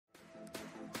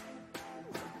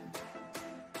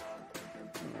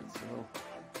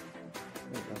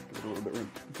There we go. Give it a little bit of room.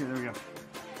 Okay, there we go.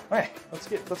 Okay, let's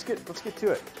get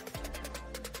to it.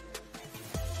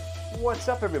 What's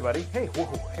up, everybody? Hey, whoa,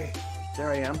 hey,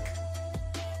 there I am.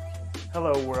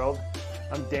 Hello, world.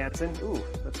 I'm dancing. Ooh,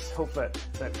 let's hope that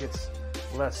gets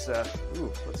less.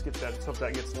 Let's hope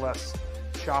that gets less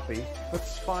choppy.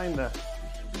 Let's find the.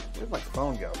 Where'd my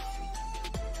phone go?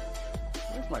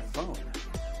 Where's my phone?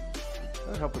 That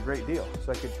would help a great deal,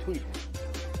 so I could tweet.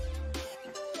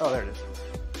 Oh, there it is.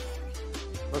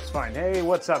 Looks fine. Hey,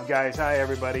 what's up, guys? Hi,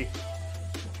 everybody.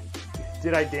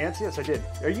 Did I dance? Yes, I did.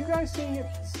 Are you guys seeing it?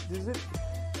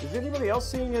 Is anybody else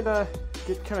seeing it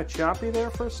get kind of choppy there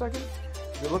for a second?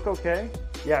 Does it look okay?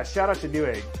 Yeah, shout out to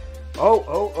NewEgg.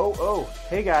 Oh.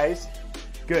 Hey, guys.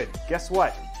 Good. Guess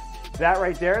what? That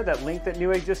right there, that link that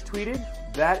NewEgg just tweeted,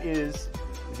 that is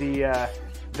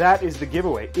the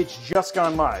giveaway. It's just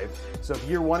gone live. So if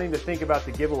you're wanting to think about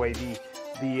the giveaway, the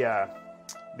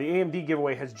AMD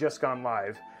giveaway has just gone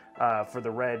live for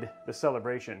the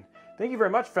celebration. Thank you very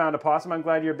much, Found a Possum. I'm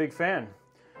glad you're a big fan.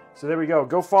 So there we go.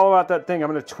 Go follow out that thing.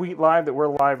 I'm going to tweet live that we're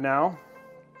live now.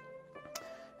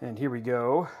 And here we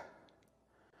go.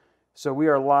 So we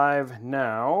are live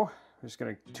now. I'm just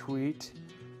going to tweet.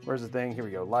 Where's the thing? Here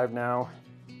we go. Live now.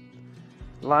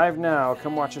 Live now.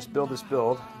 Come watch us build this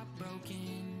build.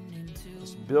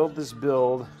 Let's build this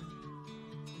build.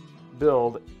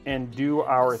 Build and do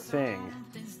our thing.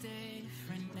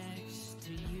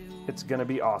 It's going to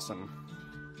be awesome.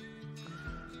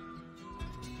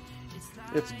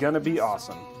 It's gonna be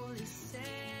awesome.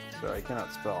 Sorry, I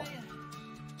cannot spell.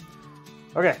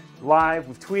 Okay, live,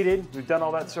 we've tweeted, we've done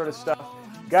all that sort of stuff.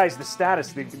 Guys, the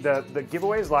status, the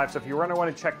giveaway is live, so if you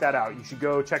want to check that out, you should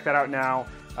go check that out now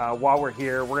while we're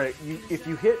here. If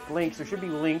you hit links, there should be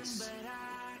links,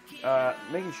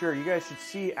 making sure you guys should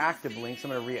see active links.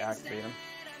 I'm gonna reactivate them.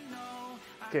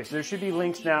 Okay, so there should be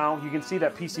links now. You can see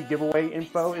that PC giveaway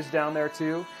info is down there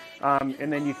too,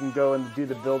 and then you can go and do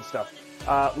the build stuff.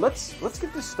 Let's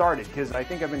get this started because I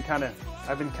think I've been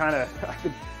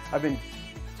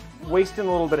wasting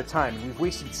a little bit of time. We've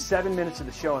wasted 7 minutes of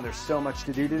the show, and there's so much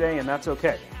to do today, and that's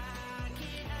okay.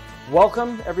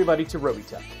 Welcome everybody to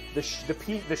Robeytech,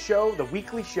 the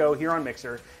weekly show here on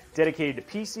Mixer, dedicated to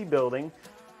PC building,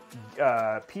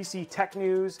 PC tech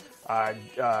news.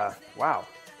 Wow,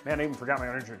 man, I even forgot my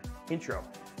own intro.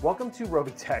 Welcome to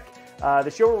Robeytech, the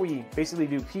show where we basically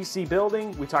do PC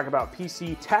building. We talk about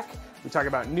PC tech. We talk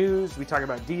about news, we talk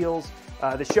about deals.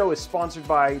 The show is sponsored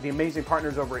by the amazing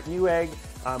partners over at NewEgg,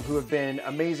 who have been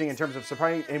amazing in terms of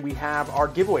supplying, and we have our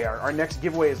giveaway. Our next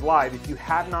giveaway is live. If you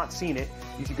have not seen it,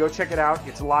 you should go check it out.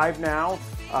 It's live now.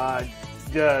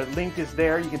 The link is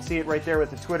there. You can see it right there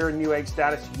with the Twitter and NewEgg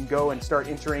status. You can go and start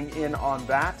entering in on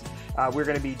that. We're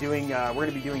going to be doing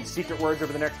secret words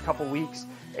over the next couple weeks.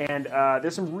 And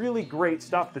there's some really great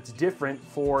stuff that's different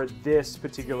for this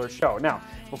particular show. Now,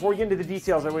 before we get into the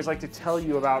details, I always like to tell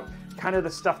you about kind of the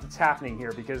stuff that's happening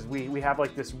here because we have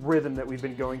like this rhythm that we've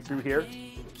been going through here.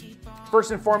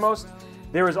 First and foremost,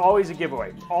 there is always a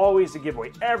giveaway. Always a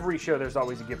giveaway. Every show there's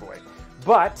always a giveaway.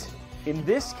 But in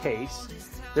this case,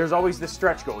 there's always the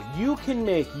stretch goal. You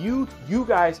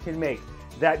guys can make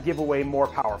that giveaway more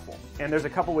powerful. And there's a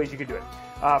couple ways you can do it.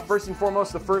 First and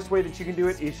foremost, the first way that you can do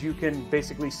it is you can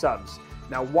basically subs.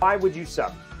 Now, why would you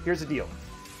sub? Here's the deal.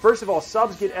 First of all,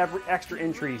 subs get extra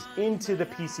entries into the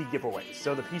PC giveaways.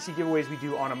 So the PC giveaways we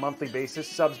do on a monthly basis,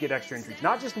 subs get extra entries.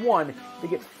 Not just one, they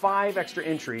get 5 extra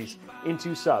entries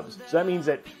into subs. So that means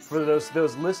that for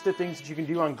those list of things that you can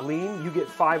do on Gleam, you get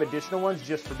 5 additional ones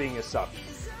just for being a sub.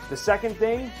 The second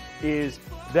thing is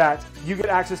that you get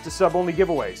access to sub-only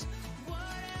giveaways.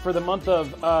 For the month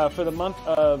of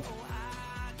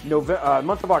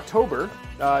October,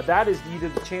 that is either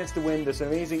the chance to win this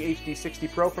amazing HD 60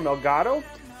 Pro from Elgato,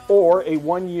 or a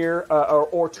 1 year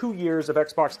or 2 years of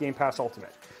Xbox Game Pass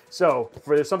Ultimate. So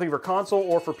for there's something for console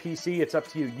or for PC, it's up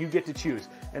to you. You get to choose,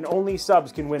 and only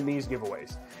subs can win these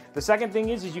giveaways. The second thing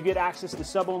is you get access to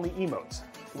sub-only emotes,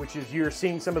 which is you're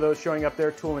seeing some of those showing up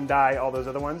there, Tool and Die, all those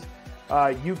other ones.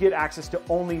 You get access to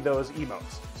only those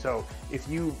emotes. So if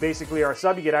you basically are a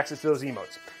sub, you get access to those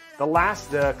emotes.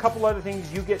 The couple other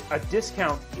things, you get a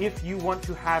discount if you want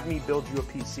to have me build you a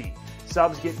PC.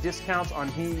 Subs get discounts on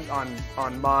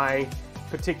my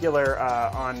particular,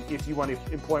 if you want to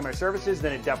employ my services,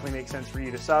 then it definitely makes sense for you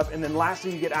to sub. And then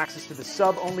lastly, you get access to the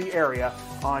sub-only area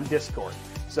on Discord.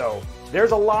 So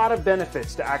there's a lot of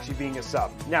benefits to actually being a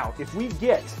sub. Now, if we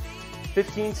get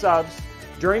 15 subs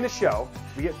during the show,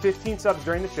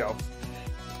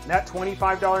 that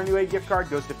 $25 NewEgg gift card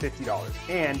goes to $50.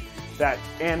 And that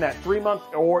 3 month,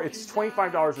 or it's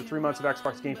 $25 or 3 months of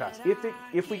Xbox Game Pass.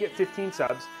 If we get 15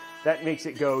 subs, that makes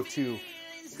it go to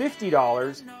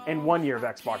 $50 and 1 year of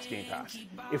Xbox Game Pass.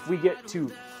 If we get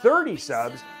to 30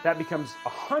 subs, that becomes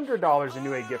 $100 in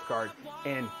NewEgg gift card.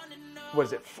 And what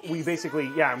is it? We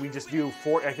basically, yeah, and we just do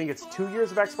I think it's 2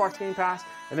 years of Xbox Game Pass.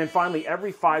 And then finally,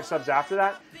 every 5 subs after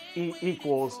that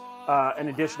equals an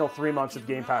additional 3 months of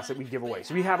Game Pass that we give away.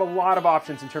 So we have a lot of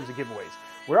options in terms of giveaways.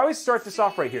 We always start this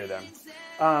off right here then.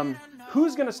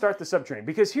 Who's going to start the sub train?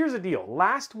 Because here's the deal.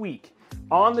 Last week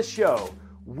on the show,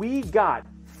 we got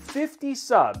 50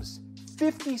 subs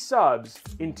in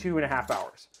 2.5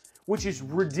 hours, which is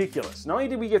ridiculous. Not only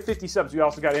did we get 50 subs, we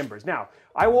also got embers. Now,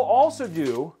 I will also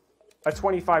do a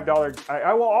 $25,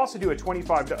 I will also do a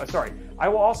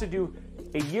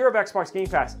year of Xbox Game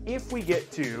Pass if we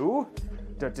get to,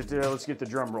 let's get the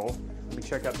drum roll. Let me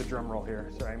check out the drum roll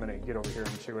here. Sorry, I'm gonna get over here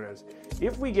and see what it is.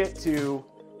 If we get to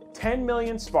 10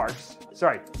 million sparks,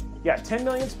 10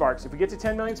 million sparks. If we get to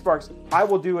 10 million sparks, I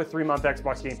will do a 3-month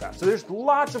Xbox Game Pass. So there's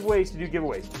lots of ways to do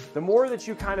giveaways. The more that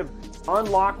you kind of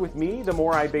unlock with me, the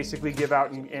more I basically give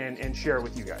out and share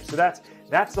with you guys. So that's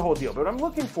the whole deal. But I'm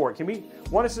looking for it. Can we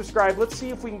want to subscribe? Let's see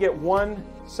if we can get 1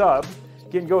 sub.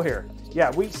 Again, go here.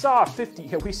 Yeah, we saw 50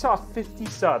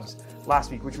 subs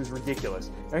last week, which was ridiculous.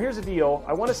 Now here's the deal.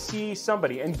 I want to see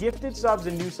somebody, and gifted subs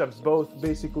and new subs both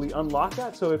basically unlock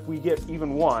that. So if we get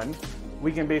even 1,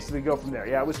 we can basically go from there.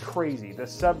 Yeah, it was crazy. The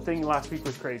sub thing last week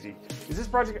was crazy. Is this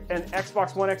project an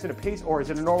Xbox One X in a pace, or is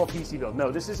it a normal PC build?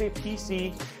 No, this is a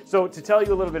PC. So to tell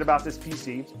you a little bit about this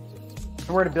PC, and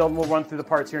we're gonna build, and we'll run through the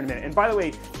parts here in a minute. And by the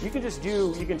way, you can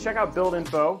check out build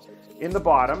info in the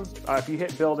bottom. If you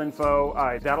hit build info,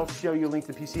 that'll show you a link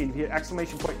to the PC. And if you hit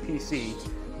 !PC,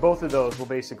 both of those will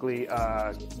basically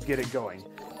get it going.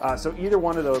 So either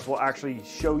one of those will actually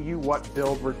show you what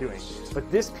build we're doing. But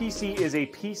this PC is a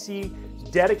PC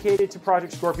dedicated to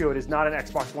Project Scoprio. It is not an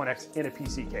Xbox One X in a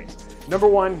PC case. Number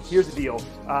one, here's the deal.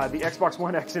 The Xbox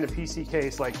One X in a PC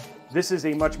case, this is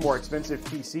a much more expensive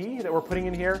PC that we're putting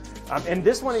in here. And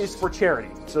this one is for charity.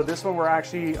 So this one we're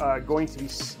actually going to be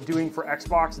doing for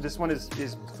Xbox. This one is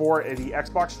for the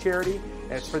Xbox charity,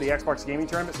 and it's for the Xbox gaming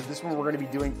tournament. So this one we're going to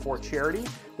be doing for charity.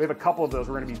 We have a couple of those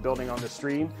we're going to be building on the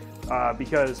stream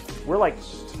because we're like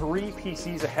 3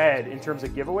 PCs ahead in terms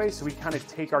of giveaways. So we kind of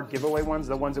take our giveaway ones,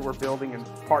 the ones that we're building in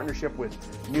partnership with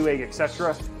NewEgg,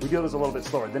 etc. We do those a little bit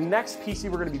slower. The next PC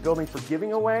we're going to be building for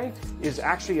giving away is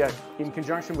actually in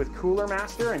conjunction with Cooler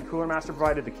Master, and Cooler Master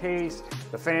provided the case,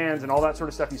 the fans, and all that sort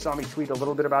of stuff. You saw me tweet a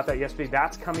little bit about that yesterday.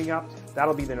 That's coming up.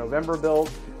 That'll be the November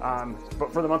build.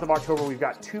 But for the month of October, we've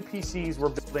got 2 PCs we're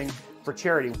building for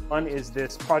charity. One is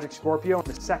this Project Scoprio,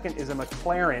 and the second is a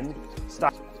McLaren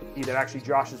style that actually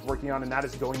Josh is working on, and that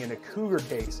is going in a Cougar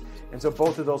case. And so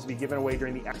both of those will be given away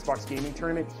during the Xbox Gaming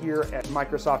Tournament here at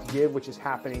Microsoft Give, which is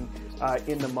happening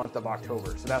in the month of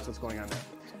October. So that's what's going on there.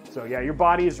 So yeah, your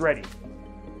body is ready.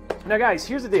 Now guys,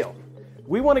 here's the deal.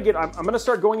 We want to get, I'm going to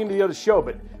start going into the other show,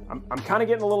 but I'm kind of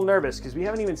getting a little nervous because we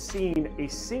haven't even seen a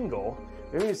single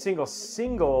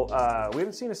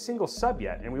sub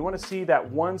yet, and we want to see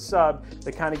that 1 sub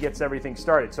that kind of gets everything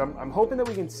started. So I'm hoping that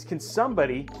we can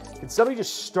somebody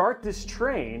just start this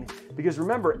train, because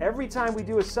remember, every time we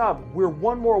do a sub, we're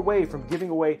 1 more away from giving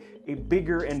away a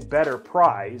bigger and better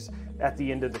prize at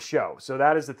the end of the show. So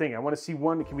that is the thing. I want to see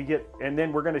one. Can we get, and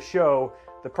then we're going to show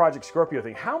the Project Scoprio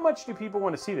thing. How much do people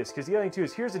want to see this? Because the other thing too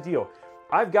is, here's the deal.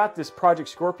 I've got this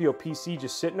Project Scoprio PC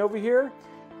just sitting over here.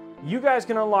 You guys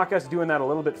can unlock us doing that a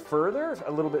little bit further,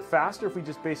 a little bit faster, if we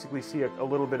just basically see a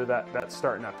little bit of that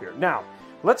starting up here. Now,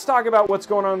 let's talk about what's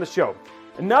going on in the show.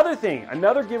 Another thing,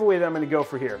 another giveaway that I'm going to go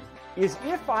for here is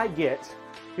if I get,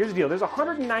 here's the deal, there's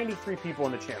 193 people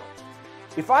in the channel.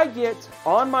 If I get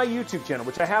on my YouTube channel,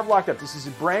 which I have locked up, this is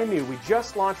brand new, we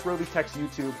just launched Robeytech's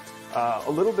YouTube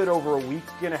a little bit over a week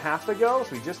and a half ago.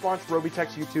 So we just launched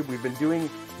Robeytech's YouTube. We've been doing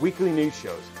weekly news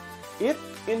shows. If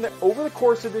over the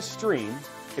course of this stream,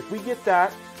 if we get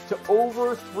that to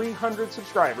over 300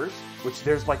 subscribers, which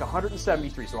there's like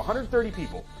 173, so 130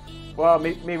 people. Well,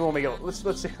 maybe we'll make it. Let's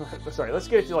get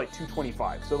it to like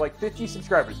 225. So like 50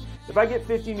 subscribers. If I get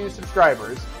 50 new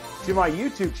subscribers to my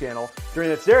YouTube channel during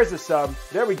this, there's a sub.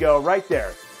 There we go, right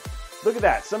there. Look at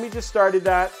that. Somebody just started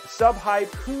that. Sub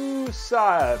hype. Who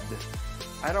subbed?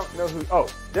 I don't know who. Oh,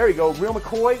 there we go. Real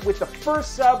McCoy with the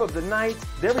first sub of the night.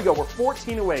 There we go. We're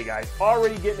 14 away, guys.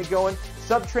 Already getting it going.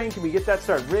 Sub train. Can we get that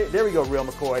started? There we go, Real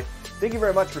McCoy. Thank you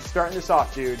very much for starting this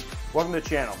off, dude. Welcome to the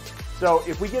channel. So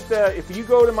if you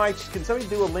go to can somebody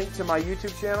do a link to my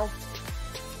YouTube channel?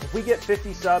 If we get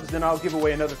 50 subs, then I'll give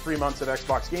away another 3 months of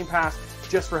Xbox Game Pass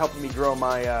just for helping me grow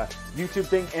my YouTube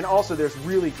thing. And also, there's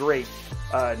really great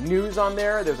news on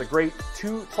there. There's a great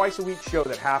twice a week show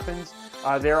that happens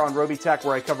there on Robeytech,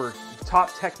 where I cover top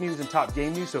tech news and top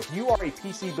game news. So if you are a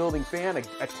PC building fan, a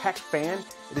tech fan,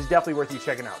 it is definitely worth you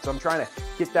checking out. So I'm trying to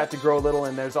get that to grow a little,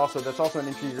 and that's also an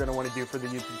entry you're going to want to do for the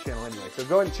YouTube channel anyway. So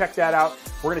go ahead and check that out.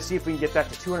 We're going to see if we can get that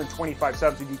to 225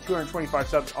 subs. We do 225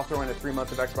 subs. I'll throw in a 3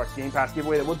 month of Xbox Game Pass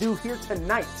giveaway that we'll do here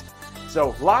tonight.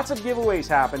 So lots of giveaways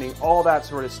happening, all that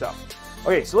sort of stuff.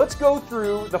 Okay, so let's go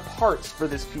through the parts for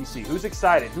this PC. Who's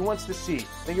excited? Who wants to see?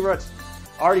 Thank you very much.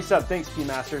 Already subbed. Thanks,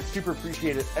 Keymaster. Super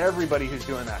appreciate it. Everybody who's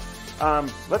doing that.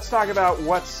 Let's talk about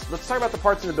the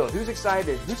parts in the build. Who's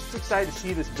excited? Who's excited to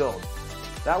see this build?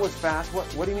 That was fast.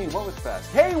 What do you mean? What was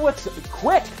fast? Hey, what's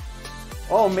quick?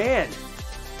 Oh man.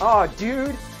 Oh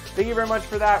dude. Thank you very much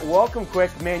for that. Welcome,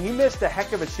 Quick. Man, you missed a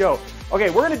heck of a show. Okay,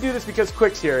 we're gonna do this because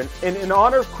Quick's here, and in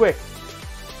honor of Quick,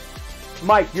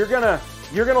 Mike, you're gonna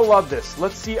love this.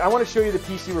 Let's see. I want to show you the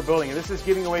PC we're building, and this is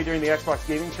giving away during the Xbox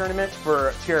Gaming Tournament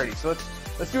for charity. So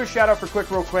let's do a shout out for Quick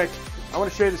real quick. I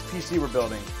want to show you this PC we're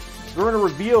building. We're going to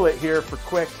reveal it here for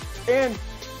Quick, and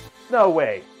no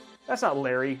way. That's not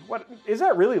Larry. What is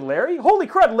that really Larry? Holy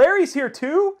crud, Larry's here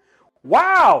too?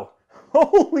 Wow.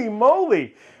 Holy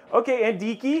moly. Okay, and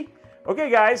Deaky. Okay,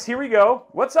 guys, here we go.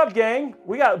 What's up, gang?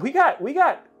 We got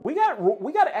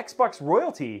Xbox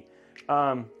royalty.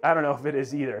 I don't know if it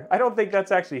is either. I don't think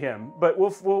that's actually him, but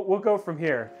we'll go from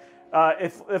here.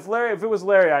 If it was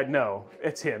Larry, I'd know.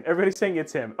 It's him. Everybody's saying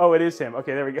it's him. Oh, it is him.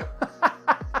 Okay, there we go.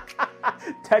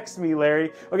 Text me,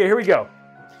 Larry. Okay, here we go.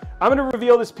 I'm gonna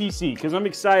reveal this PC because I'm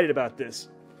excited about this.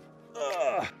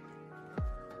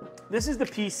 This is the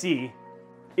PC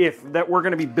that we're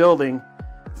gonna be building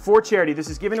for charity. This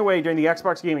is given away during the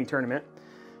Xbox Gaming Tournament,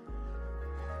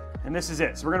 and this is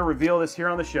it. So we're gonna reveal this here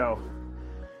on the show.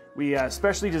 We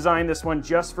specially designed this one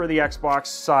just for the Xbox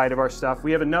side of our stuff.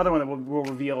 We have another one that we'll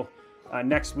reveal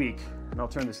next week. And I'll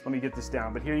turn this, let me get this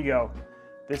down. But here you go.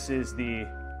 This is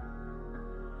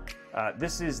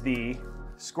the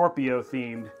Scorpio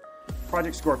themed,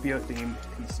 Project Scoprio themed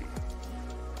PC.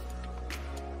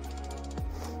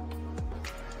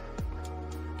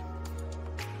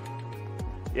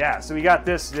 Yeah, so we got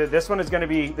this. This one is going to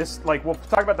be this. Like, we'll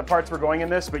talk about the parts we're going in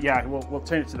this, but yeah, we'll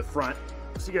turn it to the front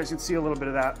so you guys can see a little bit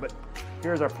of that. But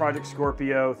here's our Project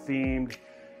Scoprio themed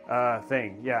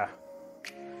thing. Yeah.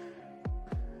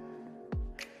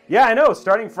 Yeah, I know.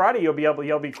 Starting Friday, you'll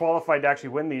be qualified to actually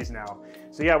win these now.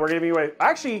 So yeah, we're gonna be away.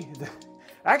 Actually,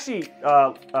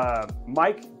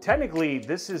 Mike. Technically,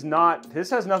 this has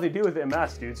nothing to do with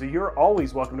MS, dude. So you're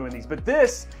always welcome to win these. But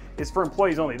this is for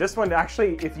employees only. This one,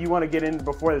 actually, if you want to get in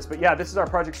before this. But yeah, this is our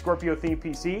Project Scoprio themed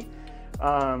PC.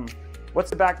 What's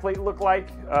the backplate look like?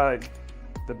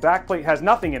 The backplate has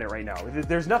nothing in it right now.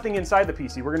 There's nothing inside the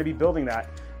PC. We're gonna be building that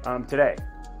today.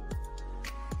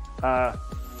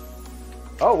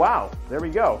 Oh, wow. There we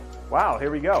go. Wow,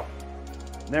 here we go.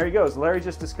 There he goes. Larry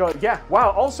just discovered. Yeah, wow.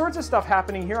 All sorts of stuff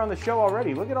happening here on the show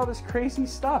already. Look at all this crazy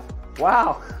stuff.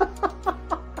 Wow.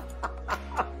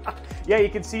 Yeah, you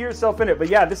can see yourself in it. But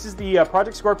yeah, this is the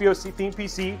Project Scoprio themed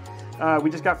PC.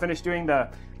 We just got finished doing the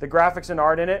graphics and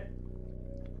art in it.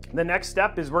 The next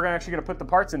step is we're actually going to put the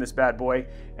parts in this bad boy,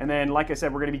 and then, like I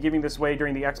said, we're going to be giving this away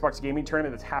during the Xbox Gaming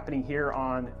Tournament that's happening here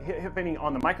on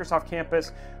the Microsoft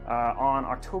campus on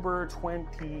October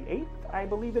 28th, I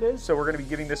believe it is. So we're going to be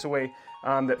giving this away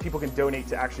that people can donate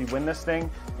to actually win this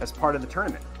thing as part of the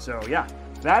tournament. So yeah,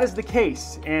 that is the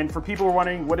case. And for people who are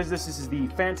wondering, what is this? This is the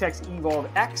Fantex Evolve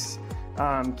X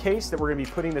case that we're going to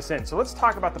be putting this in. So let's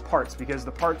talk about the parts, because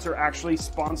the parts are actually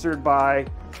sponsored by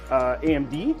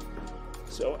AMD.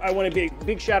 So I want to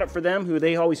big shout out for them, who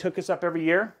they always hook us up every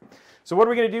year. So what are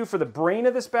we going to do for the brain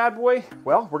of this bad boy?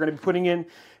 Well, we're going to be putting in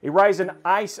a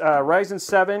Ryzen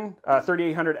 7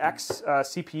 3800X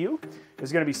CPU.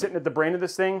 Is going to be sitting at the brain of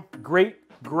this thing. Great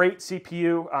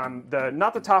CPU.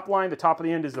 Not the top line. The top of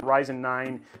the end is the Ryzen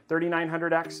 9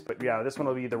 3900X. But yeah, this one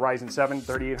will be the Ryzen 7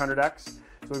 3800X. So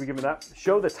we'll be giving that.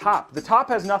 Show the top. The top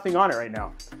has nothing on it right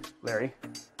now, Larry.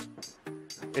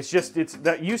 It's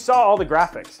that you saw all the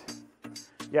graphics.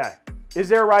 Yeah. Is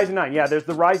there a Ryzen 9? Yeah, there's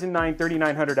the Ryzen 9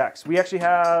 3900X. We actually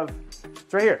have,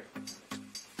 it's right here.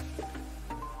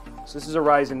 So this is a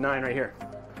Ryzen 9 right here.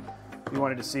 If you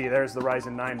wanted to see, there's the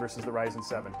Ryzen 9 versus the Ryzen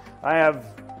 7. I have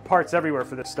parts everywhere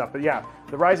for this stuff, but yeah,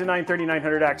 the Ryzen 9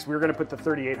 3900X, we're going to put the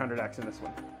 3800X in this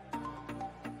one.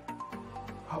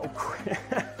 Oh,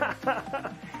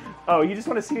 oh, you just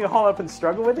want to see me haul up and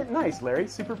struggle with it? Nice, Larry.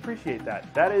 Super appreciate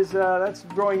that. That's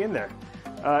growing in there.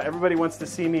 Everybody wants to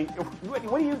see me.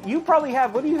 What do you probably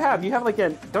have? What do you have? You have like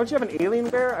don't you have an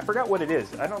Alienware? I forgot what it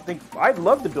is. I'd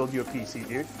love to build you a PC,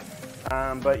 dude.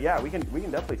 But yeah, we can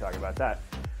definitely talk about that.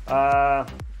 I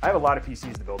have a lot of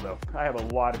PCs to build though. I have a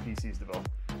lot of PCs to build.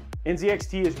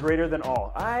 NZXT is greater than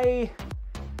all. I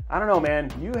I don't know, man.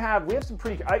 We have some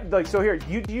pretty, like, so here,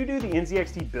 do you do the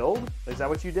NZXT build? Is that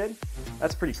what you did?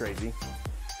 That's pretty crazy.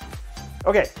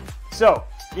 Okay, so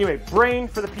anyway, brain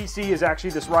for the PC is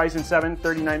actually this Ryzen 7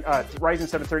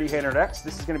 3800X.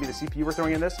 This is going to be the CPU we're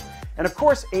throwing in this. And of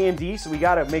course, AMD, so we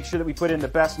got to make sure that we put in the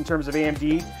best in terms of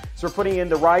AMD. So we're putting in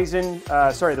the the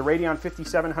Radeon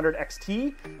 5700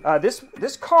 XT.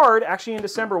 This card, actually in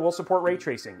December, will support ray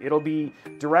tracing. It'll be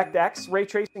DirectX ray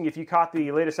tracing. If you caught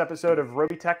the latest episode of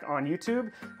Robeytech on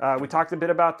YouTube, we talked a bit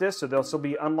about this. So there'll still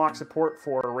be unlocked support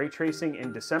for ray tracing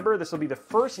in December. This will be the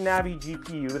first Navi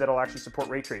GPU that'll actually support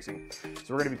ray tracing.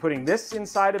 So we're going to be putting this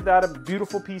inside of that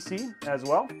beautiful PC as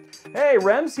well. Hey,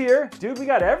 Rem's here. Dude, we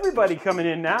got everybody coming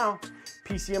in now.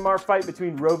 PCMR fight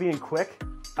between Robey and Quick.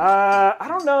 I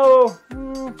don't know.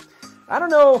 I don't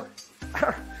know.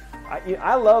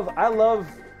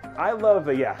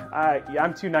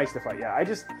 I'm too nice to fight. Yeah,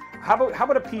 how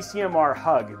about a PCMR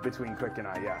hug between Quick and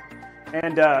I? Yeah.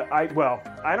 And I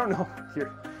don't know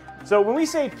here. So when we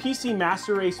say PC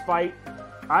Master Race fight,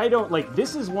 I don't like,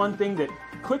 this is one thing that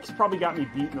Quick's probably got me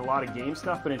beat in a lot of game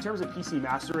stuff, but in terms of PC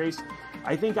Master Race,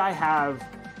 I think I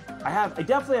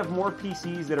definitely have more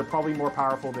PCs that are probably more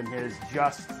powerful than his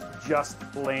just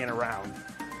laying around.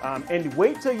 And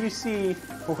wait till you see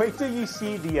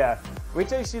the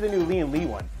new Lian Li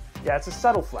one. Yeah, it's a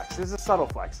subtle flex. This is a subtle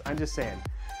flex. I'm just saying.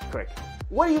 Quick.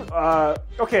 What do you?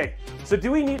 Okay. So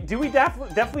do we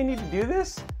definitely need to do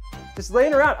this? Just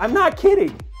laying around. I'm not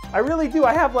kidding. I really do.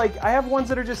 I have ones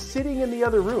that are just sitting in the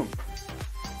other room.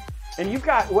 And you've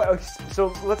got,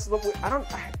 so let's look. I don't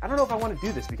know if I want to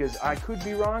do this because I could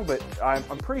be wrong, but I'm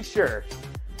pretty sure.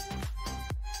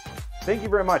 Thank you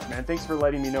very much, man. Thanks for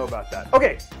letting me know about that.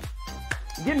 Okay,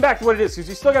 getting back to what it is, because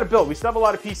we still got to build. We still have a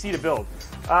lot of PC to build.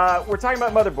 We're talking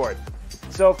about motherboard.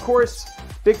 So of course,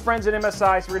 big friends at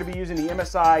MSI, so we're going to be using the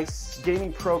MSI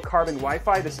Gaming Pro Carbon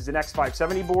Wi-Fi. This is an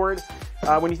X570 board.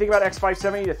 When you think about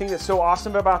X570, the thing that's so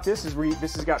awesome about this is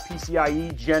this has got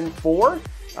PCIe Gen 4.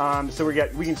 So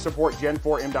we can support Gen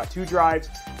 4 M.2 drives.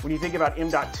 When you think about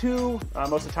M.2,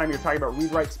 most of the time you're talking about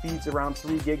read-write speeds around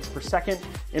 3 gigs per second.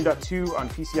 M.2 on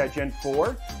PCI Gen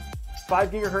 4.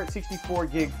 5 gigahertz, 64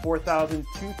 gig, 4,000,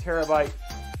 2 terabyte.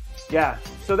 Yeah,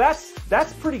 so that's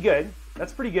pretty good.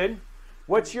 That's pretty good.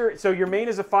 So your main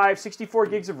is a 64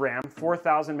 gigs of RAM,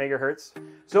 4,000 megahertz.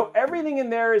 So everything in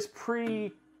there is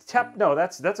pretty no,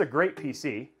 that's a great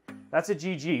PC. That's a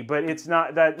GG, but it's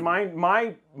not that I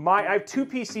have two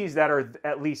PCs that are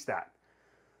at least that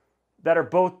are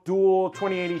both dual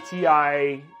 2080 Ti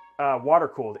water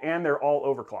cooled, and they're all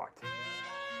overclocked.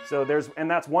 So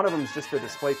that's one of them is just a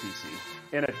display PC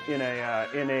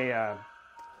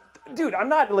dude, I'm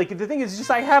not like, the thing is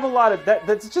just I have a lot of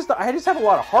I just have a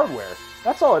lot of hardware.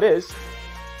 That's all it is.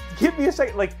 Give me a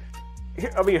second, like.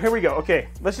 Here we go. Okay,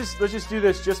 let's just do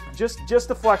this just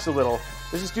to flex a little.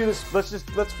 Let's just do this. Let's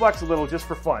flex a little just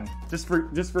for fun. Just for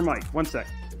Mike. One sec.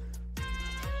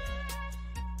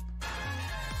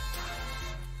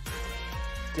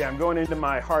 Yeah, I'm going into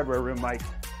my hardware room, Mike.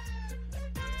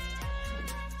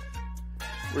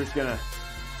 We're just gonna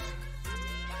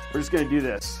do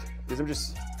this because I'm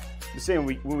just saying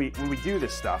when we do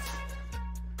this stuff,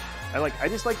 I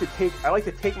just like to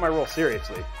take my role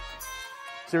seriously.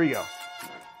 So here we go.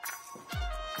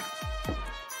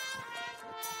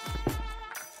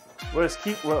 We'll just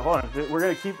keep. Well, hold on.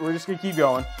 We're just gonna keep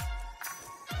going.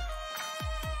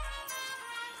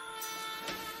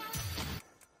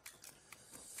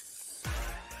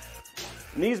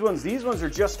 And these ones are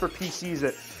just for PCs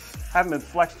that haven't been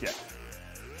flexed yet.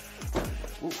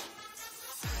 Ooh.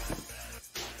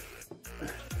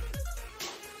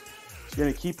 Just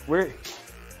gonna keep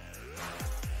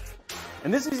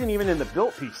and this isn't even in the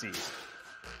built PCs.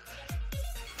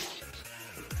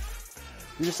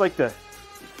 You just like to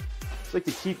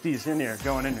keep these in there,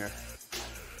 going in there.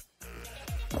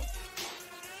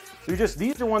 So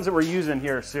these are ones that we're using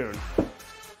here soon.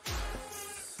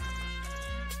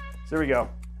 So there we go.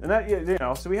 And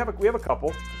that, so we have a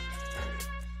couple.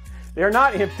 They are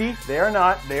not empty. They are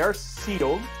not. They are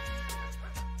sealed.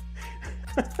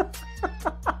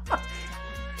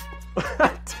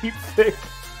 Deep thick.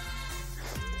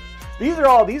 These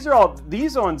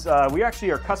ones, we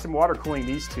actually are custom water cooling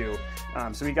these two.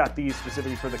 So we got these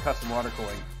specifically for the custom water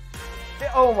cooling.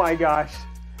 Oh my gosh.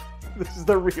 This is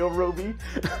the real Robey.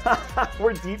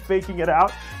 We're deep faking it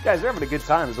out. Guys, we're having a good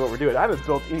time is what we're doing. I haven't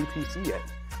built any PC yet. All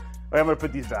right, I'm gonna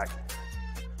put these back.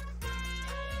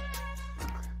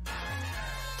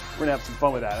 We're gonna have some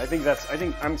fun with that. I think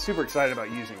I'm super excited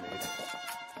about using these.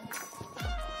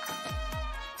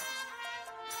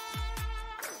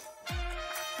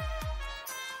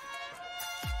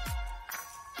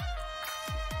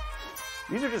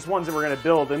 These are just ones that we're going to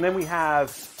build. And then we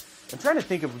have, I'm trying to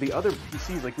think of the other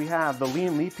PCs. Like we have the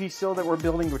Liam Lee PC still that we're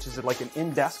building, which is like an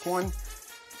in-desk one.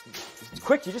 It's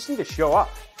quick, you just need to show up.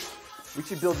 We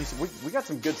should build you some, we got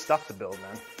some good stuff to build,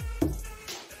 man.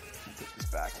 Take this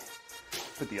back.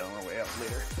 Put the other one away up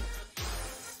later.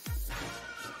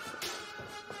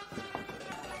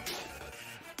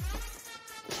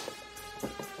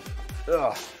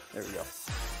 Ugh, there we go.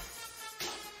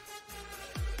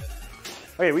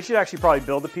 Okay, we should actually probably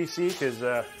build a PC because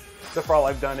so far all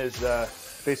I've done is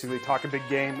basically talk a big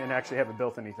game and actually haven't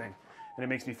built anything. And it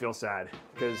makes me feel sad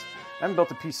because I haven't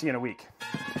built a PC in a week.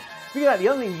 Speaking of that, the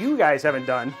other thing you guys haven't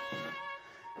done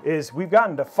is we've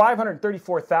gotten to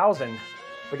 534,000.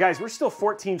 But guys, we're still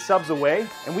 14 subs away,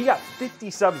 and we got 50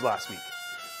 subs last week.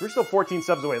 We're still 14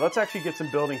 subs away. Let's actually get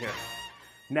some building here.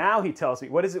 Now he tells me,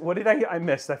 what is it? What did I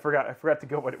missed? I forgot to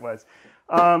go what it was.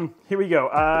 Here we go.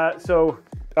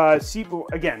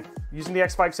 Again, using the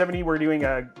X570, we're doing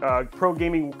a Pro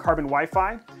Gaming Carbon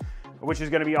Wi-Fi, which is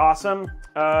going to be awesome.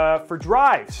 For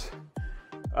drives,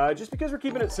 just because we're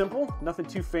keeping it simple, nothing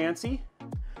too fancy.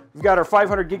 We've got our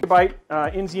 500 gigabyte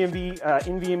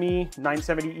NVMe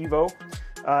 970 Evo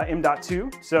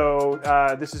M.2. So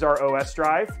this is our OS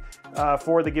drive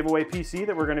for the giveaway PC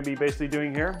that we're going to be basically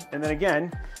doing here. And then again,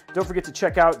 don't forget to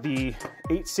check out the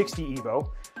 860 Evo.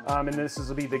 And this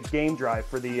will be the game drive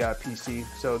for the PC.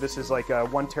 So this is like a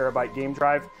 1 terabyte game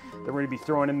drive that we're going to be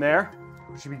throwing in there,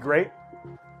 which should be great.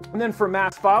 And then for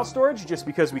mass file storage, just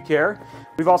because we care,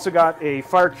 we've also got a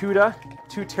FireCuda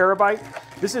 2 terabyte.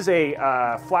 This is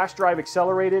a flash drive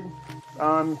accelerated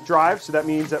drive, so that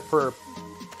means that for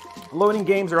loading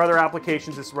games or other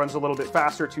applications, this runs a little bit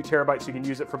faster, 2 terabytes, so you can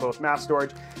use it for both mass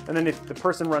storage. And then if the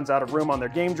person runs out of room on their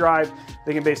game drive,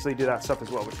 they can basically do that stuff as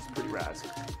well, which is pretty rad.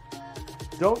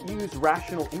 Don't use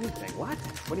rational anything. What?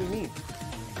 What do you mean?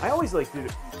 I always like to do.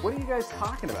 What are you guys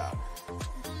talking about?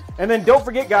 And then don't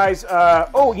forget, guys,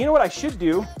 oh, you know what I should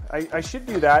do? I should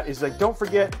do that is like, don't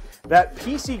forget that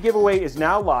PC giveaway is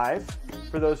now live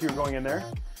for those who are going in there.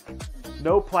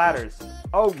 No platters.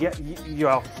 Oh, yeah,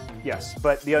 well, yes.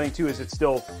 But the other thing too is it's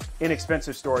still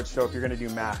inexpensive storage. So if you're going to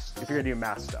do mass,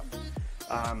 stuff,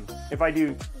 if I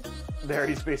do, there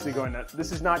he's basically going,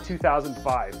 this is not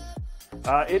 2005.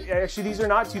 Actually, these are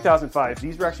not 2005.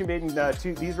 These were actually made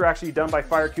in these were actually done by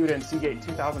FireCuda and Seagate in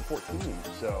 2014.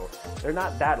 So they're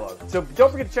not that low. So don't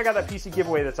forget to check out that PC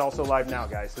giveaway that's also live now,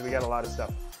 guys. So we got a lot of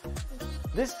stuff.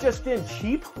 This just in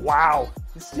cheap. Wow,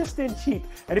 this just in cheap.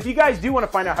 And if you guys do want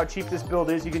to find out how cheap this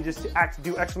build is, you can just do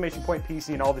 _PC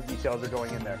and all the details are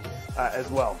going in there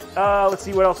as well. Let's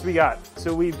see what else we got.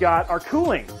 So we've got our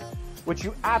cooling, which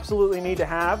you absolutely need to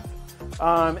have.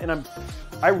 And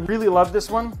I really love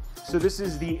this one. So this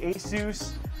is the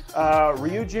Asus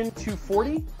Ryujin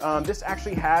 240. This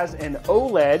actually has an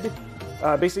OLED,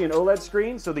 basically an OLED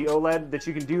screen. So the OLED that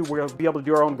you can do, we'll be able to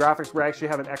do our own graphics. We actually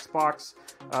have an Xbox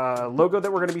logo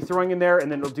that we're going to be throwing in there, and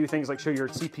then it'll do things like show your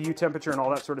CPU temperature and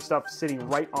all that sort of stuff sitting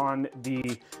right on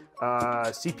the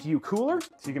CPU cooler.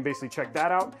 So you can basically check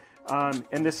that out.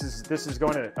 And this is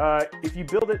going to, if you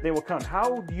build it, they will come.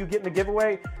 How do you get in the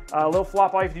giveaway? A little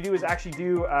flop, all you have to do is actually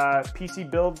do a PC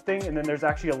build thing, and then there's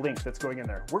actually a link that's going in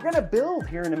there. We're going to build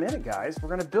here in a minute, guys. We're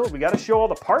going to build. We got to show all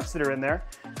the parts that are in there.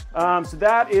 So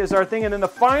that is our thing. And then the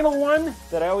final one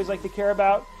that I always like to care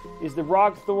about is the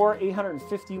ROG Thor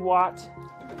 850 watt.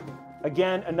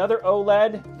 Again, another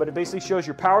OLED, but it basically shows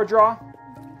your power draw.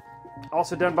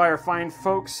 Also done by our fine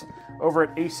folks over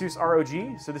at Asus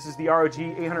ROG. So this is the ROG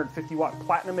 850 watt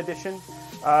Platinum Edition.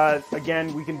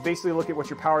 Again, we can basically look at what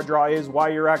your power draw is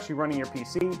while you're actually running your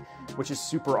PC, which is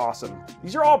super awesome.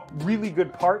 These are all really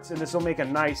good parts, and this will make a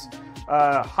nice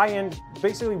high-end,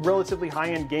 basically relatively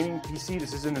high-end gaming PC.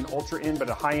 This isn't an ultra-end, but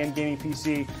a high-end gaming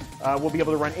PC. We'll be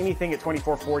able to run anything at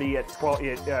 2440 at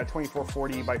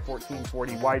 2440 by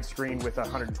 1440 widescreen with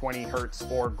 120 hertz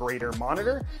or greater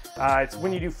monitor. It's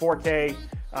when you do 4K,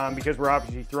 because we're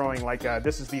obviously throwing like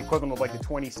this is the equivalent of like the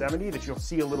 2070 that you'll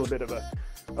see a little bit of a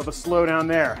slowdown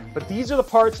there. But these are the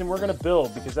parts, and we're going to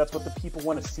build because that's what the people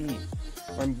want to see.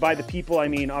 And by the people, I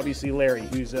mean obviously Larry,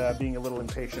 who's being a little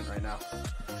impatient right now.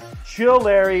 Chill,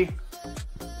 Larry.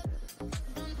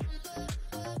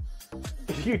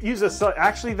 You use a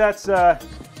actually that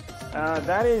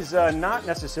is not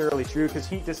necessarily true because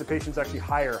heat dissipation is actually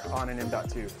higher on an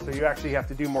M.2. So you actually have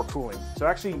to do more cooling. So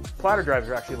actually, platter drives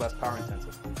are actually less power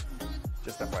intensive.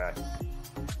 Just FYI.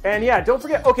 And yeah, don't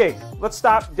forget, okay, let's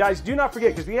stop. Guys, do not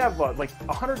forget, because we have like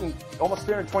 100 and almost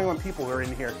 321 people who are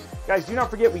in here. Guys, do not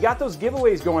forget, we got those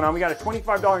giveaways going on. We got a $25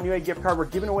 NewEgg gift card we're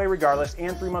giving away regardless,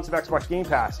 and 3 months of Xbox Game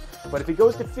Pass. But if it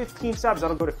goes to 15 subs,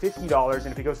 that'll go to $50, and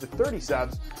if it goes to 30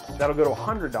 subs, that'll go to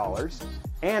 $100.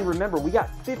 And remember, we got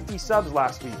 50 subs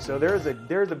last week, so there's a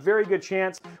very good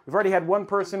chance. We've already had one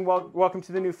person welcome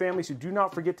to the new family, so do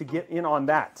not forget to get in on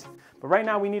that. But right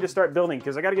now, we need to start building,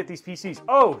 because I got to get these PCs.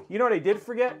 Oh, you know what I did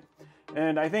forget?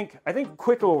 And I think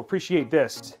Quick will appreciate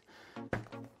this.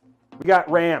 We got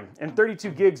RAM and 32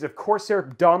 gigs of Corsair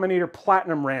Dominator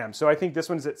Platinum RAM. So I think this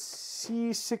one's at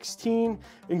C16,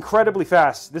 incredibly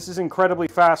fast. This is incredibly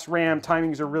fast RAM.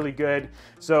 Timings are really good.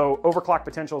 So overclock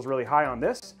potential is really high on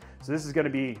this. So this is going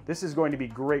to be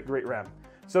great RAM.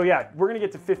 So yeah, we're going to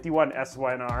get to 51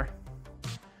 SYNR.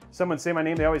 Someone say my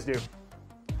name, they always do.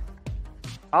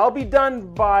 I'll be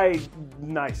done by...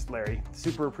 Nice, Larry.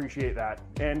 Super appreciate that.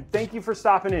 And thank you for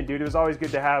stopping in, dude. It was always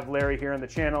good to have Larry here on the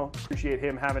channel. Appreciate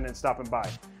him having and stopping by.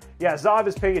 Yeah, Zav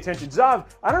is paying attention. Zav,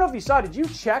 I don't know if you saw, did you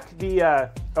check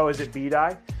the... oh, is it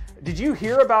B-Die? Did you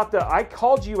hear about the... I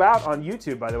called you out on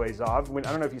YouTube, by the way, Zav. I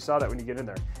don't know if you saw that when you get in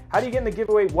there. How do you get in the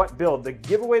giveaway? What build? The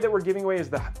giveaway that we're giving away is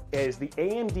the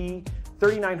AMD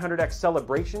 3900X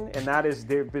Celebration, and that is,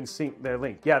 they've been synced their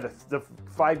link. Yeah, the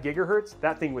 5 gigahertz,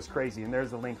 that thing was crazy, and there's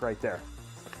the link right there.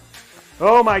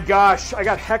 Oh my gosh, I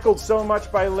got heckled so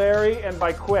much by Larry and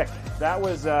by Quick. That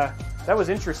was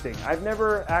interesting. I've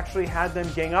never actually had them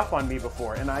gang up on me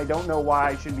before, and I don't know why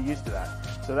I shouldn't be used to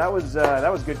that. So that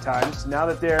was good times. Now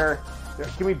that they're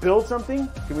can we build something?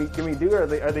 Can we do? Are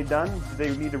they done? Do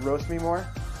they need to roast me more,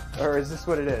 or is this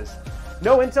what it is?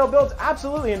 No Intel builds?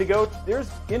 Absolutely, Indigo.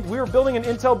 We were building an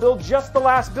Intel build, just the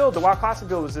last build. The WoW Classic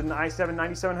build was an i7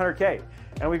 9700K.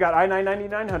 And we got i9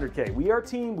 9900K. We are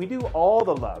team, we do all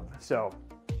the love. So,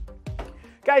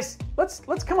 guys, let's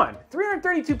come on.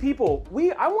 332 people.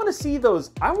 I want to see those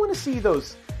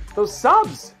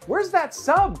subs. Where's that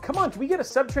sub? Come on, can we get a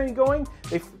sub training going?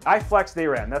 I flexed, they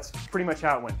ran. That's pretty much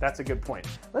how it went. That's a good point.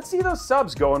 Let's see those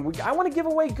subs going. I want to give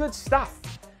away good stuff.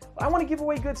 I want to give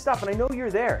away good stuff, and I know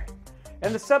you're there.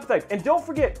 And the sub type. And don't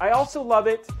forget, I also love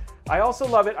it. I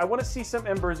want to see some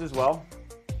Embers as well.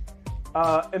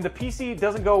 And the PC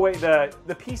doesn't go away. The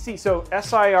PC, so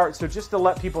SIR, so just to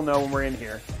let people know when we're in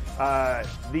here,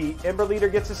 the Ember Leader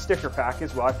gets a sticker pack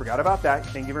as well. I forgot about that.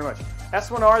 Thank you very much.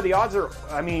 S1R, the odds are,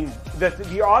 I mean,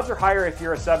 the odds are higher if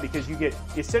you're a sub, because you get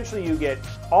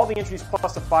all the entries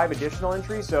plus the 5 additional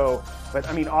entries. So, but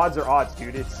I mean, odds are odds,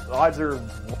 dude. Odds are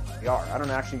what they are. I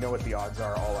don't actually know what the odds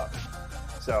are all up.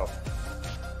 So.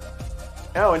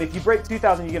 Oh, and if you break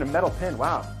 2,000, you get a metal pin.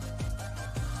 Wow.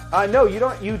 No, you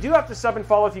don't. You do have to sub and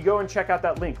follow if you go and check out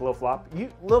that link, Lil Flop.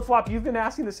 Lil Flop, you've been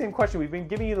asking the same question. We've been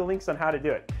giving you the links on how to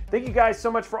do it. Thank you guys so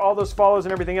much for all those follows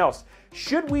and everything else.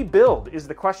 Should we build is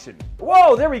the question.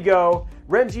 Whoa, there we go.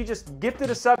 Remg just gifted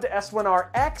a sub to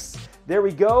S1RX. There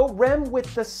we go. Rem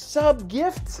with the sub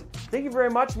gift. Thank you very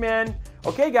much, man.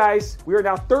 Okay, guys, we are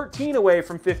now 13 away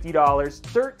from $50.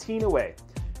 13 away.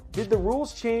 Did the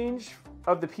rules change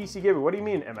of the PC giveaway? What do you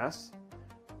mean, MS?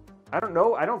 I don't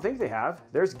know. I don't think they have.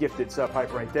 There's gifted sub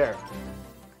hype right there.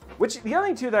 Which, the other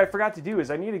thing too that I forgot to do is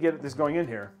I need to get this going in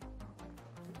here.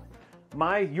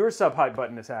 Your sub hype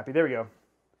button is happy. There we go.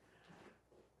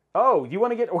 Oh, you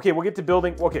want to get, okay, we'll get to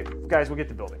building. Okay, guys, we'll get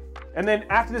to building. And then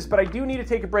after this, but I do need to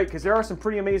take a break because there are some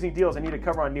pretty amazing deals I need to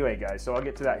cover on NewEgg, guys. So I'll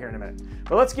get to that here in a minute.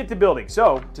 But let's get to building.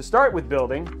 So to start with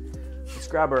building, let's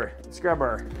grab our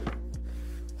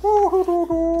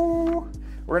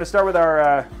we're gonna start with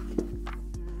our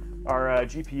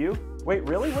GPU. Wait,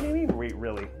 really? What do you mean, wait,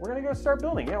 really? We're gonna go start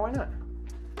building. Yeah, why not?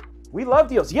 We love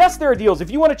deals. Yes, there are deals.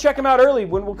 If you want to check them out early,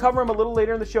 we'll cover them a little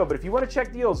later in the show. But if you want to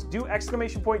check deals, do !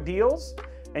 deals,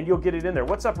 and you'll get it in there.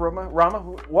 What's up,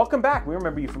 Rama? Welcome back. We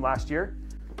remember you from last year.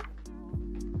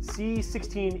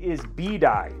 C16 is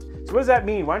B-Die. So what does that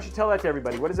mean? Why don't you tell that to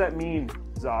everybody? What does that mean,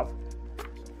 Zav?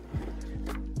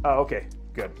 Oh, okay.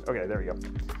 Good. Okay, there we go.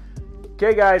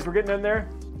 Okay, guys, we're getting in there.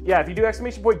 Yeah, if you do !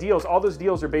 deals, all those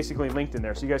deals are basically linked in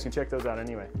there, so you guys can check those out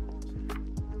anyway.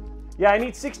 Yeah, I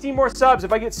need 16 more subs.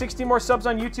 If I get 16 more subs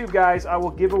on YouTube, guys, I will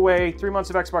give away 3 months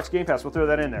of Xbox Game Pass. We'll throw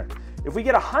that in there. If we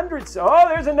get 100 subs, oh,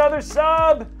 there's another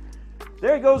sub.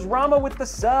 There goes Rama with the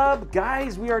sub.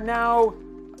 Guys, we are now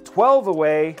 12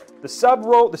 away. The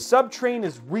sub train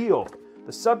is real.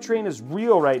 The sub train is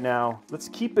real right now. Let's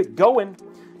keep it going.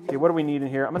 Okay, what do we need in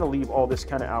here? I'm gonna leave all this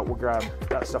kind of out. We'll grab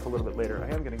that stuff a little bit later.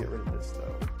 I am gonna get rid of this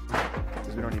though,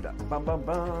 because we don't need that. Bum, bum,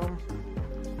 bum.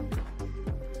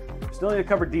 Still need to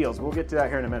cover deals. We'll get to that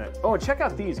here in a minute. Oh, and check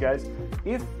out these, guys.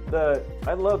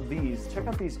 I love these. Check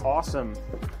out these awesome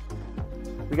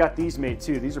We got these made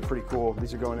too. These are pretty cool.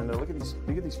 These are going in there. Look at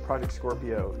these Project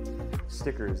Scorpio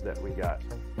stickers that we got.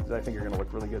 That I think are going to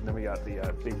look really good. And then we got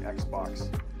the big Xbox,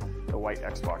 the white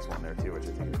Xbox one there too, which I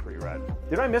think is pretty rad.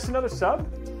 Did I miss another sub?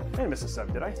 I didn't miss a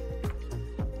sub, did I?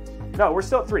 No, we're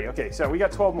still at 3. Okay, so we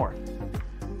got 12 more.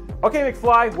 Okay,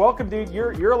 McFly, welcome, dude.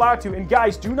 You're allowed to. And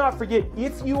guys, do not forget,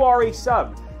 if you are a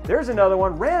sub, there's another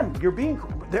one. Rem, you're being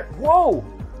there. Whoa,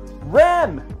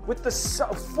 Rem with the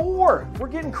sub 4. We're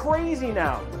getting crazy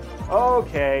now.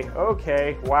 Okay,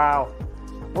 wow.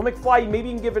 Well, McFly, maybe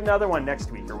you can give another one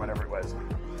next week or whatever it was.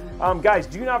 Guys,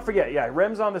 do not forget. Yeah,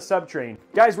 Rem's on the sub train.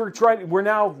 Guys, we're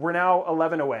now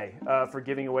 11 away for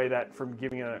giving away that.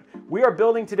 We are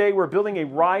building today. We're building a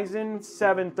Ryzen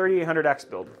 7 3800X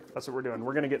build. That's what we're doing.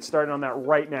 We're gonna get started on that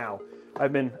right now.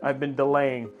 I've been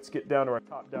delaying. Let's get down to our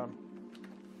top down.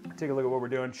 Take a look at what we're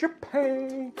doing.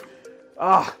 Champagne.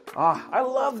 I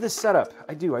love this setup.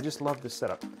 I do. I just love this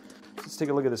setup. Let's take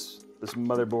a look at this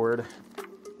motherboard.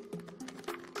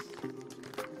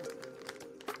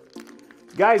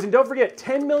 Guys, and don't forget,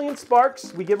 10 million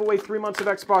Sparks, we give away 3 months of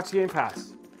Xbox Game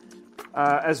Pass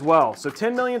as well. So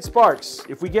 10 million Sparks.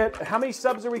 If we get, how many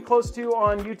subs are we close to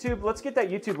on YouTube? Let's get that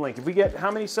YouTube link. If we get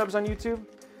how many subs on YouTube?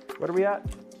 What are we at?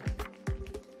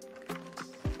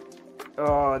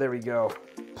 Oh, there we go.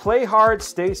 Play hard,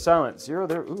 stay silent. 0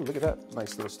 there. Ooh, look at that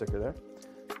nice little sticker there.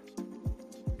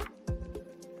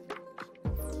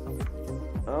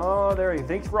 Oh, there you go.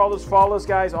 Thanks for all those follows,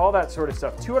 guys. All that sort of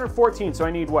stuff. 214, so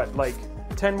I need what, like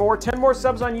 10 more? 10 more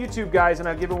subs on YouTube, guys, and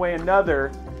I'll give away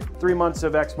another 3 months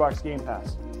of Xbox Game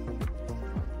Pass.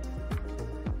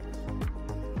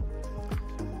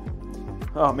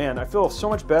 Oh, man, I feel so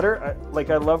much better.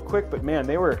 I love Quick, but, man,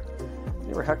 they were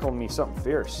heckling me something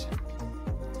fierce.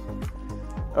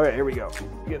 Okay, here we go.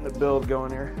 Getting the build going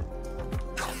here.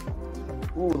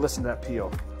 Ooh, listen to that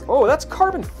peel. Oh, that's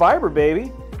carbon fiber,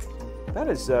 baby.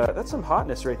 That's some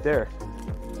hotness right there.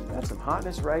 That's some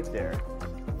hotness right there.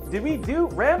 Did we do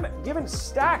Rem giving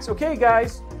stacks? Okay,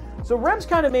 guys. So Rem's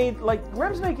kind of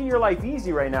Rem's making your life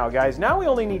easy right now, guys. Now we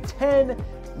only need 10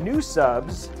 new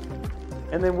subs,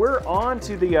 and then we're on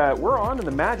to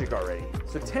the magic already.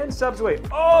 So 10 subs away.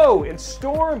 Oh, and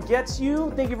Storm gets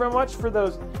you. Thank you very much for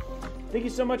those. Thank you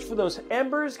so much for those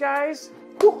embers, guys.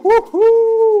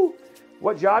 Woo-hoo-hoo.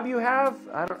 What job you have?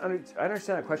 I don't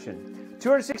understand that question.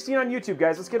 216 on YouTube,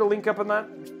 guys. Let's get a link up on that.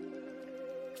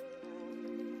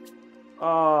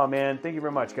 Oh man, thank you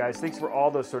very much, guys. Thanks for all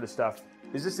those sort of stuff.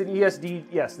 Is this an ESD?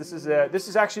 Yes, this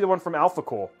is actually the one from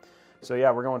AlphaCool. So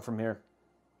yeah, we're going from here.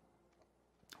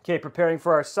 Okay, preparing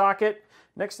for our socket.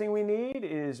 Next thing we need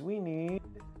is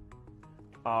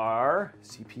our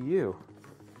CPU.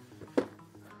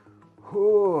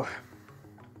 Whew.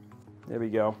 There we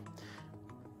go.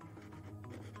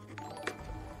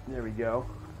 There we go.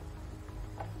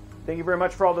 Thank you very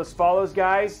much for all those follows,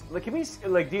 guys. Like,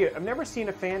 I've never seen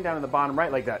a fan down in the bottom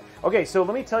right like that. Okay, so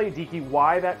let me tell you, Deaky,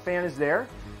 why that fan is there.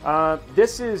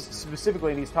 This is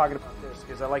specifically, and he's talking about this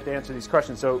because I like to answer these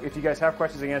questions. So if you guys have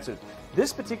questions, I can answer.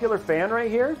 This particular fan right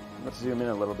here, let's zoom in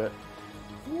a little bit.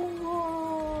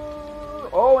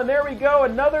 Oh, and there we go,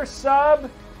 another sub.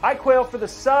 I quail for the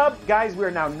sub. Guys, we are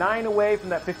now 9 away from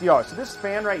that $50. So this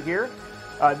fan right here,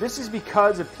 this is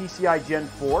because of PCI Gen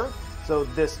 4. So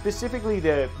specifically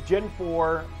the Gen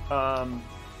 4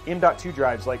 M.2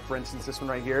 drives, like for instance this one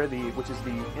right here, which is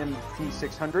the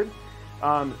MP600.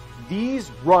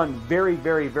 These run very,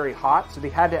 very, very hot, so they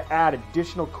had to add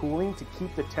additional cooling to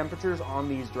keep the temperatures on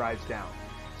these drives down.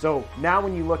 So now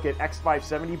when you look at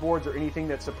X570 boards or anything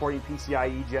that's supporting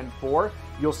PCIe Gen 4,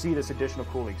 you'll see this additional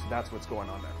cooling. So that's what's going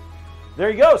on there. There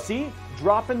you go. See,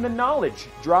 dropping the knowledge.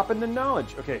 Dropping the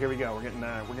knowledge. Okay, here we go. We're getting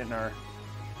our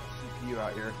CPU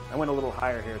out here. I went a little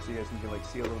higher here so you guys can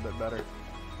see a little bit better.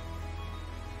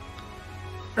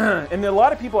 And a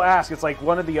lot of people ask, it's like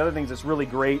one of the other things that's really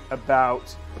great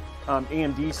about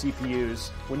AMD CPUs.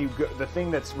 When you go, the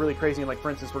thing that's really crazy, and like for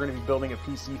instance, we're going to be building a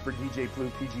PC for DJ Flu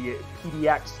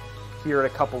PDX here in a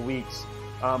couple weeks.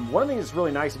 One of the things that's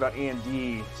really nice about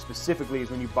AMD specifically is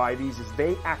when you buy these is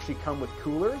they actually come with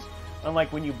coolers.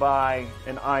 Unlike when you buy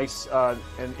an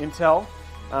Intel.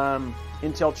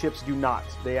 Intel chips do not.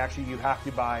 You have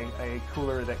to buy a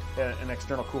cooler, an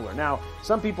external cooler. Now,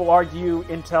 some people argue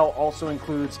Intel also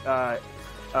includes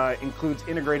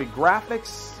integrated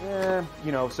graphics.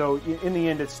 So in the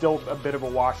end, it's still a bit of a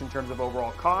wash in terms of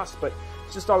overall cost, but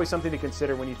it's just always something to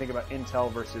consider when you think about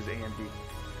Intel versus AMD.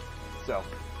 So,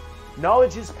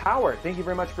 knowledge is power. Thank you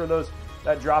very much for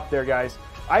that drop there, guys.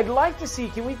 I'd like to see,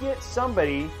 can we get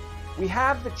somebody We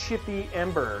have the Chippy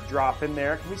Ember drop in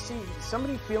there. Can we see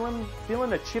somebody feeling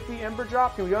a Chippy Ember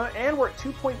drop? Can we go? And we're at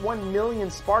 2.1 million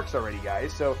sparks already,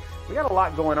 guys. So we got a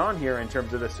lot going on here in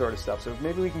terms of this sort of stuff. So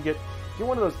maybe we can get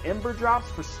one of those Ember drops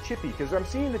for Chippy, because I'm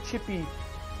seeing the Chippy.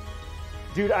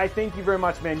 Dude, I thank you very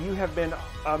much, man. You have been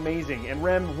amazing. And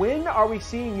Rem, when are we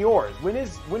seeing yours? When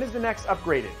is the next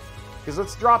upgraded? Because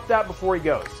let's drop that before he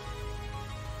goes.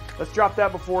 Let's drop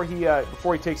that before he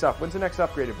takes off. When's the next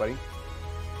upgraded, buddy?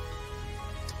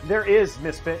 There is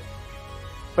Misfit,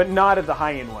 but not of the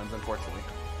high-end ones, unfortunately.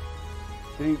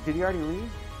 Did he already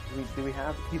leave? Do we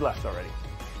have? He left already.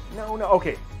 No.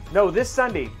 Okay. No, this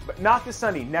Sunday, but not this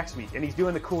Sunday. Next week, and he's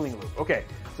doing the cooling loop. Okay.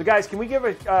 So guys, can we give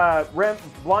a Rem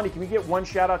Blondie? Can we get one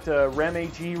shout out to Rem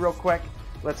AG real quick?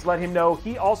 Let's let him know.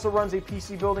 He also runs a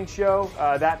PC building show.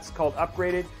 That's called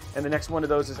Upgraded. And the next one of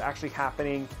those is actually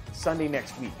happening Sunday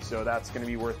next week. So that's going to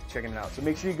be worth checking it out. So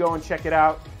make sure you go and check it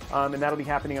out. And that'll be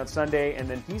happening on Sunday. And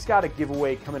then he's got a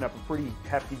giveaway coming up, a pretty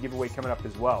hefty giveaway coming up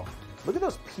as well. Look at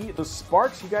those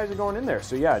sparks you guys are going in there.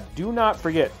 So yeah, do not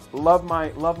forget. Love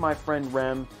my friend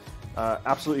Rem.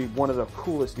 Absolutely one of the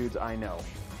coolest dudes I know.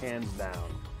 Hands down.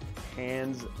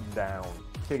 Hands down.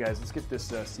 Okay guys, let's get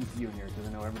this CPU in here because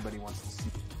I know everybody wants to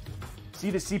see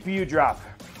the CPU drop.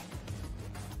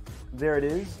 There it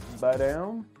is.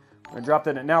 Ba-down. I'm going to drop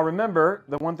that in. Now remember,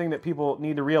 the one thing that people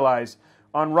need to realize,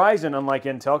 on Ryzen, unlike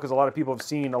Intel, because a lot of people have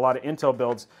seen a lot of Intel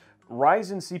builds,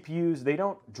 Ryzen CPUs, they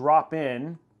don't drop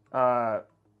in, what's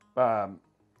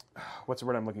the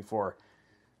word I'm looking for?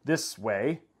 This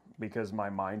way, because my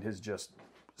mind has just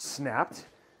snapped.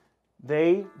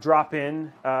 They drop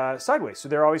in sideways, so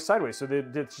they're always sideways. So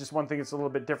that's just one thing that's a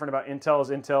little bit different about Intel. Is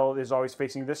Intel is always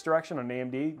facing this direction. On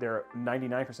AMD, they're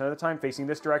 99% of the time facing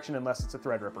this direction, unless it's a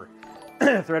Threadripper.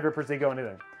 Threadrippers, they go into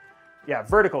there. Yeah,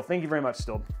 vertical. Thank you very much,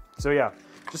 Still. So yeah,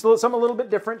 just something a little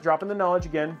bit different. Dropping the knowledge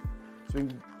again, so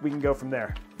we can go from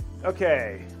there.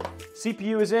 Okay,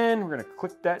 CPU is in. We're gonna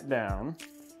click that down.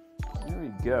 There we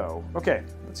go. Okay,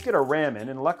 let's get our RAM in,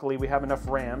 and luckily we have enough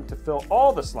RAM to fill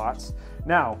all the slots.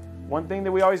 Now, one thing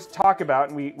that we always talk about,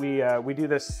 and we do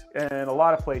this in a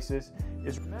lot of places,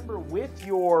 is remember with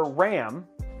your RAM,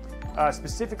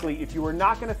 specifically, if you are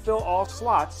not going to fill all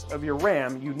slots of your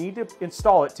RAM, you need to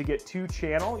install it to get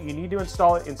 2-channel. You need to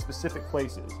install it in specific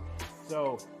places.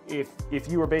 So if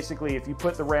you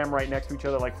put the RAM right next to each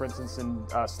other, like for instance in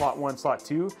slot 1, slot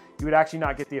 2, you would actually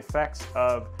not get the effects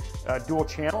of dual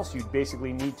channels. You'd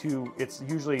basically need to, it's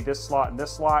usually this slot and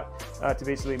this slot to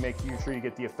basically make sure you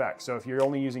get the effect. So if you're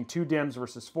only using 2 DIMMs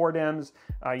versus 4 DIMMs,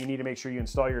 you need to make sure you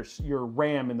install your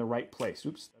RAM in the right place.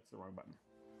 Oops, that's the wrong button.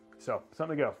 So,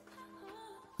 something to go.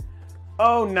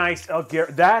 Oh, nice. Oh,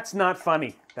 that's not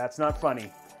funny. That's not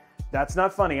funny. That's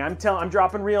not funny. I'm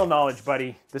dropping real knowledge,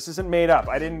 buddy. This isn't made up.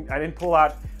 I didn't pull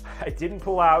out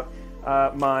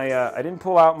my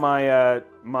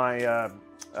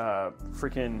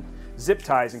freaking zip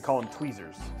ties and call them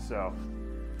tweezers. So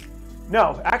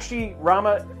no, actually,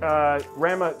 Rama,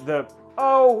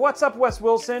 oh, what's up, Wes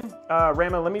Wilson?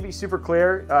 Rama, let me be super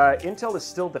clear. Intel is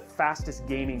still the fastest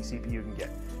gaming CPU you can get.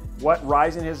 What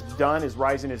Ryzen has done is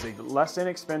Ryzen is a less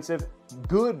inexpensive,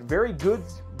 good, very good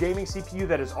gaming CPU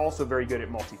that is also very good at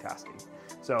multitasking.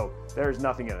 So there's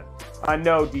nothing in it.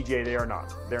 No, DJ, they are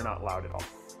not. They're not loud at all.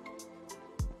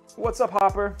 What's up,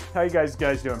 Hopper? How you guys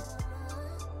doing?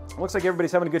 Looks like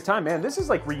everybody's having a good time, man. This is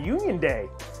like reunion day.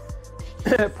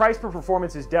 Price per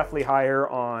performance is definitely higher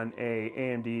on a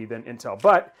AMD than Intel,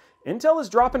 but Intel is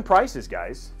dropping prices,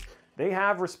 guys. They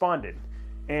have responded.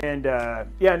 And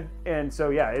yeah, and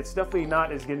so yeah, it's definitely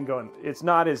not as getting going. It's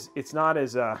not as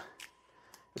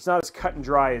cut and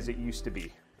dry as it used to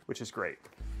be, which is great.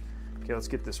 Okay, let's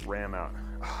get this RAM out.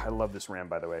 Oh, I love this RAM,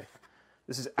 by the way.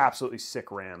 This is absolutely sick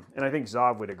RAM, and I think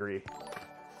Zav would agree.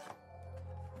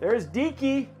 There's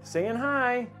Deaky saying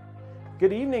hi.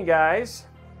 Good evening, guys.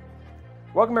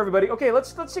 Welcome everybody. Okay,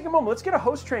 let's take a moment. Let's get a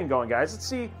host train going, guys. Let's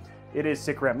see. It is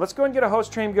sick RAM. Let's go and get a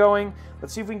host train going.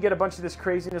 Let's see if we can get a bunch of this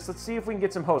craziness. Let's see if we can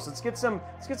get some hosts. Let's get some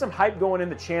hype going in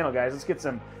the channel, guys. Let's get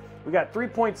some. We got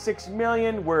 3.6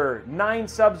 million. We're 9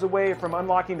 subs away from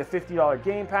unlocking the $50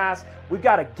 Game Pass. We've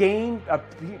got a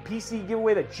PC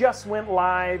giveaway that just went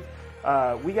live.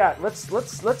 Let's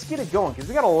get it going because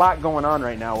we got a lot going on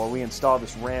right now while we install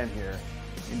this RAM here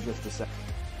in just a second.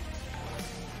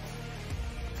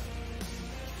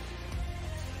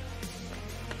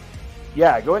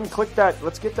 Yeah, go ahead and click that.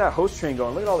 Let's get that host train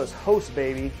going. Look at all those hosts,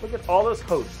 baby. Look at all those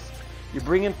hosts. You're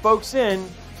bringing folks in.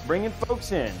 Bringing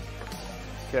folks in.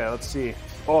 Okay, let's see.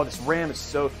 Oh, this RAM is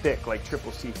so thick, like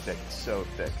triple C thick. It's so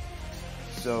thick.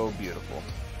 So beautiful.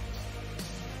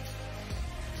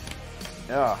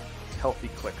 Yeah. healthy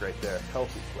click right there.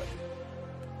 Healthy click.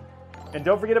 And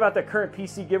don't forget about that current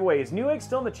PC giveaway. Is NewEgg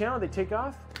still in the channel? Did they take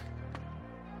off?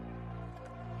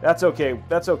 That's okay.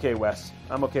 That's okay, Wes.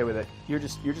 I'm okay with it. You're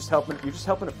just helping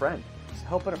a friend. Just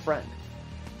helping a friend.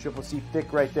 Triple C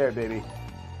thick right there, baby.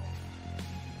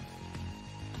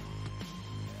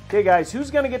 Okay, guys, who's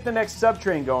gonna get the next sub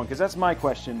train going? Because that's my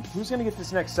question. Who's gonna get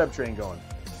this next sub train going?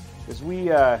 Because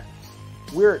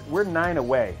we're 9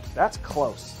 away. That's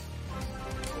close.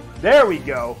 There we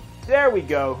go. There we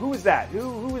go. Who is that?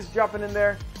 Who is jumping in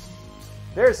there?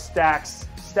 There's Stacks.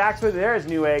 Stacks with there's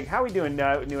NewEgg. How we doing,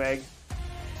 NewEgg?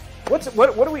 What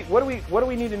do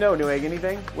we need to know, NewEgg?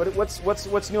 Anything?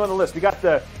 What's new on the list? We got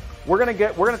the. We're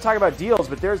gonna talk about deals,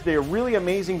 but there's the really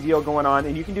amazing deal going on,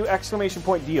 and you can do exclamation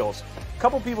point deals. A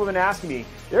couple people have been asking me.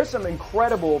 There's some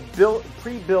incredible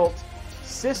pre-built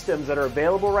systems that are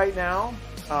available right now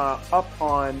up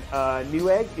on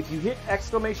NewEgg. If you hit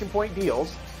exclamation point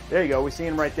deals, there you go. We see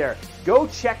them right there. Go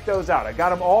check those out. I got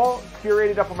them all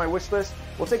curated up on my wish list.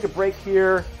 We'll take a break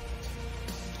here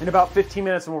in about 15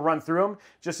 minutes and we'll run through them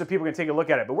just so people can take a look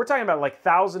at it. But we're talking about like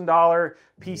 $1,000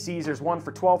 PCs. There's one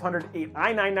for $1,200,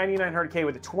 i9-9900K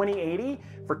with a 2080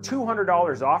 for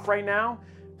 $200 off right now.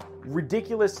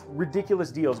 Ridiculous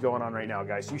deals going on right now,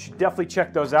 guys. So you should definitely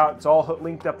check those out. It's all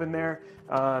linked up in there.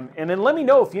 And then let me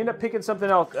know if you end up picking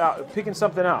something out.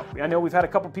 I know we've had a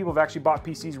couple people who've actually bought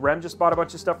PCs. Rem just bought a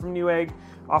bunch of stuff from NewEgg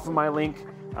off of my link.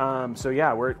 So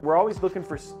yeah, we're always looking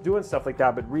for doing stuff like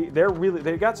that. But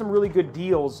they've got some really good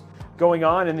deals going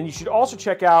on. And then you should also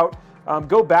check out.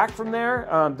 Go back from there,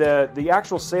 the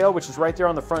actual sale, which is right there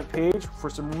on the front page,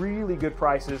 for some really good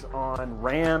prices on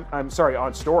on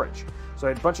storage. So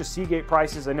I had a bunch of Seagate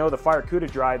prices. I know the FireCuda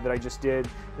drive that I just did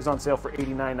is on sale for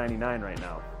 $89.99 right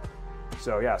now.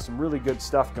 So yeah, some really good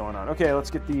stuff going on. Okay, let's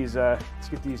get these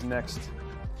next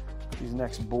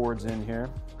boards in here.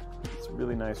 It's a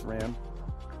really nice RAM.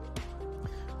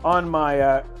 On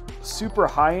my super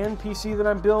high-end PC that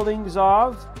I'm building,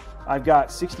 Zov, I've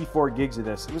got 64 gigs of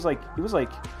this. It was like,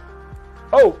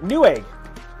 oh, NewEgg.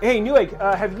 Hey, NewEgg,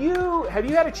 have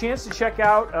you had a chance to check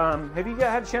out?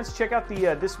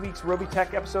 The this week's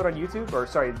Robeytech episode on YouTube? Or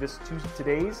sorry,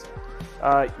 today's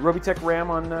Robeytech RAM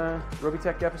on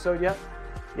Robeytech episode yet?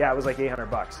 Yeah, it was like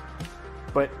 $800.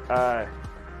 But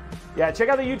yeah, check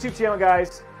out the YouTube channel,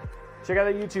 guys. Check out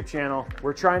the YouTube channel.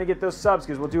 We're trying to get those subs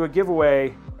because we'll do a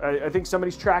giveaway. I think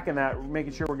somebody's tracking that,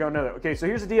 making sure we're going to that. Okay, so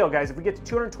here's the deal, guys. If we get to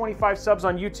 225 subs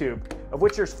on YouTube, of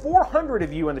which there's 400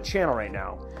 of you on the channel right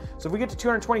now. So if we get to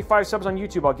 225 subs on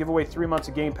YouTube, I'll give away 3 months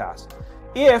of Game Pass.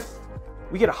 If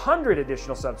we get 100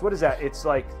 additional subs, what is that? It's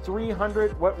like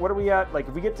 300. What are we at? Like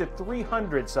if we get to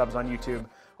 300 subs on YouTube,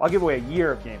 I'll give away a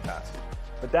year of Game Pass.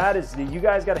 But that is, you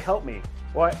guys got to help me.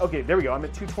 Well, okay, there we go. I'm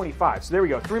at 225. So there we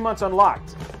go. 3 months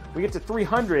unlocked. We get to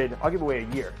 300, I'll give away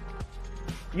a year.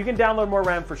 You can download more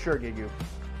RAM for sure, Gigu.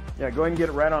 Yeah, go ahead and get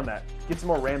it right on that. Get some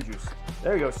more RAM juice.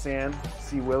 There you go, Sam.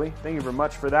 C. Willie. Thank you very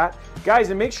much for that. Guys,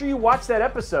 and make sure you watch that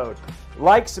episode.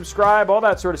 Like, subscribe, all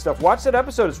that sort of stuff. Watch that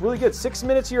episode. It's really good. 6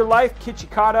 minutes of your life, get you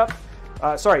caught up.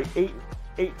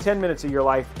 10 minutes of your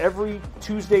life. Every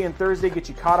Tuesday and Thursday, get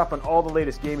you caught up on all the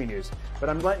latest gaming news. But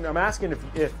I'm asking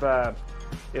if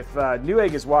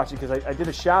NewEgg is watching, because I did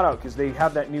a shout out because they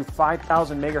have that new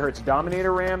 5,000 megahertz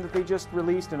Dominator RAM that they just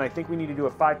released, and I think we need to do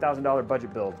a $5,000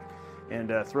 budget build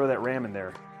and throw that RAM in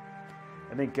there.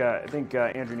 I think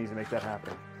Andrew needs to make that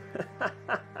happen.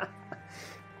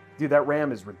 Dude, that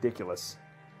RAM is ridiculous.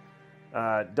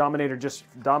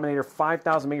 Dominator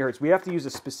 5,000 megahertz. We have to use a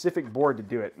specific board to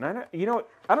do it. And I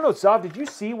don't know, Zav, did you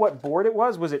see what board it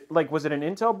was? Was it an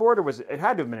Intel board, or it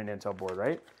had to have been an Intel board,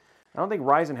 right? I don't think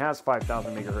Ryzen has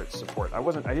 5,000 megahertz support. I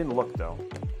didn't look though.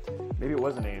 Maybe it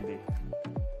was an AMD.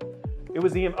 It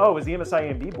was the MSI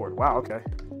AMD board. Wow, okay.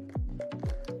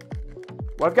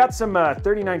 Well, I've got some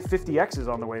 3950Xs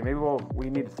on the way. Maybe we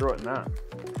need to throw it in that.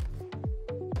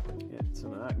 Get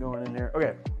some of that going in there.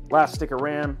 Okay, last stick of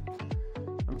RAM.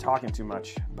 I'm talking too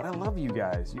much, but I love you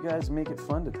guys. You guys make it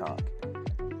fun to talk.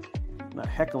 Not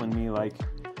heckling me like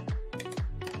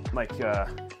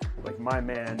my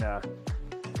man.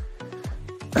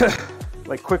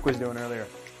 Like Quick was doing earlier.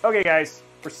 Okay, guys,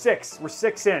 we're six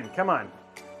in. Come on.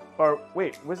 Or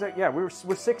wait, was that? Yeah, we're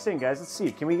 6 in, guys. Let's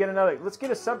see. Can we get another? Let's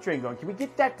get a sub train going. Can we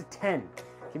get that to 10?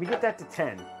 Can we get that to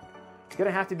 10? You're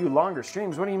gonna have to do longer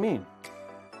streams. What do you mean?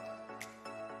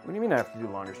 What do you mean I have to do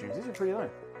longer streams? These are pretty long.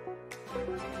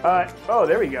 Oh,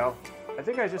 there we go. I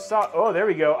think I just saw. Oh, there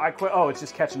we go. Oh, it's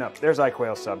just catching up. There's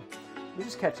iQuail sub. We're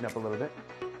just catching up a little bit.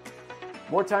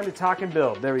 More time to talk and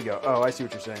build. There we go. Oh, I see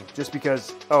what you're saying. Just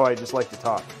because, I just like to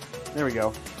talk. There we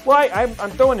go. Well,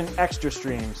 I'm throwing in extra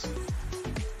streams.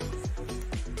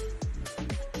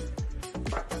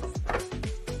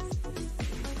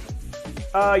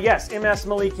 Yes, MS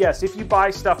Malik, yes. If you buy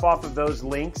stuff off of those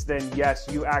links, then yes,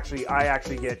 I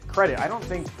actually get credit. I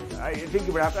think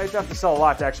I'd have to sell a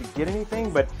lot to actually get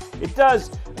anything, but it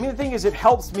does. I mean, the thing is, it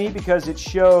helps me because it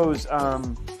shows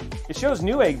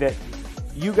NewEgg that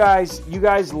you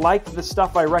guys like the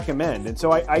stuff I recommend, and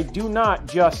so I do not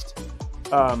just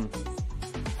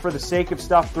for the sake of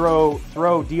stuff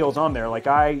throw deals on there. Like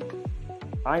I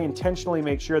intentionally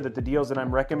make sure that the deals that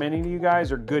I'm recommending to you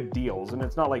guys are good deals, and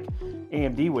it's not like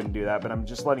AMD wouldn't do that, but I'm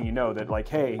just letting you know that, like,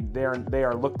 hey, they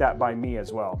are looked at by me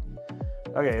as well.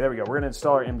 Okay, there we go. We're going to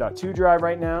install our M.2 drive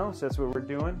right now, so that's what we're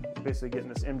doing. Basically getting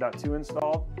this M.2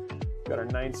 installed. Got our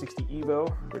 960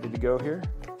 Evo ready to go here.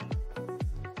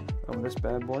 On this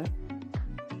bad boy.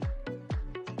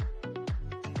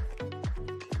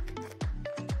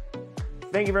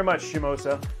 Thank you very much,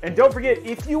 Shimosa. And don't forget,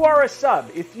 if you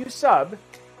sub,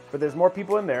 but there's more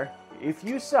people in there, if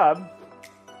you sub,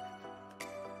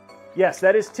 yes,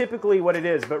 that is typically what it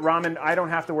is, but Ramen, I don't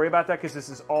have to worry about that because this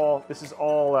is all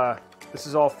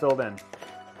filled in.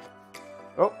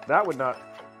 Oh, that would not,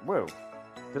 whoa.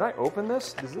 Did I open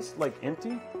this? Is this like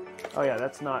empty? Oh yeah,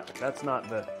 that's not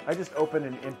the, I just opened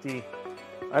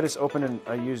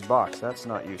a used box. That's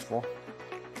not useful.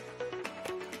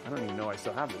 I don't even know I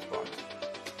still have this box.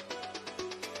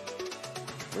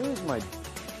 Where is my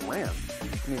RAM?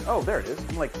 I mean, oh, there it is.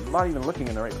 I'm like not even looking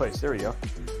in the right place. There we go.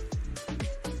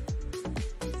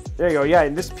 There you go. Yeah,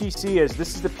 and this is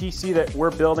the PC that we're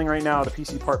building right now. The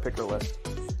PC part picker list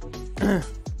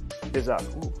is up.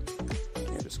 Ooh,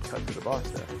 yeah, just cut through the box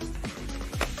there.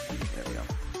 There we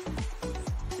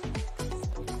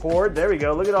go. Cord. There we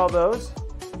go. Look at all those.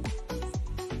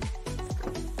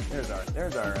 There's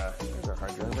our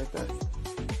hard drive right there.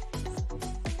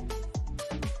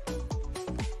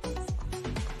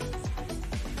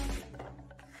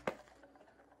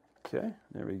 Okay,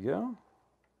 there we go.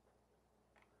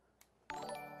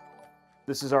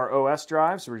 This is our OS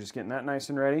drive, so we're just getting that nice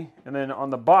and ready. And then on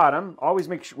the bottom, always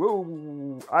make sure,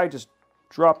 whoa, I just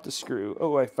dropped the screw.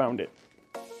 Oh, I found it.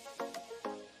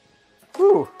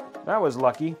 Whew, that was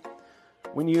lucky.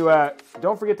 When you,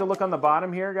 don't forget to look on the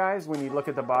bottom here, guys. When you look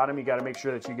at the bottom, you gotta make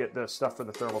sure that you get the stuff for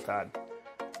the thermal pad.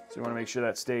 So you wanna make sure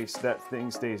that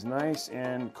thing stays nice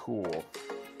and cool.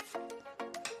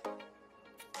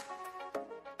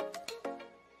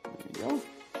 There we go.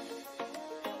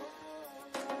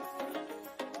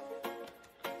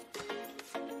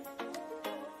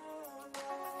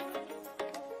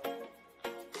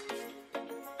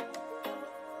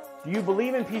 Do you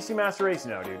believe in PC Master Race?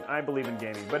 No, dude. I believe in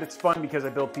gaming, but it's fun because I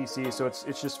build PCs, so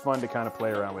it's just fun to kind of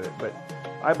play around with it. But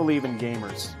I believe in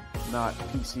gamers, not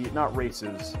PC, not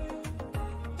races.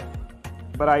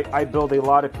 But I build a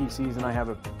lot of PCs, and I have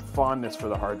a fondness for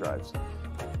the hard drives.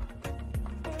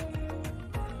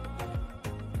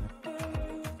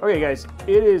 Okay, guys,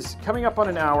 it is coming up on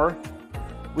an hour.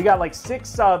 We got like 6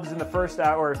 subs in the first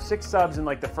hour, 6 subs in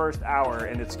like the first hour,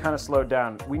 and it's kind of slowed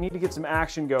down. We need to get some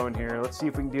action going here. Let's see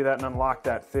if we can do that and unlock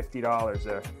that $50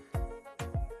 there.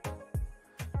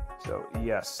 So,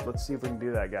 yes, let's see if we can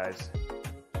do that, guys.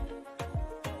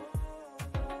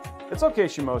 It's okay,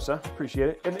 Shimosa.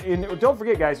 Appreciate it. And don't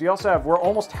forget, guys, we're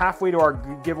almost halfway to our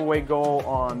giveaway goal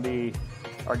on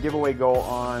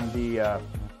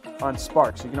on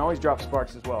Sparks. You can always drop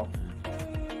Sparks as well.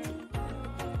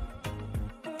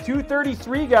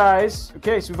 233, guys.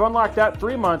 Okay, so we've unlocked that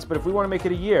 3 months, but if we want to make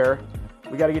it a year,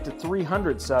 we got to get to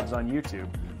 300 subs on YouTube.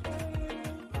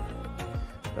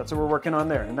 That's what we're working on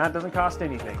there, and that doesn't cost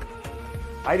anything.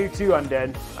 I do too,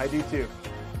 Undead. I do too.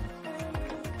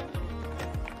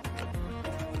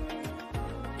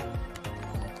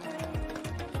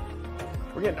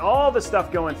 We're getting all the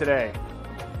stuff going today.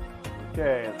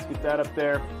 Okay, let's get that up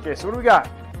there. Okay, so what do we got?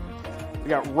 We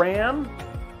got RAM.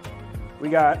 We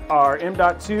got our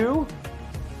M.2.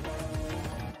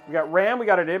 We got RAM. We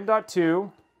got an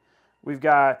M.2. We've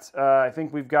got, I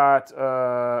think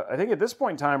at this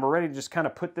point in time, we're ready to just kind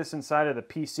of put this inside of the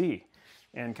PC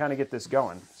and kind of get this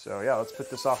going. So yeah, let's put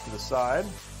this off to the side.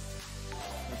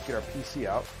 Let's get our PC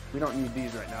out. We don't need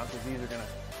these right now because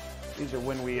these are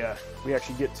when we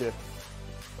actually get to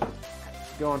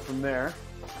going from there.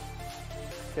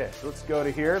 Okay, so let's go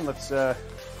to here and let's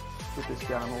put this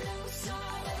down.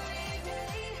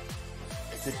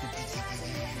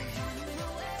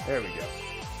 There we go.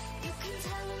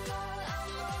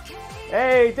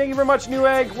 Hey, thank you very much,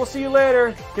 NewEgg. We'll see you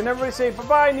later. Can everybody say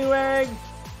bye-bye, NewEgg?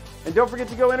 And don't forget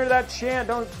to go enter that chant.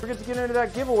 Don't forget to get into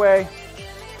that giveaway.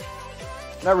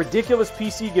 That ridiculous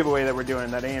PC giveaway that we're doing,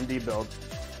 that AMD build.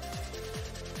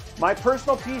 My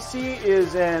personal PC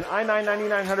is an i9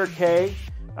 9900K.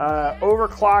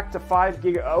 Overclocked to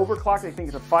overclocked, I think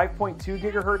it's a 5.2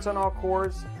 gigahertz on all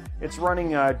cores. It's running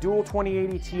dual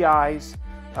 2080 Ti's.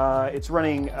 It's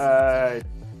running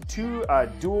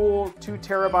dual 2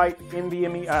 terabyte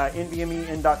NVMe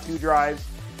N.2 drives.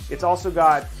 It's also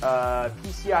got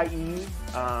PCIe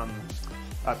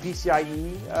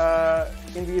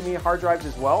NVMe hard drives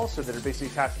as well, so that are basically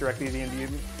attached directly to the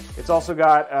NVMe. It's also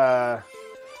got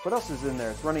what else is in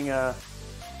there? It's running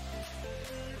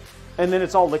and then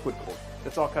it's all liquid cooled.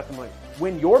 It's all custom liquid.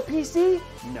 Win your PC?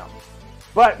 No.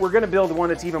 But we're going to build one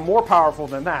that's even more powerful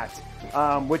than that,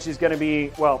 which is going to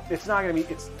be, well, it's going to be a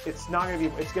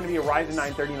Ryzen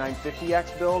 9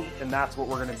 3950X build, and that's what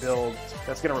we're going to build.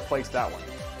 That's going to replace that one.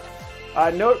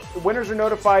 Winners are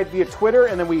notified via Twitter,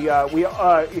 and then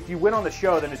if you win on the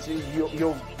show, then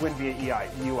you'll win via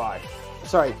UI.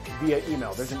 Sorry, via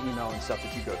email. There's an email and stuff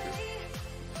that you go through.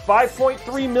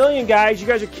 5.3 million, guys. You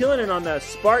guys are killing it on the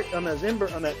Spark, on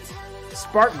that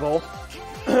Spark goal.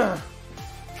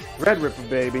 Red Ripper,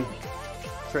 baby.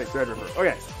 That's right, Red Ripper.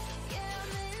 Okay.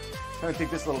 I'm going to take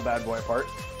this little bad boy apart.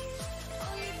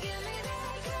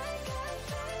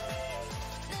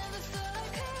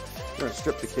 I'm going to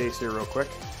strip the case here real quick.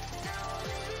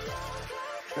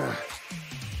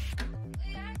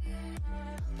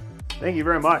 Thank you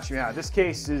very much. Yeah, this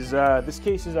case is our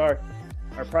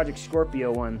Project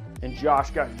Scorpio one, and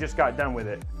Josh just got done with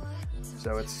it.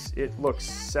 So it looks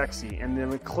sexy. And the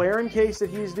McLaren case that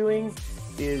he's doing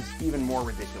is even more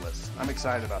ridiculous. I'm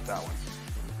excited about that one.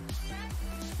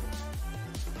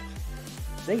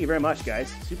 Thank you very much,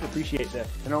 guys. Super appreciate that.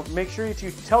 And make sure that you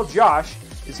tell Josh,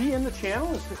 is he in the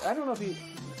channel? I don't know if he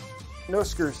no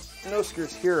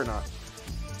skir's here or not.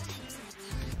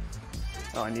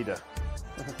 Oh, I need to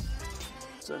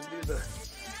let's undo the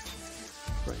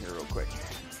right here real quick.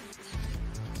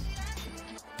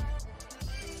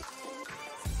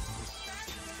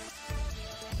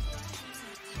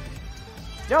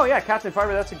 Oh yeah, Captain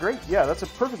Fiber, that's a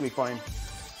perfectly fine.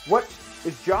 What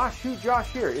is Josh? Who's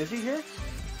Josh here? Is he here?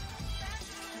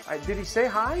 Did he say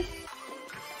hi?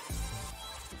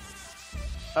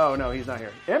 Oh no, he's not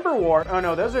here. Ember War. Oh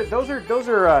no, those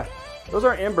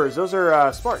are embers. Those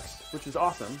are sparks, which is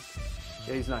awesome.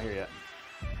 Yeah, he's not here yet.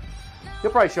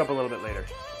 He'll probably show up a little bit later.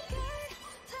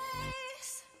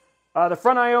 The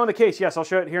front I/O in the case. Yes, I'll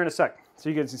show it here in a sec, so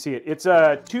you guys can see it. It's 2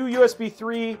 USB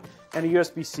 3 and a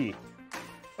USB-C.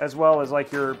 As well as like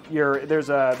there's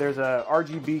a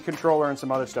RGB controller and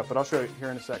some other stuff, but I'll show it here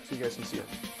in a sec so you guys can see it.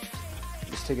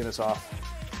 Just taking this off.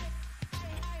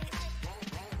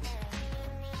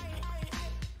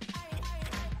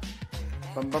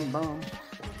 Bum bum bum.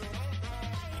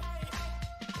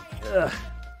 Ugh.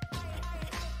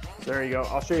 So there you go.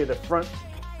 I'll show you the front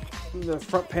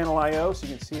panel I/O so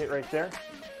you can see it right there.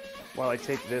 While I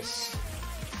take this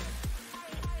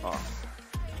off.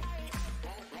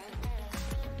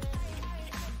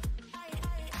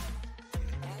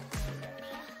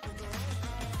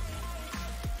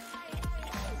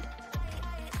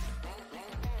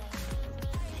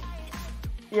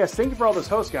 Yes, thank you for all those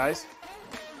hosts, guys.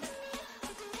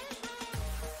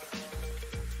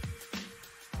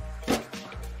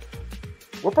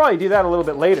 We'll probably do that a little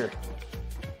bit later.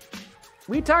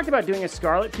 We talked about doing a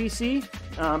Scarlet PC,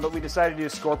 but we decided to do a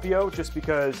Scorpio just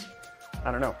because,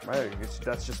 I don't know,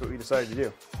 that's just what we decided to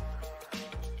do.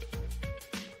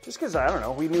 Just because, I don't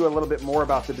know, we knew a little bit more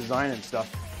about the design and stuff.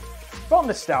 Felt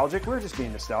nostalgic. We were just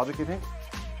being nostalgic, I think.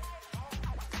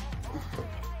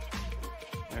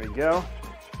 There we go.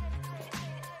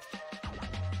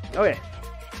 Okay.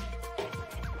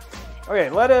 Okay,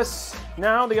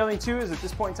 now the other thing too is at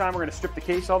this point in time we're going to strip the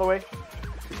case all the way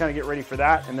to kind of get ready for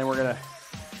that, and then we're going to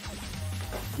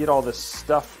get all this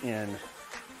stuff in.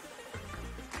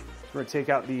 We're going to take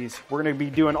out these. We're going to be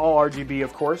doing all RGB,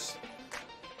 of course.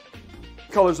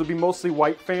 Colors will be mostly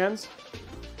white fans.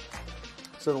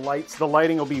 So the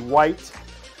lighting will be white,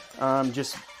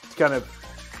 just to kind of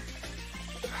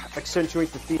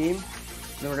accentuate the theme.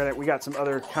 And then we got some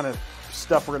other kind of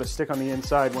stuff we're going to stick on the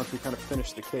inside once we kind of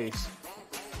finish the case.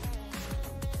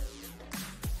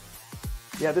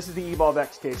 Yeah, this is the Evolve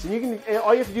X case. And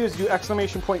all you have to do is do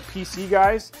 !PC,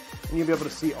 guys, and you'll be able to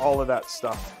see all of that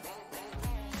stuff.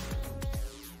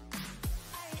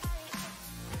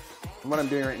 And what I'm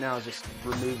doing right now is just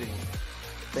removing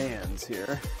fans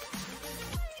here.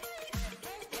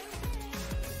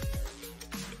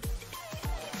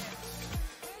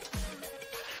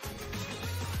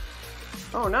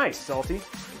 Oh, nice, Salty.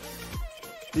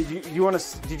 Did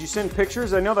you send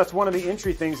pictures? I know that's one of the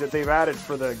entry things that they've added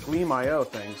for the Gleam IO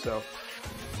thing, so.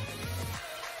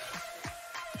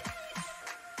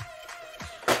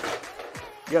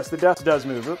 Yes, the desk does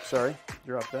move. Oops, sorry.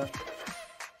 Drop that.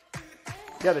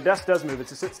 Yeah, the desk does move.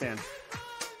 It's a sit stand.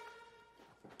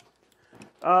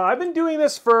 I've been doing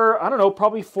this for, I don't know,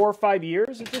 probably 4 or 5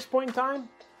 years at this point in time.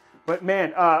 But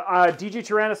man, DJ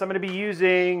Tyrannus, I'm going to be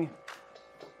using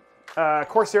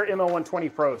Corsair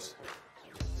ML120 Pros.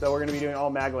 So we're going to be doing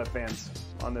all maglev fans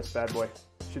on this bad boy.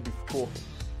 Should be cool.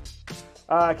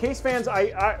 Case fans,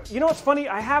 you know what's funny?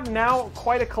 I have now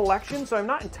quite a collection, so I'm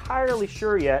not entirely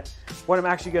sure yet what I'm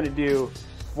actually going to do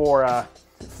for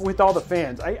with all the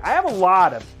fans. I have a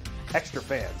lot of extra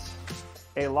fans.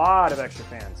 A lot of extra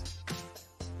fans.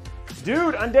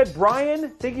 Dude, Undead Brian,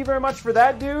 thank you very much for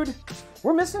that, dude.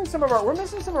 We're missing some of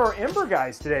our Ember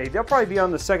guys today. They'll probably be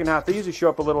on the second half. They usually show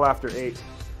up a little after 8.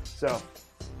 So,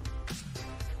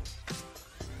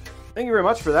 thank you very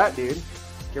much for that, dude.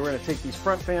 Okay, we're gonna take these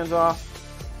front fans off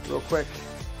real quick.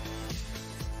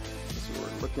 This is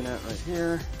what we're looking at right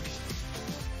here.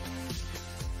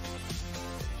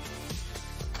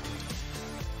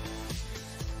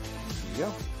 There you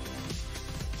go.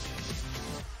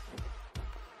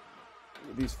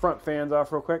 Get these front fans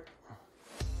off real quick.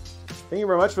 Thank you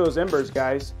very much for those embers,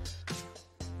 guys.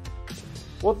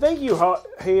 Well, thank you.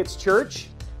 Hey, it's Church.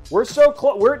 We're so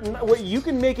close. You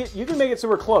can make it. You can make it so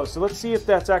we're close. So let's see if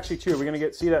that's actually true. We're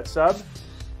gonna see that sub,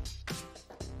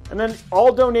 and then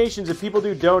all donations. If people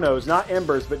do donos, not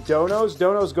embers, but donos.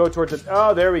 Donos go towards it.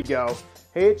 Oh, there we go.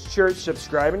 Hey, it's Church.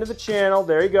 Subscribing to the channel.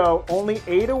 There you go. Only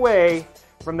 8 away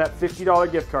from that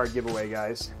 $50 gift card giveaway,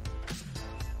 guys.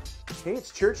 Hey,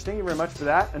 it's Church. Thank you very much for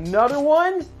that. Another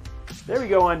one. There we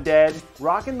go, Undead.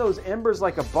 Rocking those embers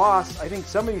like a boss. I think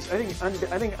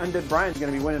Undead Brian's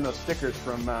gonna be winning those stickers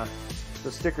from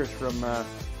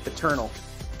Eternal.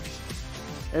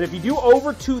 And if you do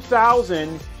over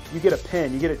 2,000, you get a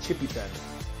pen. You get a chippy pen.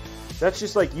 That's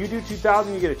just like you do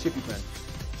 2,000, you get a chippy pen.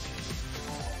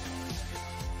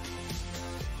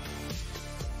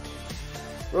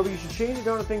 Robey, you should change the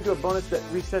donut thing to a bonus that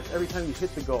resets every time you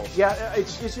hit the goal. Yeah, it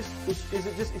should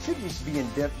just be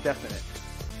indefinite.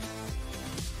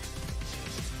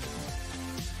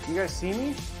 You guys see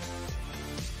me?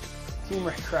 Team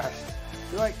Red crashed.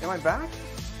 Am I back?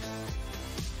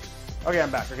 Okay,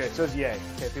 I'm back. Okay, so it's yay.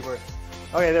 Okay, people are.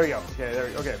 Okay, there we go. Okay, there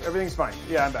we go. Okay, everything's fine.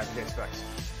 Yeah, I'm back. Okay, specs.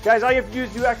 Guys, all you have to do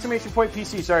is do exclamation point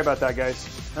PC. Sorry about that, guys.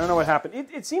 I don't know what happened.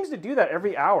 It seems to do that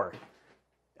every hour.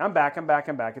 I'm back.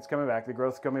 It's coming back. The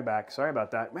growth's coming back. Sorry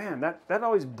about that. Man, that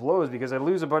always blows because I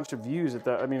lose a bunch of viewers at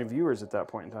that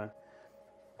point in time.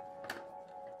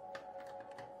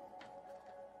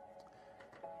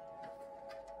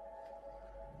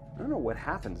 I don't know what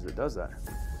happens that does that.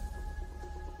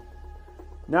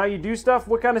 Now you do stuff.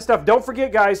 What kind of stuff? Don't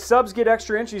forget, guys. Subs get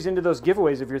extra entries into those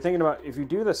giveaways. If you're thinking about, if you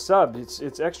do the sub,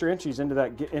 it's extra entries into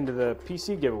the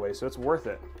PC giveaway, so it's worth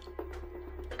it.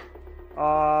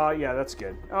 Yeah, that's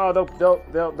good. Oh,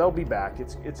 they'll be back.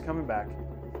 It's coming back.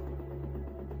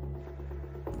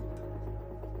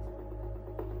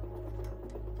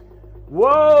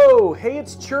 Whoa! Hey,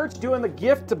 it's Church doing the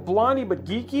gift to Blondie but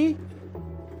Geeky.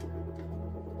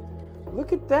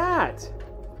 Look at that.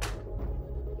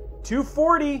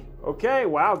 240. Okay,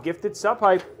 wow, gifted sub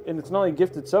hype. And it's not only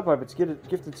gifted sub hype, it's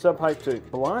gifted sub hype to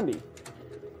Blondie,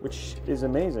 which is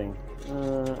amazing.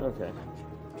 Okay.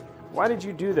 Why did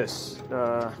you do this,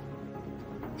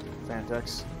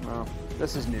 Fantex? Well,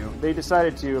 this is new. They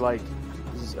decided to, like,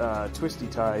 twisty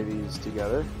tie these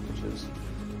together, which is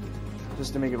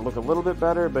just to make it look a little bit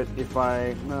better. But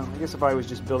I guess if I was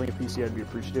just building a PC, I'd be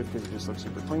appreciative because it just looks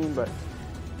super clean. But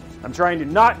I'm trying to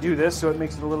not do this, so it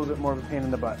makes it a little bit more of a pain in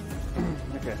the butt.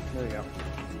 Okay, there we go.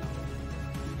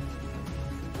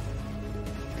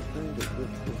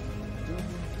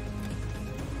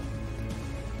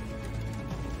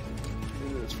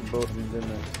 It's for both of these, didn't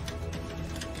it?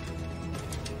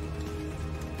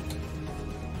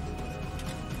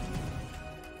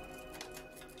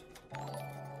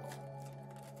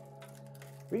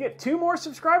 We get 2 more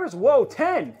subscribers? Whoa,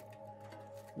 10!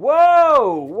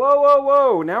 Whoa! Whoa, whoa,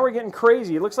 whoa! Now we're getting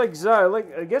crazy. It looks like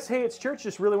I guess Hey It's Church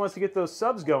just really wants to get those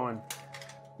subs going.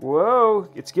 Whoa!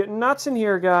 It's getting nuts in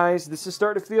here, guys. This is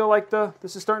starting to feel like the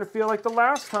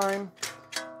last time.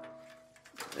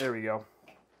 There we go.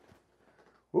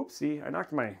 Oopsie! I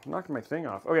knocked my thing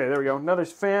off. Okay, there we go. Another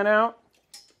fan out.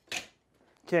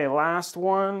 Okay, last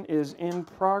one is in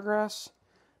progress.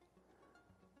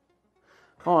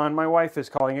 Hold on, my wife is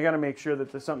calling. I gotta make sure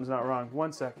that something's not wrong.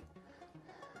 1 sec.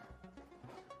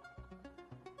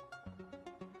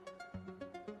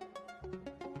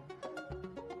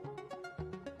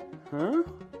 Huh?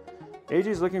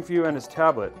 AJ's looking for you on his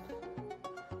tablet.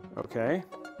 Okay.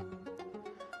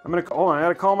 I'm gonna hold on. I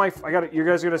gotta call my. You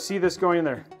guys are gonna see this going in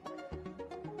there.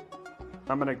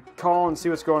 I'm gonna call and see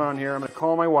what's going on here. I'm gonna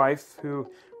call my wife, who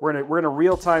we're gonna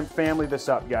real-time family this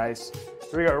up, guys.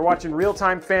 Here we go. We're watching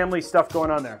real-time family stuff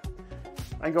going on there.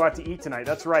 I can go out to eat tonight.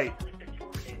 That's right.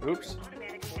 Oops.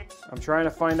 I'm trying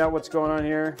to find out what's going on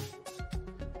here.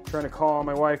 I'm trying to call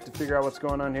my wife to figure out what's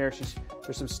going on here.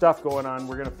 There's some stuff going on.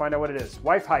 We're gonna find out what it is.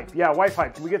 Wife hype. Yeah, wife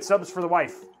hype. Can we get subs for the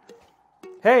wife?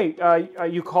 Hey,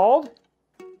 you called?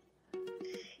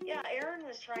 Yeah, Aaron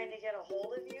was trying to get a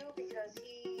hold of you because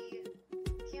he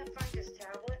can't find his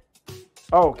tablet.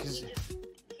 Oh, because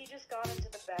he just got into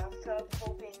the bathtub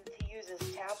hoping to use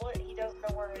his tablet. He doesn't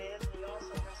know where it is. He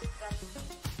also has some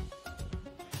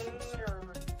food, or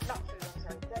not food, I'm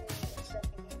sorry, that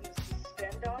he needs to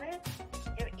spend on it.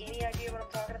 You have any idea what I'm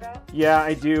talking about? Yeah,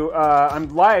 I do.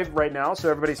 I'm live right now, so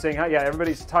everybody's saying hi. Yeah,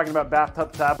 everybody's talking about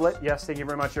bathtub tablet. Yes, thank you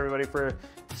very much, everybody, for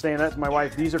saying that to my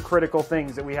wife. These are critical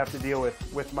things that we have to deal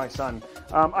with my son.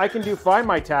 I can find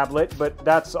my tablet, but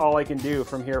that's all I can do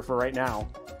from here for right now.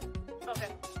 Okay.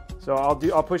 So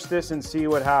I'll push this and see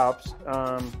what happens,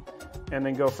 and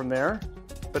then go from there.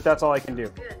 But that's all I can do.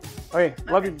 Good. Okay,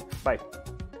 love you. Bye.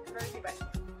 Love you, bye.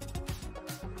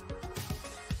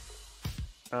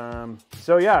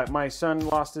 So yeah, my son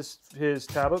lost his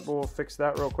tablet, but we'll fix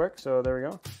that real quick. So there we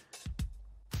go.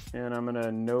 And I'm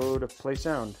gonna know to play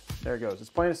sound. There it goes. It's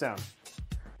playing a sound.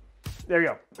 There we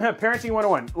go. Parenting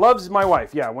 101. Loves my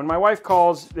wife. Yeah, when my wife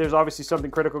calls, there's obviously something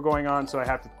critical going on, so I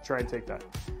have to try and take that.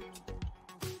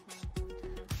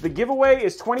 The giveaway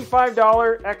is $25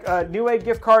 NewEgg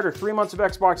gift card or 3 months of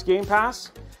Xbox Game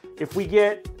Pass. If we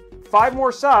get 5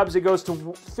 more subs, it goes to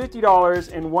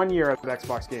 $50 and 1 year of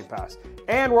Xbox Game Pass.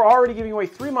 And we're already giving away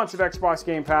 3 months of Xbox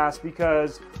Game Pass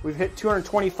because we've hit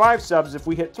 225 subs. If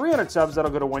we hit 300 subs,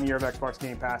 that'll go to 1 year of Xbox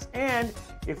Game Pass. And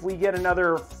if we get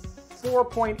another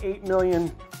 4.8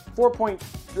 million,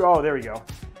 oh, there we go.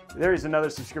 There is another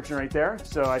subscription right there.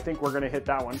 So I think we're going to hit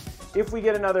that one. If we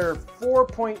get another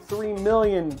 4.3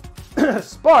 million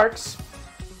sparks,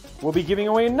 we'll be giving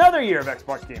away another year of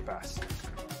Xbox Game Pass.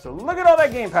 So look at all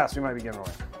that Game Pass we might be giving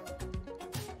away.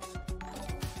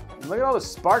 Look at all the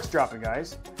sparks dropping,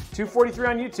 guys. 243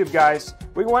 on YouTube, guys.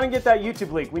 We want to get that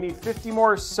YouTube link. We need 50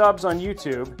 more subs on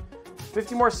YouTube.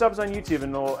 50 more subs on YouTube,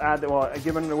 and we'll add that. Well,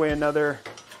 giving away another.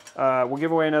 We'll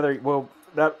give away another. Well,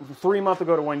 that 3 month will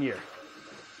go to 1 year.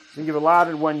 We can give a lot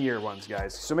of 1 year ones,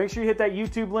 guys. So make sure you hit that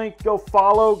YouTube link. Go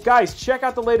follow, guys. Check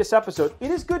out the latest episode.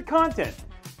 It is good content.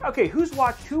 Okay, who's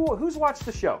watched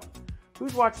the show?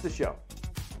 Who's watched the show?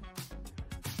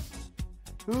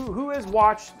 Who has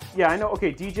watched? Yeah, I know.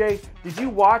 Okay, DJ, did you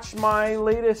watch my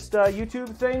latest YouTube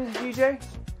thing, DJ?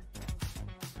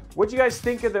 What'd you guys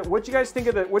think of the? What'd you guys think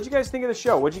of the? What'd you guys think of the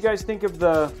show? What'd you guys think of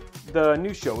the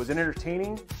new show? Was it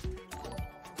entertaining?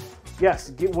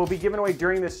 Yes, we'll be giving away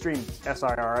during this stream,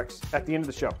 SIRX, at the end of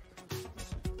the show.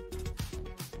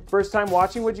 First time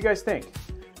watching, what'd you guys think?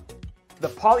 The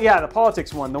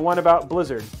politics one, the one about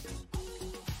Blizzard.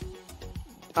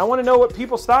 I want to know what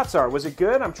people's thoughts are. Was it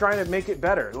good? I'm trying to make it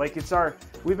better. Like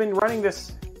we've been running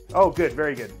this. Oh, good,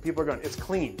 very good. People are going, it's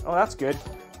clean. Oh, that's good.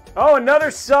 Oh,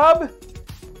 another sub.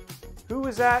 Who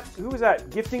was that? Who was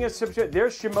that? Gifting us sub.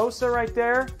 There's Shimosa right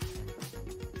there.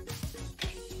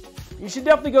 You should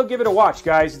definitely go give it a watch,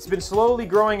 guys. It's been slowly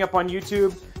growing up on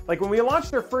YouTube. Like when we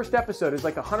launched our first episode, it was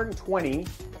like 120.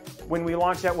 When we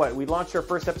launched at what? We launched our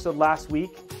first episode last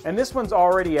week, and this one's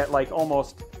already at like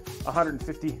almost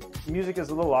 150. Music is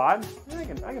a little odd. I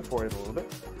can forward it a little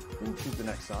bit. You can choose the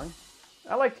next song.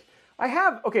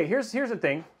 Okay, here's the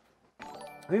thing.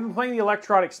 We've been playing the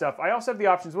electronic stuff. I also have the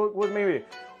options.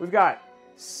 We've got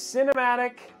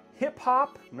cinematic, hip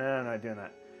hop. No, I'm not doing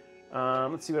that.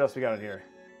 Let's see what else we got in here.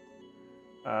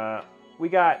 We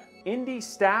got indie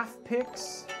staff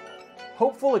picks,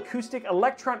 hopeful acoustic,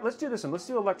 electronic. Let's do this one. Let's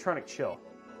do electronic chill.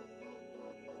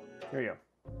 Here you go.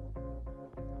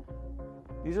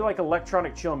 These are like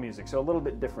electronic chill music, so a little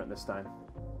bit different this time.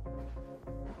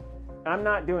 I'm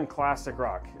not doing classic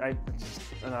rock. I'm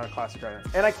not a classic writer.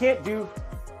 And I can't do...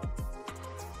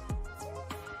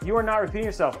 You are not repeating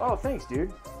yourself. Oh, thanks,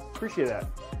 dude. Appreciate that.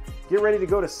 Get ready to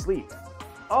go to sleep.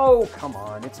 Oh, come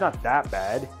on. It's not that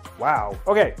bad. Wow.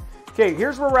 Okay,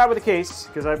 here's where we're at with the case,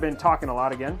 because I've been talking a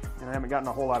lot again, and I haven't gotten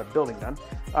a whole lot of building done.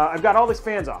 I've got all these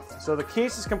fans off. So the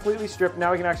case is completely stripped. Now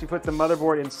we can actually put the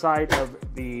motherboard inside of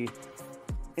the...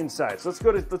 inside. So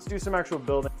let's do some actual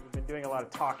building. We've been doing a lot of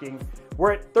talking.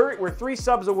 We're 3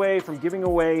 subs away from giving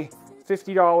away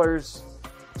 $50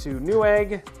 to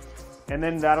NewEgg, and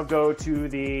then that'll go to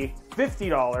the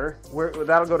 $50.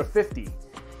 That'll go to 50.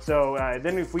 So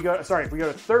then if we go to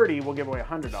 30, we'll give away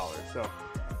 $100. So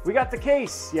we got the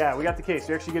case. Yeah, we got the case.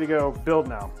 We're actually gonna go build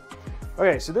now.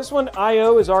 Okay, so this one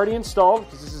I/O is already installed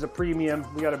because this is a premium.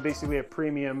 We got basically a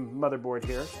premium motherboard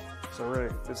here. So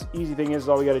this easy thing is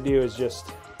all we got to do is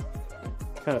just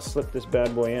kind of slip this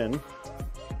bad boy in.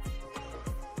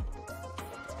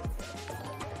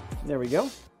 There we go.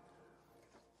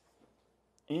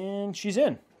 And she's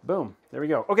in. Boom. There we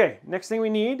go. Okay, next thing we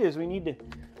need is we need to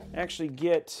actually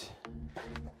get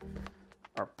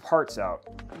our parts out.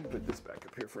 Let me put this back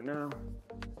up here for now.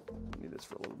 I need this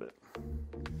for a little bit.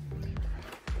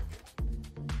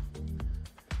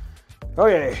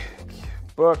 Okay,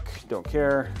 book, don't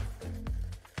care.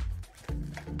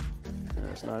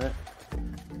 That's not it.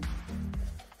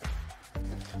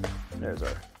 There's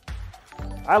our...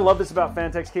 I love this about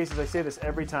Fantex cases. I say this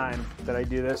every time that I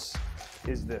do this,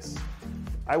 is this.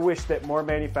 I wish that more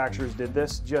manufacturers did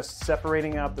this. Just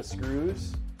separating out the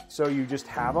screws so you just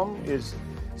have them is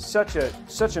such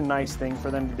a nice thing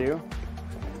for them to do.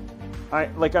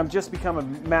 I'm just become a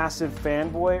massive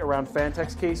fanboy around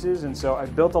Fantex cases, and so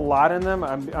I've built a lot in them.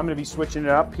 I'm going to be switching it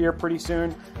up here pretty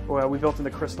soon. Well, we built in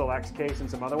the Crystal X case and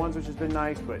some other ones, which has been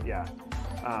nice, but yeah.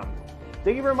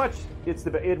 Thank you very much.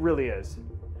 It really is.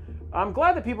 I'm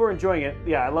glad that people are enjoying it.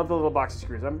 Yeah, I love the little box of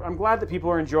screws. I'm glad that people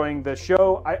are enjoying the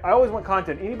show. I always want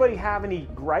content. Anybody have any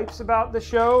gripes about the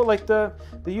show, like the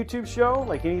YouTube show?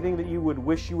 Like anything that you would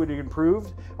wish you would have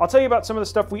improved? I'll tell you about some of the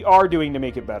stuff we are doing to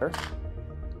make it better.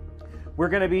 We're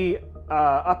going to be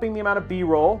upping the amount of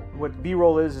B-roll. What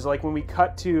B-roll is like when we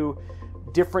cut to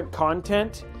different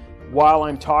content while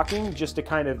I'm talking, just to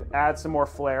kind of add some more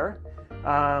flair.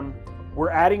 We're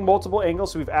adding multiple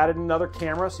angles, so we've added another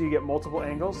camera so you get multiple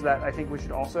angles. That I think we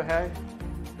should also have.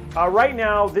 Right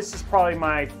now, this is probably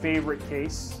my favorite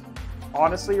case.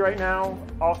 Honestly, right now,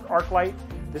 ArcLight,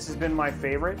 this has been my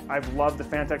favorite. I've loved the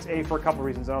Fantex A for a couple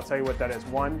reasons, and I'll tell you what that is.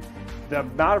 One, the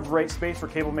amount of right space for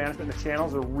cable management in the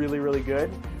channels are really, really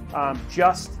good.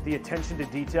 Just the attention to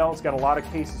detail. It's got a lot of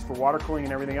cases for water cooling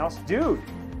and everything else. Dude,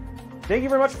 thank you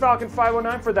very much,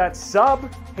 Falcon509, for that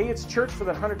sub. Hey, it's Church for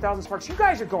the 100,000 sparks. You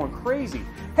guys are going crazy.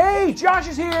 Hey, Josh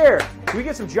is here. Can we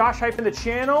get some Josh hype in the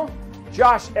channel?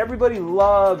 Josh, everybody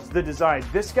loves the design.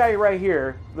 This guy right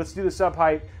here, let's do the sub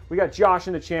hype. We got Josh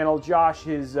in the channel. Josh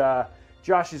is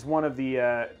one of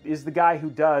the is the guy who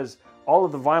does all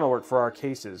of the vinyl work for our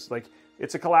cases. Like,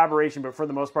 it's a collaboration, but for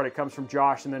the most part, it comes from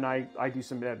Josh, and then I do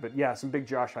some ed. But yeah, some big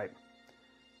Josh hype.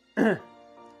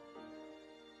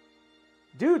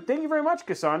 Dude, thank you very much,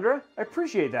 Cassandra. I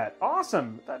appreciate that.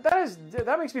 Awesome.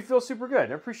 That makes me feel super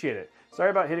good. I appreciate it.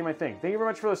 Sorry about hitting my thing. Thank you very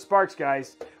much for those sparks,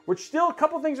 guys. We're still a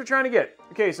couple things we're trying to get.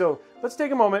 Okay, so let's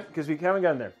take a moment because we haven't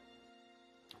gotten there.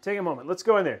 Take a moment. Let's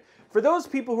go in there. For those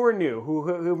people who are new,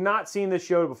 who've not seen this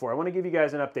show before, I want to give you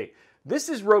guys an update. This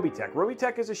is Robeytech.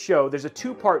 Robeytech is a show. There's a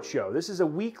two-part show. This is a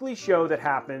weekly show that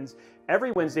happens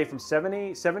every Wednesday from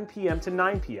 7 p.m. to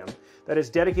 9 p.m. that is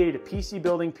dedicated to PC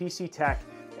building, PC tech,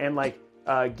 and like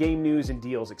game news and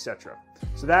deals, etc.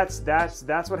 So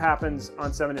that's what happens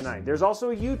on 7 to 9. There's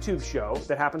also a YouTube show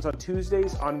that happens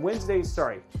on Wednesdays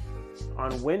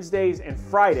and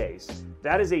Fridays.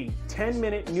 That is a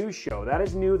 10-minute news show. That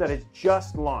is new, that has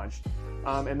just launched.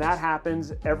 And that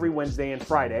happens every Wednesday and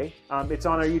Friday. It's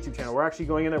on our YouTube channel. We're actually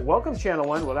going in there. Welcome, Channel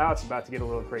 1. Well, now it's about to get a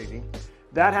little crazy.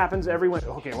 That happens every Wednesday.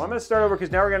 Okay, well, I'm going to start over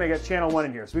because now we're going to get Channel 1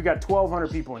 in here. So we've got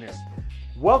 1,200 people in here.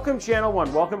 Welcome, Channel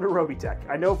 1. Welcome to Robeytech.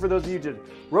 I know for those of you who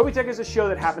Robeytech is a show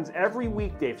that happens every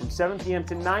weekday from 7 p.m.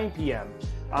 to 9 p.m.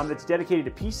 That's dedicated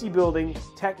to PC building,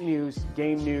 tech news,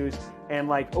 game news, and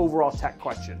like overall tech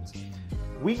questions.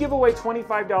 We give away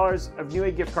 $25 of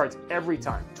NewEgg gift cards every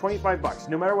time. 25 bucks.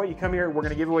 No matter what, you come here, we're going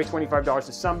to give away $25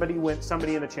 to somebody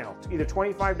in the channel. Either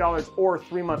 $25 or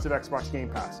 3 months of Xbox Game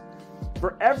Pass.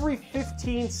 For every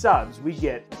 15 subs we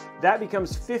get, that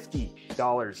becomes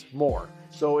 $50 more.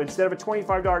 So instead of a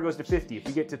 $25 goes to 50. If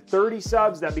we get to 30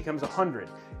 subs, that becomes 100.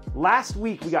 Last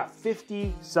week, we got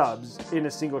 50 subs in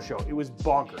a single show. It was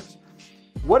bonkers.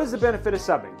 What is the benefit of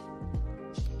subbing?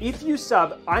 If you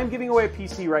sub, I'm giving away a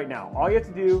PC right now. All you have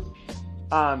to do,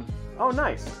 oh,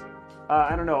 nice.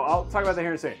 I don't know. I'll talk about that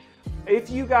here in a second. If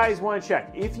you guys want to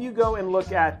check, if you go and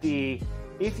look at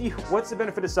what's the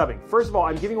benefit of subbing? First of all,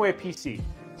 I'm giving away a PC.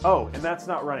 Oh, and that's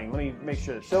not running. Let me make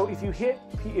sure. So if you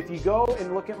go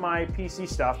and look at my PC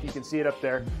stuff, you can see it up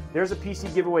there. There's a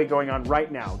PC giveaway going on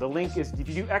right now. The link is, if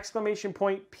you do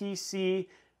 !PC,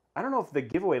 I don't know if the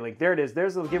giveaway link, there it is.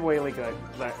 There's the giveaway link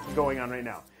that's going on right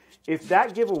now. If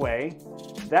that giveaway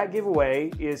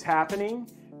is happening,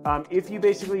 if you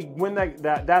basically win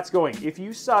that's going. If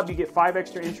you sub, you get 5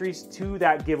 extra entries to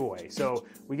that giveaway. So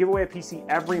we give away a PC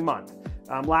every month.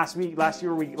 Last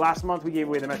month we gave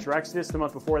away the Metro Exodus. The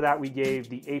month before that we gave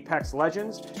the Apex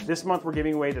Legends. This month we're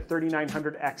giving away the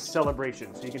 3900X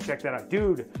Celebration. So you can check that out.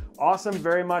 Dude, awesome,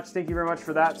 very much. Thank you very much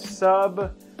for that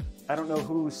sub. I don't know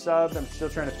who subbed. I'm still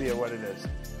trying to feel what it is.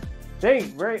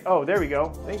 Oh, there we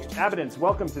go. Thank you. Abidance,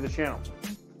 welcome to the channel.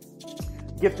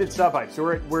 Gifted sub hype. So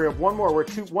we're at one more.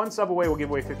 One sub away. We'll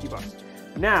give away 50 bucks.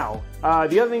 Now,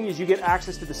 the other thing is you get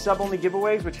access to the sub-only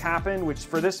giveaways, which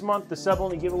for this month, the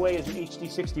sub-only giveaway is an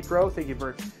HD60 Pro. Thank you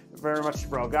very much,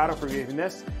 Bro Elgato, for giving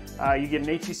this. You get an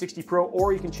HD60 Pro,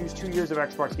 or you can choose 2 years of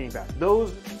Xbox Game Pass.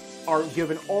 Those are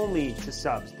given only to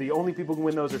subs. The only people who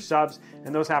win those are subs,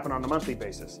 and those happen on a monthly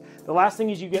basis. The last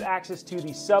thing is you get access to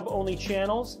the sub-only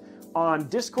channels on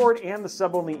Discord and the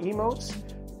sub-only emotes.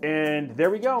 And there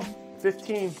we go,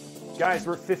 15. Guys,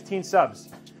 we're 15 subs.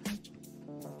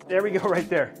 There we go, right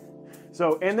there.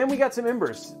 So, and then we got some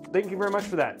embers. Thank you very much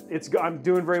for that. I'm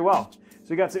doing very well. So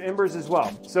we got some embers as well.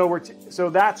 So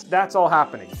that's all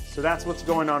happening. So that's what's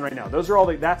going on right now. Those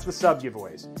are that's the sub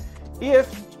giveaways.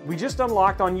 If we just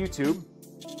unlocked on YouTube,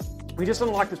 we just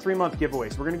unlocked the 3-month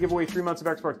giveaways. We're going to give away 3 months of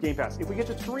Xbox Game Pass. If we get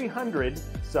to 300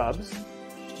 subs,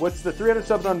 what's the 300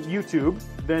 subs on YouTube?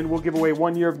 Then we'll give away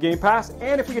 1 year of Game Pass.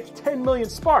 And if we get to 10 million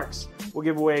sparks, we'll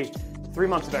give away 3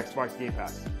 months of Xbox Game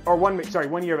Pass. Or 1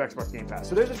 year of Xbox Game Pass.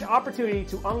 So there's an opportunity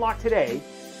to unlock today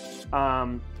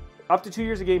up to 2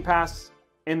 years of Game Pass,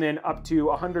 and then up to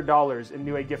 $100 in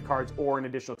NewEgg gift cards or an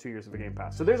additional 2 years of a Game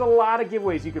Pass. So there's a lot of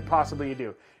giveaways you could possibly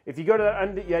do. If you go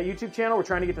to the YouTube channel, we're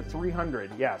trying to get to 300.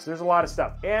 Yeah, so there's a lot of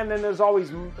stuff. And then there's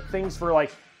always things for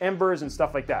like embers and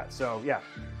stuff like that. So yeah.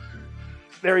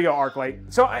 There you go,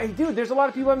 Arclight. So, dude, there's a lot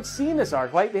of people who haven't seen this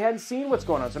Arclight. They hadn't seen what's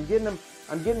going on. So I'm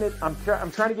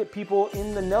trying to get people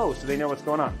in the know so they know what's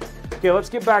going on. Okay, let's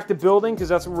get back to building, because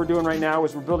that's what we're doing right now,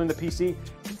 is we're building the PC.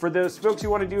 For those folks who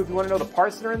want to do, if you want to know the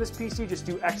parts that are in this PC, just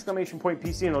do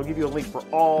 !PC and it'll give you a link for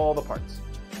all the parts.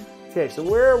 Okay, so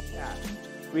where are we at?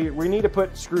 We need to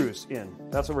put screws in.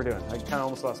 That's what we're doing. I kind of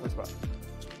almost lost my spot.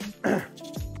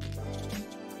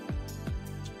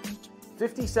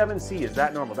 57C, is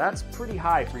that normal? That's pretty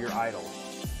high for your idle.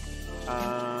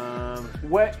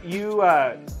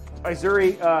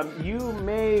 Izuri, you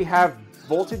may have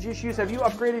voltage issues. Have you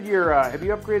upgraded your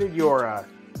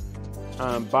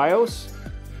BIOS?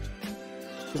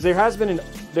 Because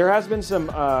there has been some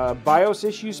BIOS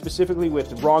issues, specifically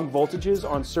with wrong voltages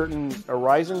on certain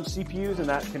Ryzen CPUs, and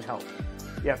that can help.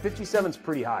 Yeah, 57's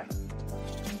pretty high.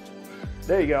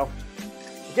 There you go.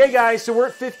 Okay, guys, so we're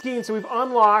at 15. So we've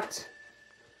unlocked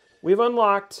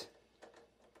 $50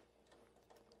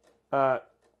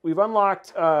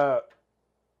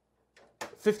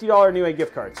 NewEgg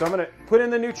gift card. So I'm going to put in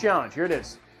the new challenge. Here it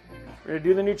is. We're going to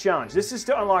do the new challenge. This is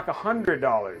to unlock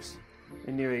 $100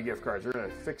 in NewEgg gift cards. We're going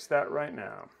to fix that right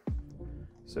now.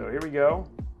 So here we go.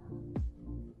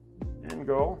 End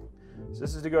goal. So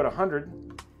this is to go to 100,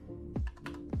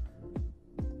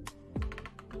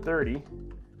 30,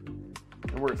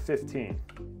 and we're at 15.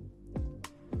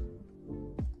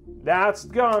 That's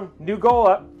gone. New goal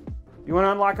up. If you want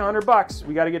to unlock $100,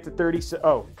 we got to get to 30.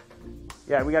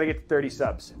 Yeah, we got to get to 30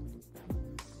 subs.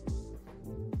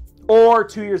 Or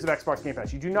 2 years of Xbox Game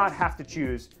Pass. You do not have to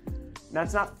choose.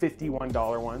 That's not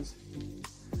 $51 ones.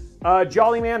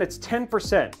 Jolly Man, it's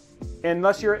 10%.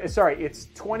 Unless you're, sorry, it's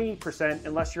 20%.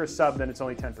 Unless you're a sub, then it's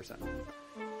only 10%.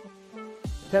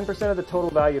 10% of the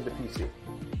total value of the PC.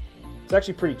 It's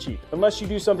actually pretty cheap. Unless you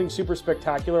do something super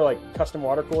spectacular like custom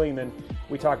water cooling, then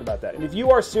we talk about that. And if you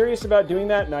are serious about doing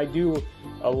that, and I do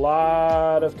a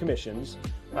lot of commissions,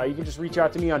 you can just reach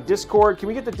out to me on Discord. Can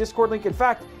we get the Discord link? In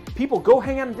fact, people, go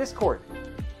hang out in Discord.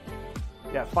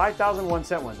 Yeah, 5,001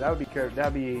 cent ones. That'd be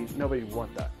nobody would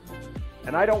want that.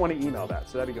 And I don't want to email that,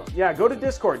 so that'd be going. Yeah, go to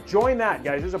Discord. Join that,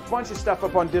 guys. There's a bunch of stuff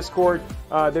up on Discord.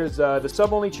 There's the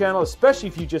sub-only channel, especially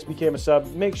if you just became a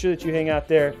sub. Make sure that you hang out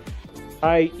there.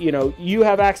 You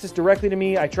have access directly to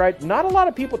me. I tried. Not a lot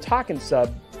of people talk in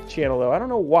sub channel, though. I don't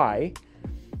know why.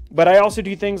 But I also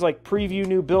do things like preview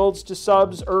new builds to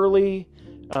subs early,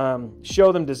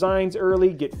 show them designs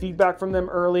early, get feedback from them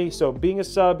early. So being a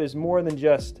sub is more than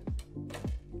just...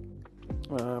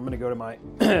 I'm going to go to my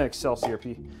Excelsior.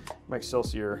 There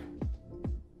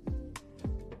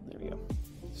we go.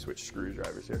 Switch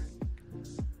screwdrivers here.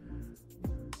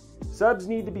 Subs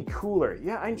need to be cooler.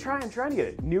 Yeah, I'm trying to get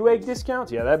it. NewEgg discounts?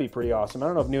 Yeah, that'd be pretty awesome. I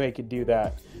don't know if NewEgg could do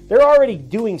that. They're already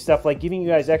doing stuff like giving you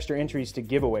guys extra entries to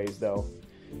giveaways, though.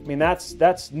 I mean, that's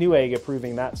NewEgg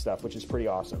approving that stuff, which is pretty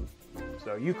awesome.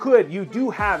 So you do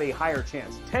have a higher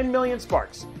chance. 10 million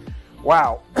sparks.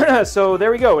 Wow. So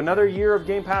there we go. Another year of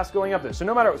Game Pass going up there. So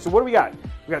what do we got?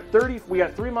 We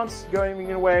got 3 months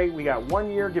going away. We got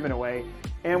 1 year given away.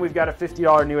 And we've got a $50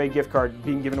 NewEgg gift card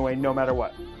being given away no matter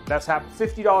what. That's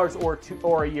 $50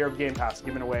 or a year of Game Pass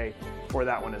given away for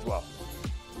that one as well.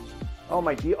 Oh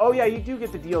my deal! Oh yeah, you do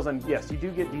get the deals on. Yes, you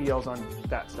do get deals on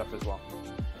that stuff as well.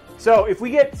 So if we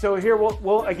get here,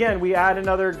 we'll again we add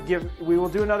another we will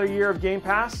do another year of Game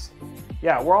Pass.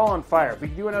 Yeah, we're all on fire. If we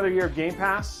do another year of Game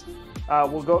Pass,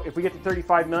 we'll go. If we get to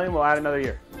 35 million, we'll add another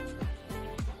year.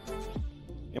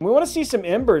 And we want to see some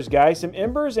embers, guys. Some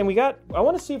embers, and I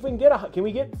want to see if we can get can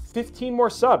we get 15 more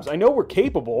subs? I know we're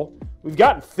capable. We've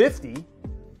gotten 50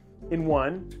 in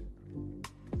one.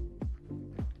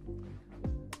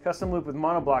 Custom loop with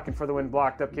monoblock and for the win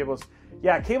blocked up cables.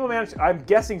 Yeah, cable management. I'm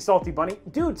guessing Salty Bunny.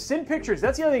 Dude, send pictures.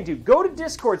 That's the other thing, dude. Go to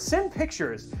Discord. Send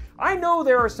pictures. I know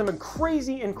there are some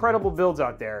crazy, incredible builds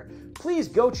out there. Please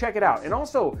go check it out. And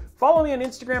also, follow me on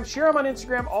Instagram. Share them on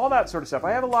Instagram. All that sort of stuff.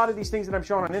 I have a lot of these things that I'm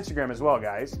showing on Instagram as well,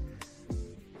 guys.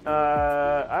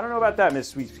 I don't know about that,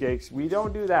 Miss Sweepscakes. We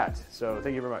don't do that. So,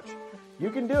 thank you very much.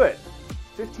 You can do it.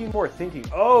 15 more thinking.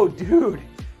 Oh, dude.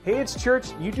 Hey, it's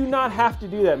Church. You do not have to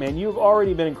do that, man. You've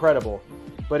already been incredible.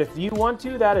 But if you want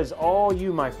to, that is all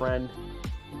you, my friend.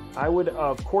 I would,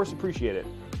 of course, appreciate it.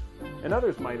 And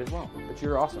others might as well, but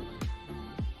you're awesome.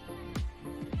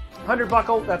 100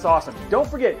 buckle, that's awesome. Don't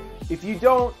forget, if you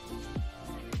don't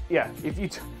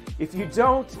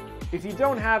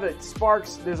have it,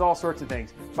 Sparks, there's all sorts of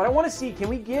things. But I want to see, can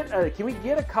we get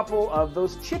a couple of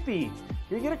those chippy?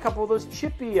 Can we get a couple of those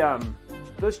chippy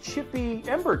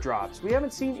Ember drops? We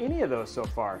haven't seen any of those so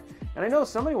far. And I know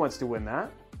somebody wants to win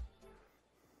that.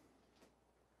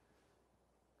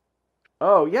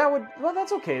 Oh, yeah, well,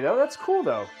 that's okay, though. That's cool,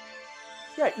 though.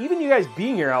 Yeah, even you guys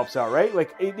being here helps out, right?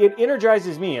 Like, it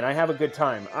energizes me, and I have a good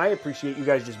time. I appreciate you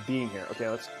guys just being here.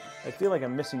 Okay, I feel like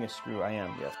I'm missing a screw. I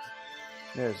am, yes.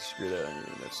 There's a screw there. I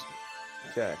need this.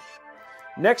 Okay.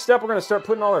 Next up, we're going to start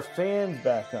putting all our fans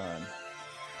back on.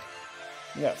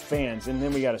 We got fans, and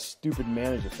then we got a stupid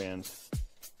manage of fans.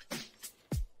 I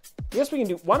guess we can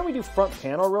do... Why don't we do front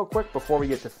panel real quick before we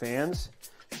get to fans?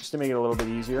 Just to make it a little bit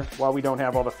easier while we don't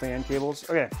have all the fan cables.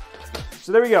 Okay,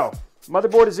 so there we go.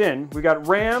 Motherboard is in. We got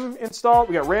RAM installed.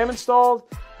 We got RAM installed.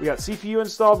 We got CPU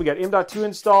installed. We got M.2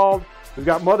 installed. We've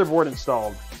got motherboard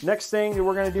installed. Next thing that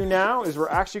we're going to do now is we're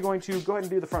actually going to go ahead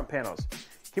and do the front panels.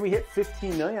 Can we hit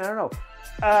 15 million? I don't know.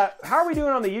 How are we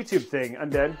doing on the YouTube thing,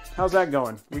 Undead? How's that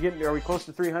going? Are we close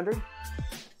to 300?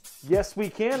 Yes, we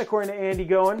can, according to Andy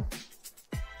Going.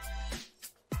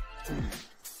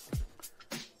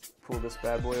 Pull this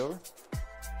bad boy over.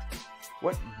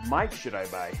 What mic should I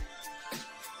buy?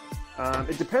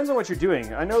 It depends on what you're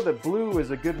doing. I know that blue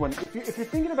is a good one.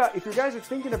 If you guys are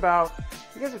thinking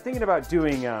about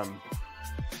doing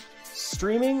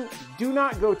streaming, do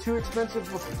not go too expensive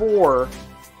before.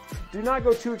 Do not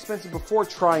go too expensive before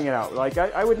trying it out. Like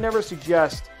I would never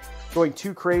suggest going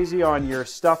too crazy on your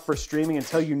stuff for streaming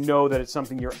until you know that it's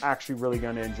something you're actually really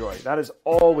going to enjoy. That is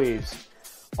always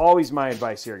my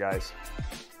advice here, guys.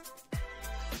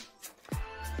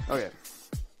 Okay.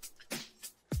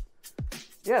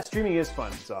 Yeah, streaming is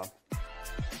fun, so.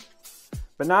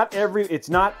 But it's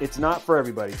not for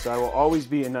everybody. So I will always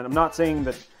be, and I'm not saying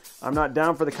that I'm not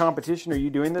down for the competition or you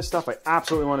doing this stuff. I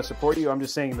absolutely want to support you. I'm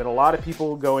just saying that a lot of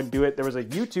people go and do it. There was a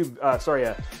YouTube,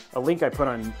 a link I put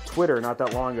on Twitter not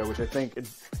that long ago, which I think it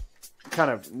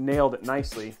kind of nailed it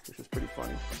nicely, which was pretty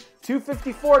funny.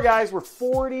 254, guys. We're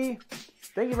 40.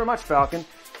 Thank you very much, Falcon.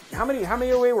 How many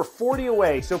away? We're 40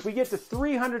 away. So if we get to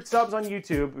 300 subs on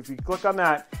YouTube, if you click on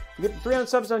that, if we get to 300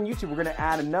 subs on YouTube, we're going to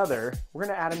add another. We're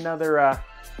going to add another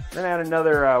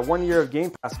 1 year of Game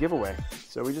Pass giveaway.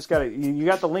 So we just got to. You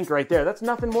got the link right there. That's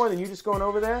nothing more than you just going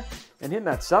over there and hitting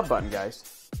that sub button,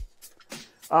 guys.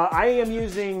 I am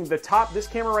using the top. This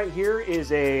camera right here is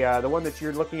the one that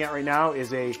you're looking at right now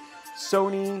is a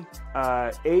Sony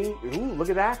Ooh, look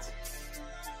at that.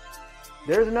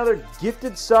 There's another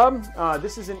gifted sub.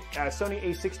 This is a Sony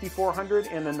a6400,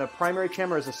 and then the primary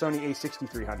camera is a Sony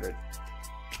a6300.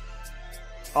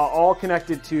 All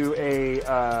connected to an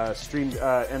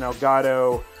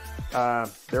Elgato.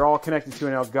 They're all connected to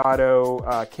an Elgato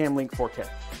CamLink 4K.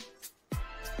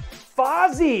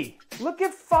 Fozzie! Look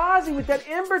at Fozzie with that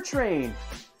Ember Train.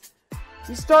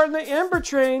 He's starting the Ember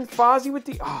Train. Fozzie with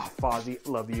the... Oh, Fozzie,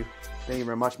 love you. Thank you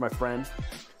very much, my friend.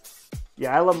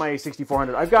 Yeah, I love my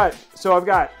A6400. I've got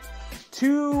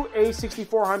two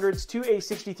A6400s, two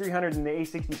A6300s, and the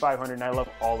A6500, and I love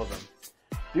all of them.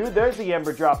 Dude, there's the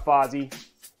Ember drop, Fozzie.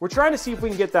 We're trying to see if we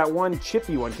can get that one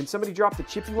chippy one. Can somebody drop the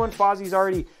chippy one? Fozzie's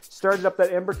already started up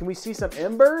that Ember. Can we see some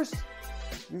Embers?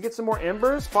 Can we get some more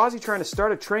Embers? Fozzie trying to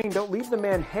start a train. Don't leave the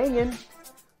man hanging.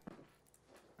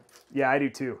 Yeah, I do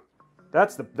too.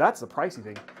 That's the pricey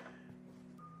thing.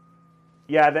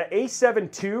 Yeah, the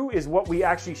A7 II is what we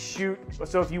actually shoot.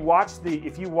 So if you watch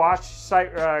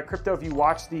Crypto, if you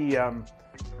watch the,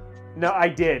 no, I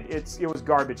did. It was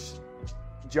garbage.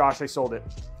 Josh, I sold it.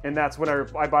 And that's when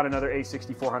I bought another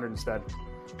A6400 instead.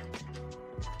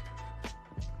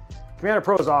 Commander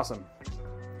Pro is awesome.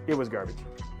 It was garbage.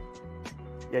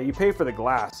 Yeah, you pay for the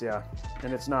glass, yeah.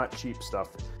 And it's not cheap stuff.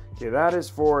 Okay, that is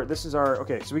for, this is our,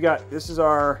 okay, so this is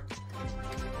our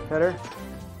header.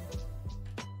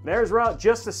 There's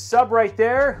just a sub right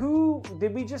there. Who,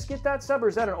 did we just get that sub or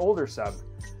is that an older sub?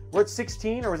 We're at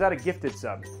 16 or was that a gifted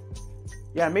sub?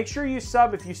 Yeah, make sure you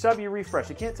sub. If you sub, you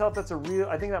refresh. I can't tell if that's a real,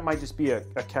 I think that might just be a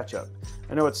catch up.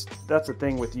 I know that's the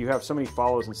thing with, you have so many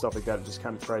follows and stuff like that, it just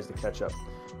kind of tries to catch up.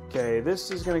 Okay,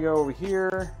 this is gonna go over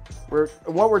here.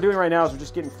 What we're doing right now is we're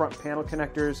just getting front panel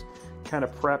connectors kind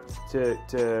of prepped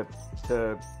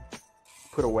to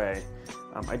put away.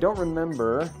 I don't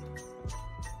remember.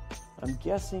 I'm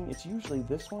guessing it's usually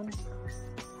this one.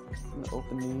 I'm gonna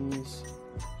open these.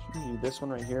 It's usually this one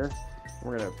right here.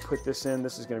 We're gonna put this in.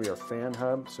 This is gonna be our fan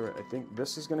hub. So I think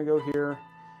this is gonna go here,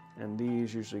 and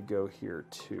these usually go here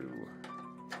too.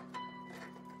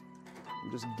 I'm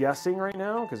just guessing right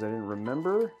now because I didn't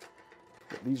remember.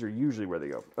 But these are usually where they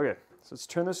go. Okay, so let's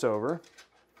turn this over.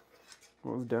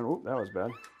 What we've done, oh, that was bad.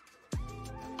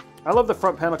 I love the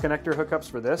front panel connector hookups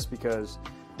for this because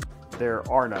there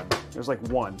are none. There's like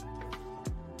one.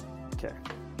 Okay,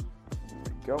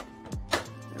 there we go.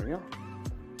 There we go.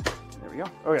 There we go.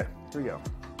 Okay, here we go.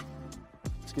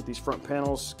 Let's get these front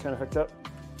panels kind of hooked up.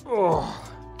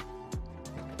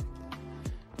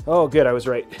 Oh, good, I was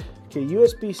right. Okay,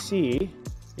 USB-C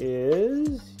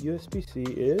is,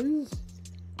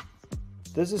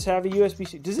 does this have a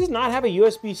USB-C? Does this not have a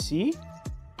USB-C?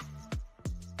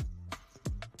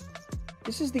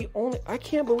 This is the only, I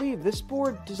can't believe this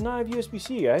board does not have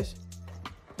USB-C, guys.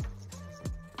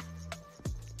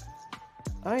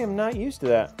 I am not used to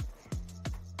that.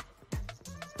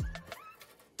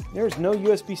 There's no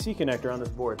USB-C connector on this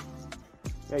board.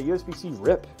 Yeah, USB-C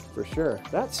rip for sure.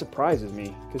 That surprises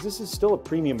me because this is still a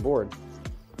premium board.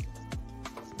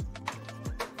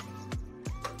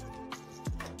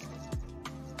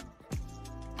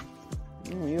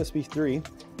 USB 3.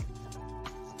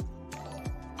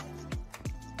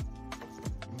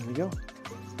 There we go.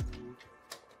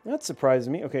 That surprises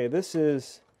me. Okay, this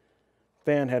is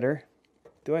fan header.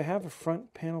 Do I have a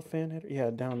front panel fan header? Yeah,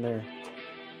 down there.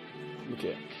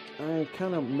 Okay. I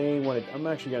kind of may want to, I'm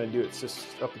actually going to do it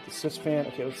up at the sys fan.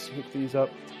 Okay, let's hook these up.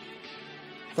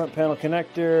 Front panel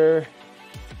connector.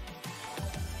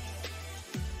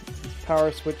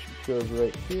 Power switch goes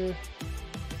right here.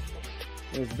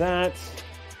 There's that.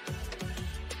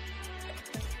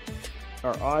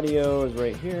 Our audio is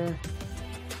right here.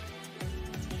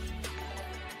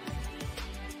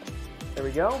 There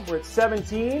we go. We're at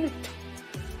 17.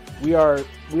 You guys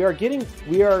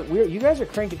are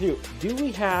cranking through. Do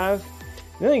we have,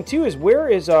 the other thing too is where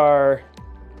is our,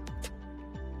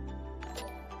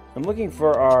 I'm looking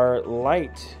for our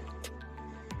light.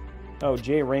 Oh,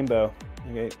 J Rainbow.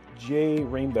 Okay, J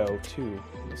Rainbow 2.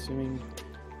 I'm assuming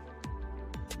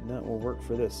that will work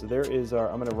for this. So there is our,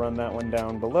 I'm going to run that one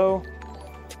down below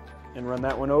and run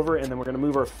that one over, and then we're going to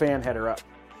move our fan header up.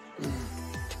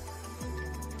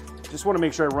 Just want to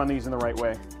make sure I run these in the right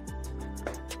way.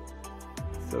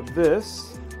 So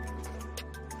this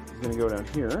is going to go down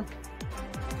here.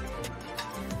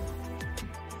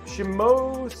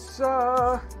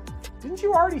 Shimosa, didn't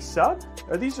you already sub?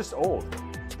 Are these just old?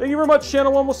 Thank you very much,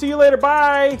 Channel 1. We'll see you later.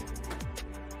 Bye.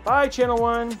 Bye, Channel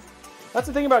 1. That's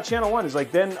the thing about Channel 1 is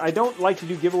like, then I don't like to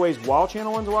do giveaways while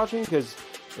Channel 1's watching, because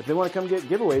if they want to come get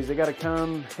giveaways, they got to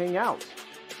come hang out.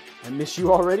 I miss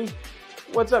you already.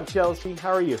 What's up, Chelsea?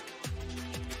 How are you?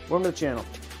 Welcome to the channel.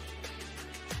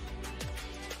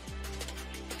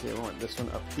 Okay, we want this one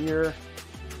up here.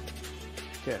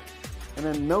 Okay, and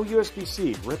then no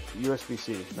USB-C. Rip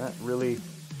USB-C. That really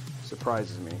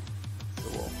surprises me. So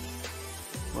we'll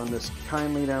run this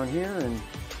kindly down here, and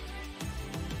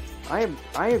I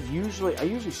usually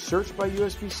search by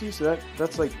USB-C, so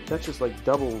that's just like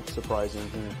double surprising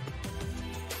here.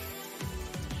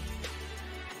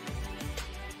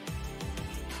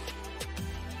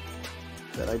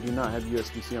 That I do not have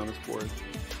USB-C on this board.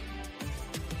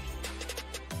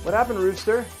 What happened,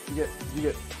 Rooster? You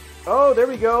get. Oh, there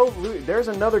we go. There's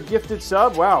another gifted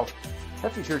sub. Wow,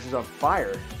 Hefty Church is on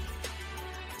fire.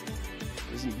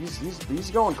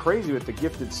 He's going crazy with the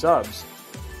gifted subs.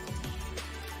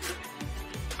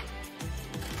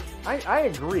 I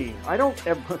agree. I don't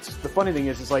ever, the funny thing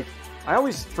is like, I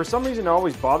always, for some reason, it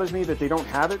always bothers me that they don't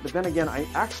have it, but then again, I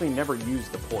actually never use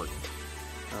the port.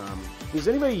 Does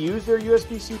anybody use their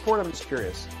USB-C port? I'm just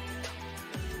curious.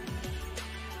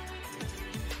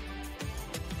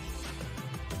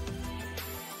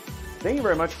 Thank you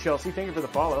very much, Chelsea. Thank you for the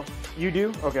follow. You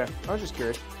do? Okay. I was just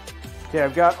curious. Okay,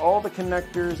 I've got all the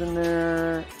connectors in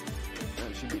there.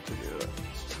 That should be pretty good.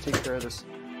 Let's just take care of this.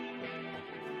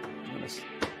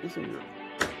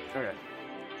 Okay.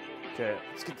 Okay,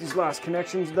 let's get these last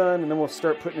connections done, and then we'll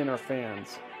start putting in our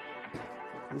fans.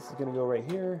 This is going to go right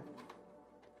here.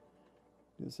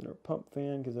 Do this in our pump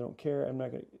fan, because I don't care. I'm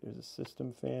not going to... There's a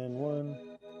system fan 1.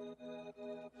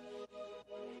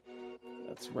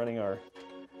 That's running our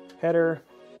header.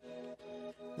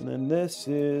 And then this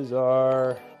is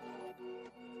our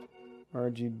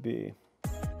RGB.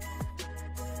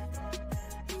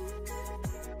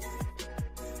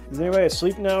 Is anybody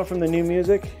asleep now from the new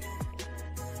music?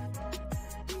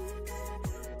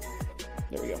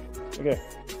 There we go. Okay.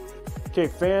 Okay,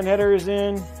 fan header is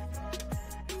in.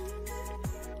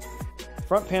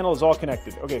 Front panel is all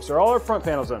connected. Okay, so all our front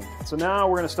panels done. So now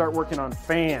we're going to start working on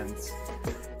fans.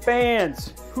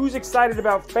 Fans! Who's excited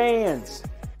about fans?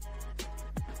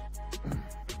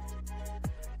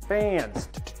 Fans.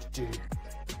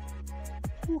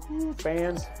 Woohoo,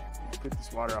 fans. Get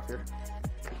this water off here.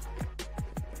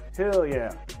 Hell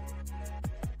yeah.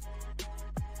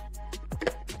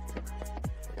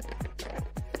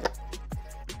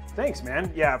 Thanks,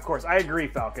 man. Yeah, of course. I agree,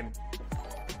 Falcon.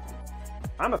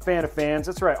 I'm a fan of fans.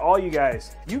 That's right. All you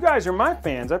guys. You guys are my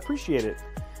fans. I appreciate it.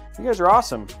 You guys are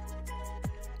awesome.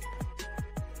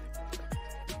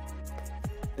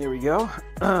 There we go.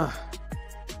 I'm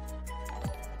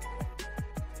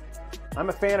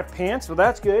a fan of pants. Well,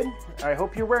 that's good. I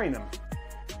hope you're wearing them.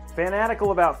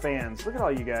 Fanatical about fans. Look at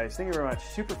all you guys. Thank you very much.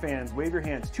 Super fans. Wave your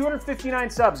hands. 259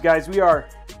 subs, guys. We are...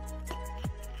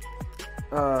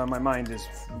 my mind is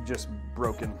just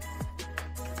broken.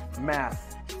 Math.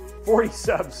 40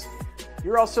 subs.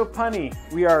 You're all so punny.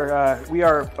 We are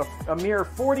a mere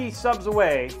 40 subs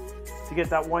away to get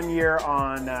that 1 year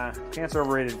on Pants Are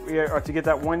Overrated. We are to get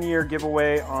that 1 year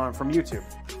giveaway on from YouTube.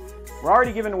 We're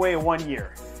already giving away a 1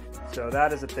 year, so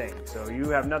that is a thing. So you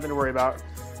have nothing to worry about.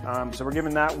 So we're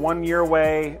giving that 1 year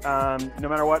away, no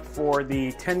matter what, for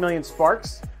the 10 million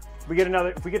sparks. If we get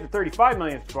to 35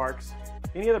 million sparks,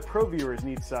 any other pro viewers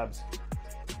need subs.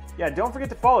 Yeah, don't forget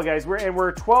to follow, guys.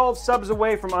 We're 12 subs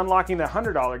away from unlocking the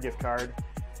 $100 gift card.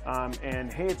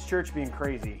 And Hey It's Church being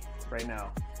crazy right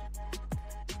now.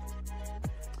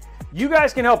 You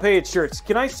guys can help Hey It's Church.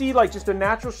 Can I see like just a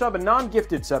natural sub, a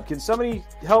non-gifted sub? Can somebody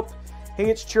help Hey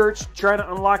It's Church try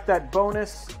to unlock that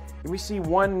bonus? Can we see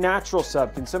one natural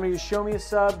sub? Can somebody just show me a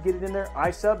sub? Get it in there.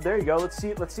 I sub. There you go. Let's see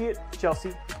it. Let's see it,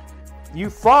 Chelsea. You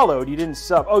followed. You didn't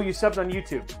sub. Oh, you subbed on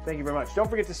YouTube. Thank you very much. Don't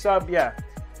forget to sub. Yeah,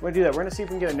 we're going to do that. We're going to see if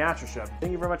we can get a natural sub.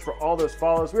 Thank you very much for all those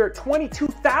follows. We are at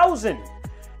 22,000.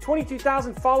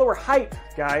 22,000 follower hype,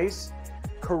 guys.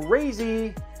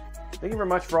 Crazy. Thank you very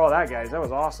much for all that, guys. That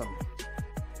was awesome.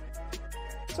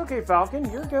 It's okay, Falcon.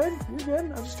 You're good. You're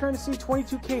good. I'm just trying to see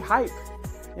 22K hype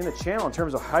in the channel in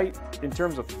terms of hype, in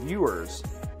terms of viewers.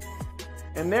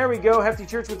 And there we go. Hefty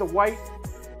Church with the white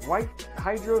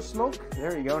hydro smoke.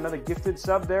 There you go. Another gifted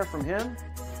sub there from him.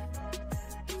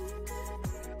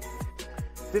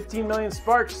 15 million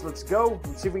sparks. Let's go.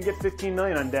 Let's see if we can get 15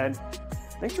 million, Undead.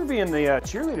 Thanks for being the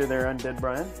cheerleader there, Undead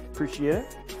Brian. Appreciate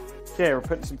it. Okay, we're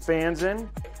putting some fans in.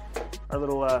 Our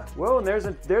little, whoa, and there's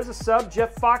a sub. Joe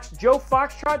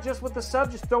Foxtrot just with the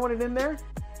sub, just throwing it in there.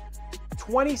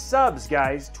 20 subs,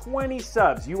 guys. 20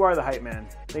 subs. You are the hype man.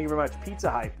 Thank you very much. Pizza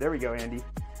hype. There we go, Andy.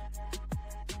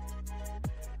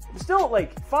 Still,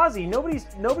 like, Fozzie,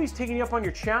 nobody's taking you up on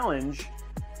your challenge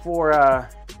for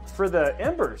the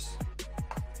embers.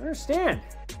 I understand.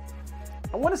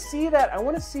 I want to see that. I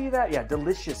want to see that. Yeah,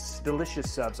 delicious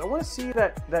subs. I want to see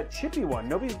that chippy one.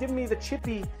 Nobody's giving me the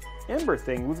chippy ember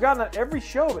thing. We've gotten that every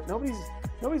show, but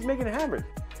nobody's making it happen.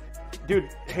 Dude,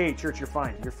 hey, Church, you're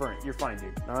fine. You're fine,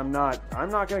 dude. I'm not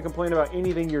going to complain about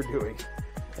anything you're doing.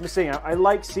 I'm just saying, I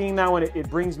like seeing that one. It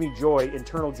brings me joy,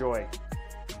 internal joy.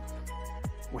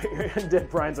 Dead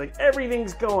Brian's like,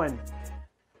 everything's going.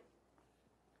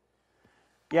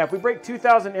 Yeah, if we break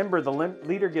 2,000 ember, the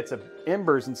leader gets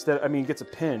embers instead. I mean, gets a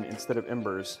pin instead of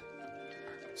embers.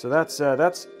 So that's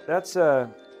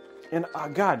and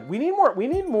God, we need more. We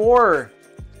need more.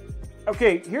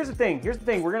 Okay, here's the thing.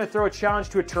 We're gonna throw a challenge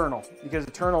to Eternal because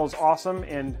Eternal is awesome,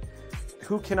 and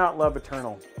who cannot love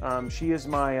Eternal? She is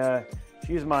my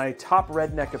top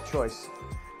redneck of choice.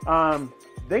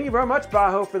 Thank you very much,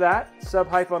 Bajo, for that sub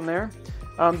hype on there.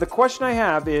 The question I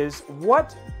have is,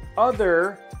 what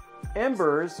other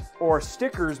embers or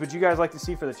stickers would you guys like to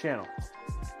see for the channel?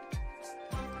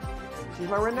 He's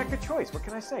my redneck of choice. What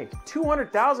can I say?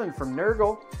 200,000 from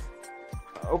Nurgle.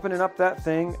 Opening up that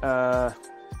thing. No,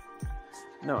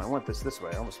 I want this way.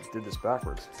 I almost did this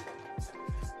backwards.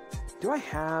 Do I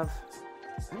have...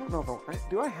 I don't know if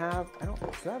do I have... I don't... Do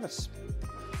I have a...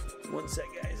 One sec,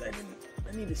 guys. I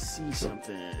need to see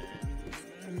something.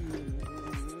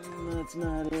 That's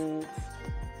not it.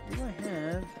 Do I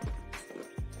have...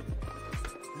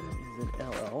 Is it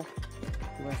LL?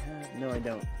 Do I have... No, I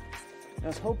don't. I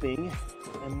was hoping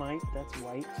I might. That's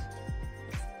white.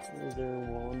 Leather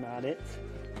wool, not it.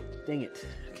 Dang it.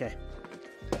 Okay.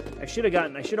 I should have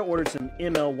ordered some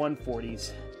ML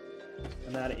 140s.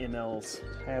 I'm out of MLs.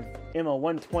 I have ML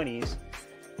 120s,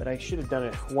 but I should have done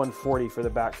a 140 for the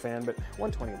back fan, but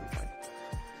 120 will be fine.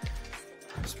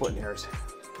 I'm splitting hairs.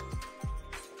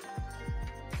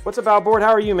 What's up, Outboard?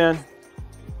 How are you, man?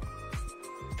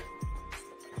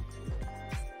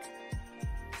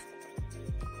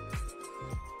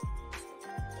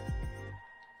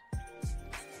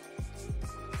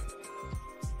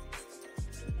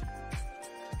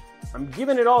 I'm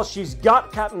giving it all she's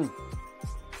got, Captain.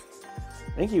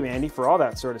 Thank you, Andy, for all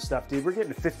that sort of stuff, dude. We're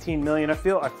getting to 15 million. I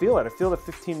feel it. I feel the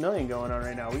 15 million going on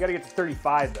right now. We got to get to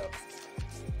 35 though.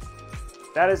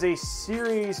 That is a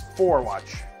Series 4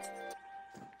 watch.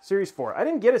 Series 4. I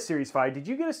didn't get a Series 5. Did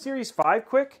you get a Series 5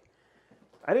 quick?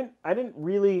 I didn't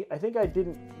really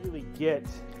get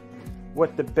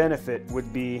what the benefit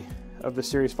would be of the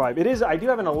Series 5. I do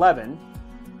have an 11.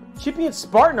 Chippy and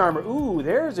Spartan Armor. Ooh,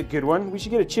 there's a good one. We should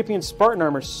get a Chippy and Spartan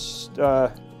Armor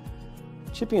sticker.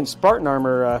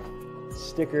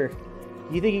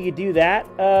 You think you could do that,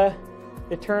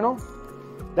 Eternal?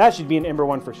 That should be an Ember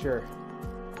one for sure.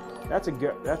 That's a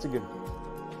good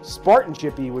Spartan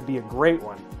Chippy would be a great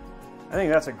one. I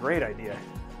think that's a great idea.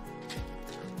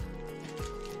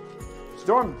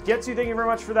 Storm Getsu, thank you very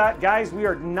much for that. Guys, we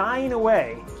are 9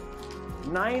 away.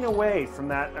 9 away from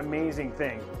that amazing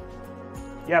thing.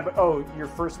 Yeah, but oh, your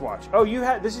first watch. Oh,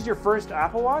 this is your first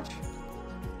Apple Watch?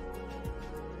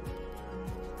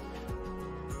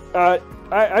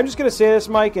 I'm just gonna say this,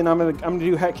 Mike, and I'm gonna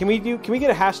do. Can we get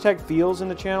a hashtag feels in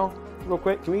the channel real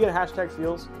quick? Can we get a hashtag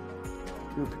feels?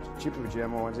 Chippy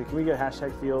Pajama onesie. Can we get a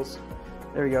hashtag feels?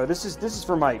 There we go. This is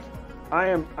for Mike. I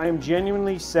am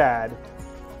genuinely sad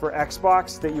for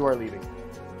Xbox that you are leaving.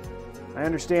 I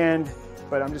understand,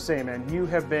 but I'm just saying, man, you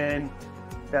have been.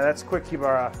 Yeah, that's quick,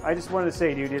 Kibara. I just wanted to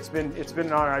say, dude, it's been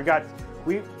an honor.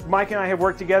 Mike and I have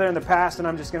worked together in the past, and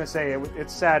I'm just gonna say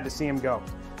it's sad to see him go.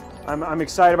 I'm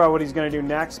excited about what he's gonna do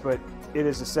next, but it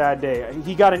is a sad day.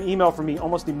 He got an email from me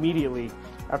almost immediately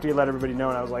after he let everybody know,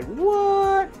 and I was like,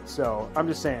 what? So I'm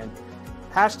just saying,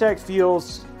 hashtag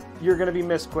feels, you're gonna be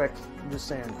missed quick. I'm just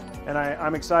saying, and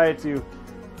I'm excited to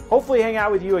hopefully hang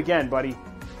out with you again, buddy.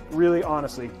 Really,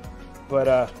 honestly, but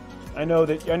I know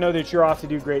that you're off to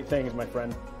do great things, my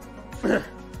friend.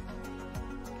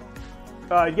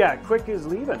 Yeah, Quick is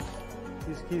leaving.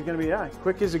 He's gonna be, yeah.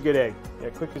 Quick is a good egg. Yeah,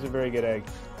 Quick is a very good egg.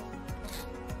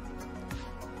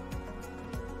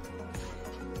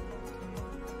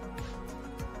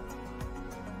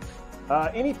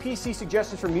 Any PC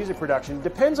suggestions for music production?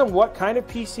 Depends on what kind of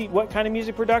PC, what kind of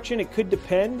music production. It could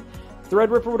depend.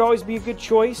 Threadripper would always be a good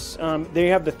choice. They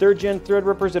have the 3rd gen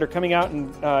Threadrippers that are coming out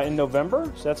in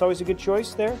November, so that's always a good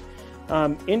choice there.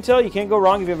 Intel, you can't go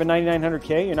wrong if you have a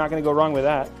 9900K. You're not going to go wrong with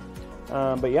that.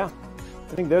 But yeah,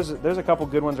 I think there's a couple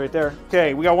good ones right there.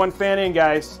 Okay, we got one fan in,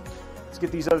 guys. Let's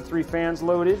get these other 3 fans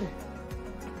loaded.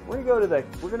 We're gonna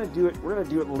do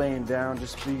it laying down,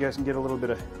 just so you guys can get a little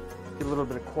bit of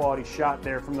quality shot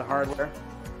there from the hardware.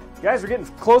 Guys, we're getting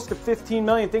close to 15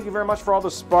 million. Thank you very much for all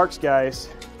those sparks, guys.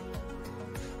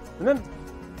 And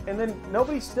then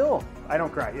nobody still. I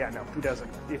don't cry. Yeah, no, who doesn't?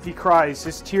 If he cries,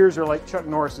 his tears are like Chuck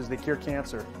Norris's. They cure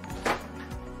cancer.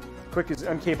 Quick is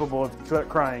incapable of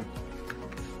crying.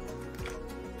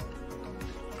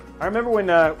 I remember when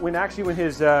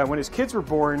his kids were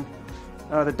born,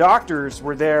 the doctors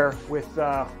were there with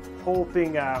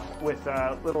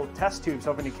little test tubes,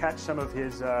 hoping to catch some of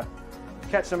his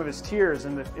tears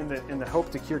in the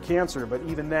hope to cure cancer. But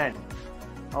even then,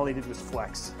 all he did was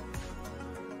flex.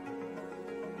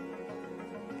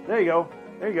 There you go.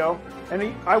 There you go.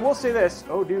 And I will say this.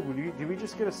 Oh, dude, did we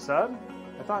just get a sub?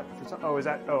 I thought. Oh, is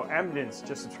that? Oh, Amden's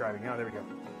just subscribing. Oh, there we go.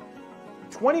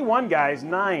 21 guys,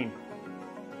 9.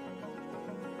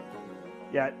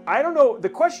 Yeah, I don't know. The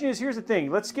question is, here's the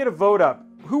thing. Let's get a vote up.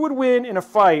 Who would win in a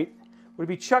fight? Would it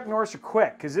be Chuck Norris or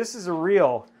Quick? Because this is a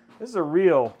real.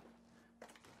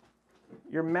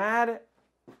 You're mad.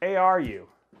 Are you?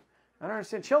 I don't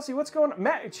understand. Chelsea, what's going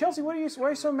on? Chelsea, why are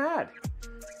you so mad?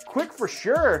 Quick for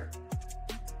sure.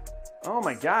 Oh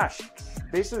my gosh.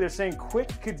 Basically, they're saying Quick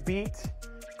could beat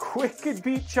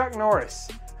Chuck Norris.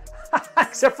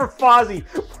 Except for Fozzie.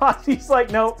 Fozzie's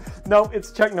like, no,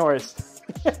 it's Chuck Norris.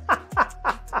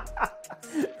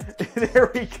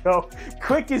 There we go.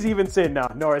 Quick is even saying, no,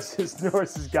 Norris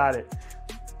has got it.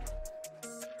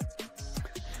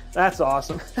 That's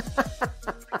awesome.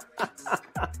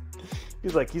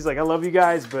 He's like, I love you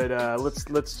guys, but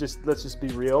let's just be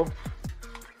real.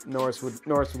 Norris would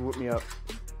whip me up.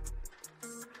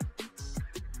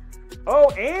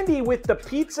 Oh, Andy with the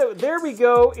pizza. There we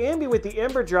go. Andy with the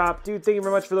Ember Drop. Dude, thank you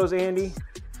very much for those, Andy.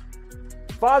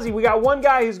 Fozzie, we got one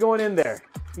guy who's going in there.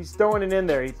 He's throwing it in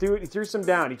there. He threw some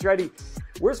down. He tried to...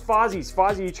 Where's Fozzie's?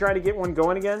 Fozzie, you trying to get one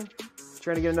going again?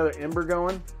 Trying to get another Ember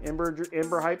going?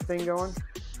 Ember hype thing going?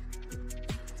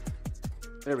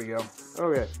 There we go.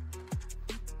 Okay.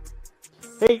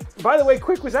 Hey, by the way,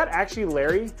 quick, was that actually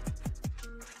Larry?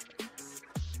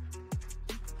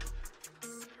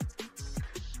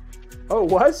 Oh, it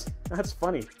was? That's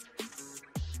funny.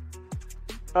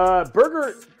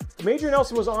 Major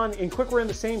Nelson was on and Quick were in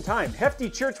the same time. Hefty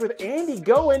Church with Andy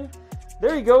going.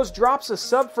 There he goes. Drops a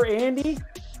sub for Andy.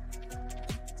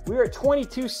 We are at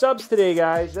 22 subs today,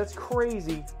 guys. That's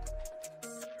crazy.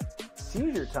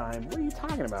 Seizure time. What are you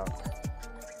talking about?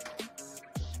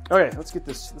 Okay, let's get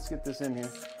this in here.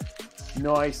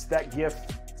 Nice. That GIF.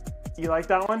 You like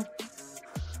that one?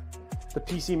 The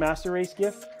PC Master Race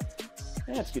GIF?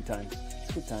 Yeah, it's good times.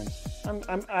 It's good times.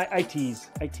 I tease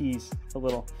a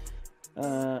little.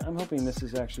 I'm hoping this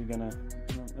is actually gonna.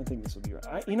 I think this will be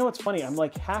right. You know what's funny? I'm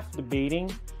like half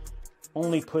debating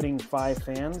only putting 5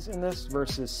 fans in this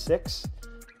versus 6.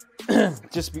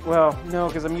 Well, no,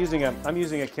 because I'm using a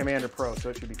Commander Pro, so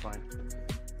it should be fine.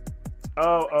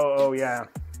 Oh yeah.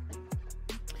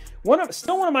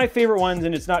 Still one of my favorite ones,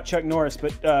 and it's not Chuck Norris,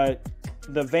 but the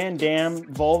Van Damme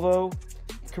Volvo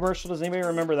commercial. Does anybody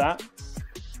remember that?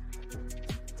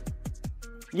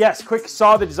 Yes, Quick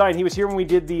saw the design. He was here when we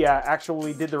did the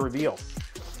reveal.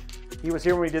 He was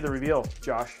here when we did the reveal,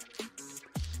 Josh.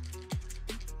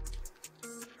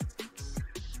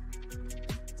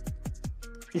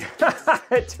 Yeah,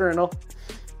 Eternal.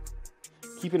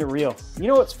 Keeping it real. You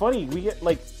know what's funny? We get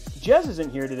like Jez isn't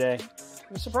here today.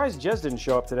 I'm surprised Jez didn't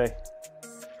show up today.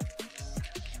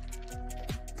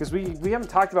 Because we haven't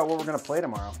talked about what we're gonna play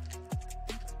tomorrow.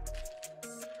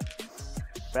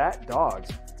 Fat dogs.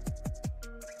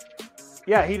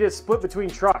 Yeah, he did Split Between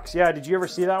Trucks. Yeah, did you ever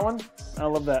see that one? I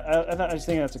love that. I just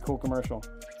think that's a cool commercial.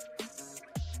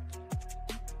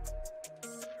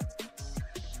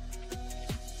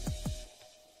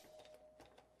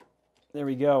 There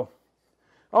we go.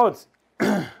 Oh, it's...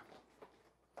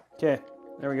 Okay,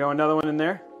 there we go. Another one in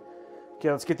there.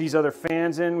 Okay, let's get these other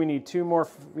fans in. We need 2 more.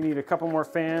 We need a couple more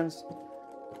fans.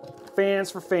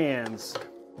 Fans for fans.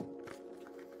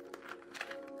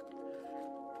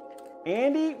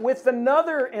 Andy with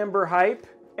another Ember hype.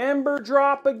 Ember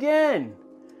drop again.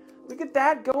 Look at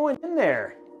that going in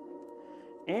there.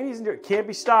 Andy's in there. Can't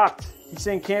be stopped. He's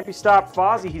saying can't be stopped.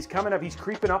 Fozzie, he's coming up. He's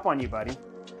creeping up on you, buddy.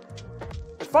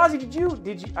 But Fozzie, did you?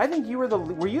 I think you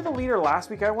were you the leader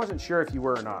last week? I wasn't sure if you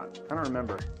were or not. I don't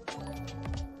remember.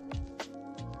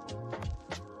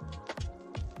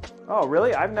 Oh,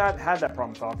 really? I've not had that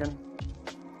problem, Falcon.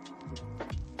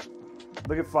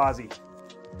 Look at Fozzie.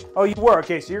 Oh, you were?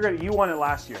 Okay, so you won it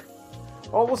last year.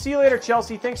 Oh, we'll see you later,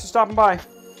 Chelsea. Thanks for stopping by.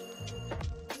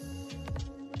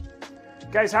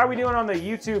 Guys, how are we doing on the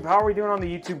YouTube? How are we doing on the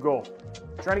YouTube goal?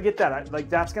 Trying to get that.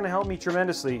 That's going to help me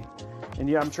tremendously. And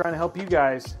yeah, I'm trying to help you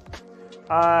guys.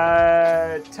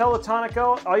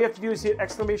 Teletonico, all you have to do is hit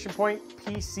 !PC. All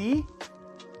you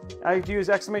have to do is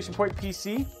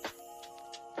 !PC.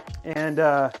 And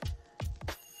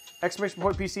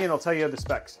 !PC, and it'll tell you the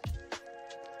specs.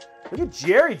 Look at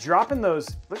Jerry dropping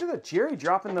those. Look at that Jerry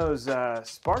dropping those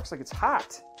sparks like it's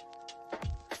hot.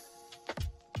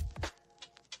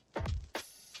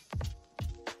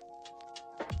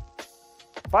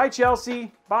 Bye,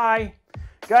 Chelsea. Bye.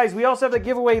 Guys, we also have the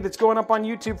giveaway that's going up on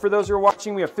YouTube for those who are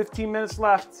watching. We have 15 minutes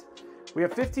left. We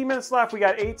have 15 minutes left. We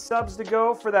got 8 subs to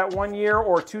go for that 1 year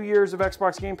or 2 years of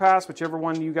Xbox Game Pass, whichever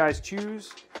one you guys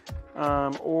choose.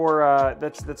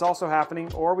 That's also happening.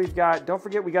 Or we've got, don't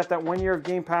forget, we got that 1 year of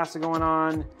Game Pass going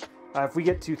on if we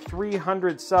get to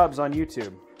 300 subs on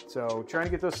YouTube. So trying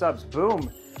to get those subs. Boom.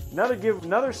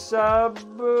 Another sub.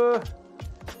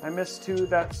 I missed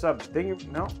that sub.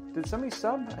 No? Did somebody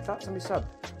sub? I thought somebody subbed.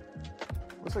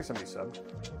 Looks like somebody subbed.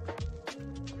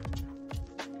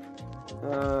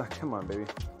 Come on, baby.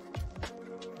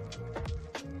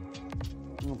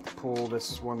 I'll pull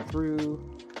this one through.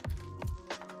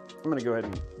 I'm going to go ahead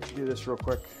and do this real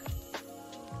quick.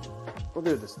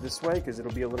 We'll do this way because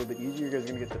it'll be a little bit easier. You guys are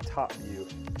going to get the top view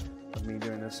of me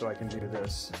doing this so I can do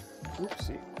this.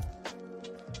 Oopsie.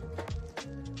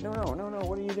 No,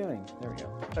 what are you doing? There we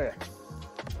go. Okay.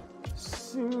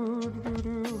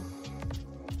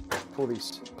 Pull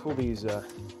these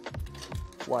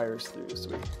wires through this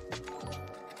way.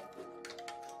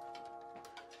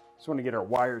 Just want to get our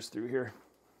wires through here.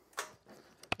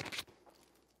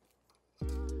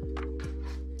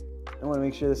 I want to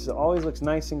make sure this always looks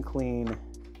nice and clean.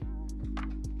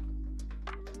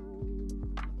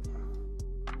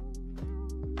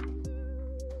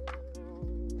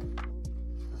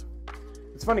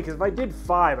 It's funny because if I did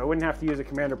 5, I wouldn't have to use a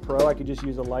Commander Pro. I could just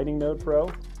use a Lighting Node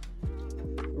Pro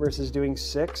versus doing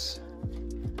 6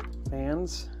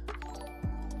 fans.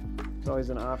 It's always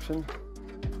an option.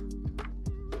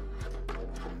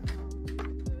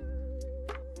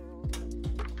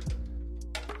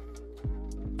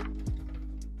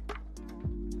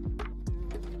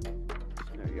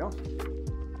 There you go.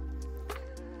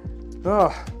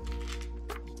 Oh.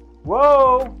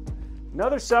 Whoa!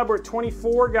 Another sub. We're at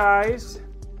 24, guys.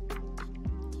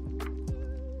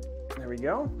 There we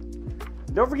go.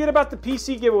 Don't forget about the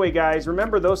PC giveaway, guys.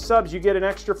 Remember, those subs, you get an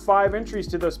extra 5 entries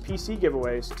to those PC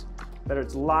giveaways that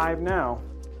it's live now.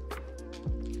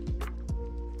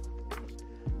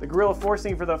 The Gorilla Force,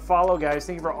 thank you for the follow, guys.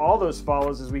 Thank you for all those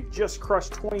follows as we just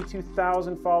crushed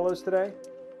 22,000 follows today.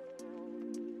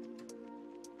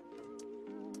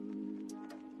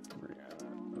 We're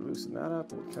gonna loosen that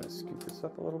up and kind of scoop this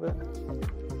up a little bit.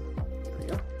 There we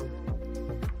go.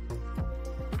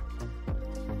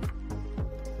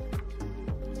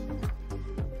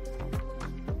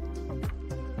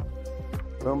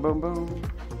 Boom, boom, boom.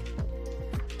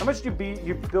 How much do you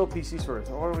build PCs for?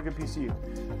 What a good PC.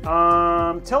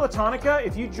 Teletonica,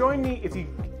 if you join me, if you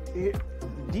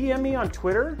DM me on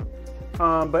Twitter,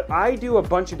 but I do a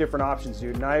bunch of different options,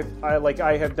 dude. And I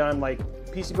have done like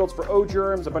PC builds for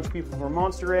O-Germs, a bunch of people for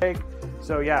Monster Egg.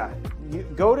 So yeah,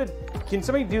 can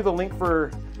somebody do the link for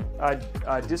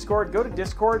Discord? Go to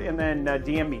Discord and then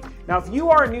DM me. Now, if you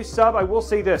are a new sub, I will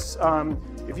say this.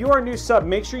 If you are a new sub,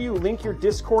 make sure you link your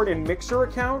Discord and Mixer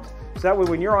account. So that way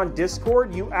when you're on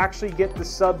Discord, you actually get the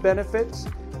sub benefits.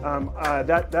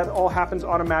 That all happens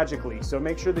automatically. So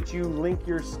make sure that you link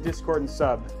your Discord and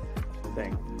sub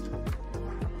thing.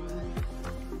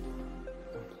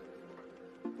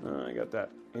 I got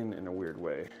that in a weird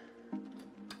way.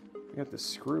 I got this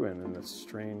screw in this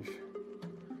strange...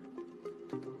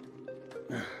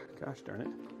 Gosh darn it.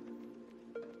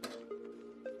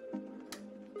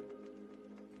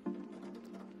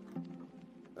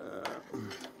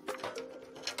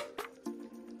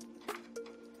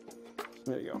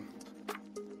 There you go.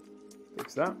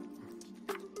 Fix that.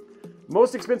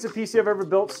 Most expensive PC I've ever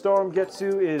built, Storm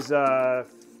Getsu, is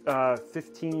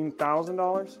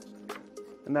 $15,000,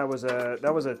 and that was a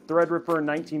Threadripper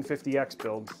 1950X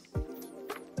build.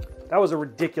 That was a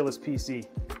ridiculous PC.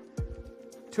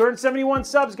 271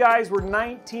 subs, guys. We're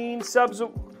 29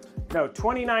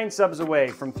 subs away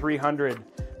from 300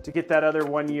 to get that other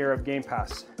 1 year of Game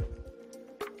Pass.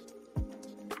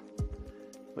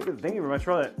 Look at, thank you very much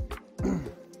for that.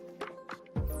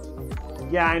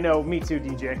 Yeah, I know. Me too,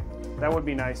 DJ. That would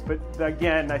be nice. But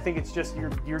again, I think it's just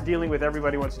you're dealing with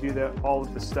everybody who wants to do all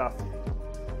of the stuff.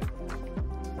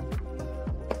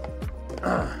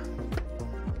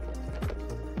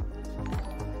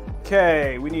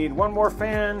 Okay, we need one more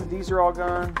fan. These are all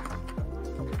gone.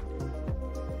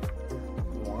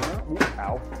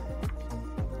 Ow.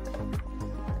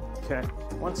 Okay,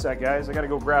 one sec, guys. I gotta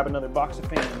go grab another box of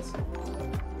fans.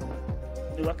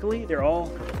 Luckily, they're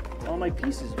all my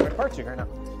pieces. My parts are here now.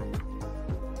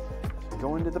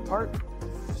 Go into the part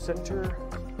center.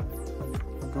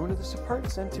 Go into the part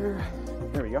center.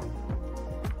 There we go.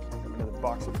 Grab another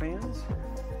box of fans.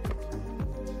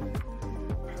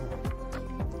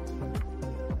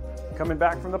 Coming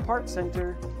back from the part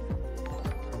center.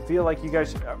 Feel like you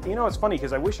guys, you know, it's funny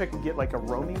because I wish I could get like a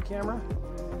roaming camera.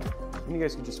 And you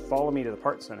guys could just follow me to the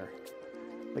part center.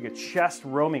 Like a chest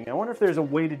roaming. I wonder if there's a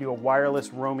way to do a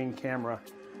wireless roaming camera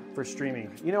for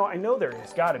streaming. You know, I know there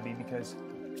has got to be because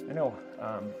I know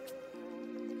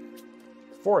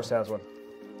Forrest has one.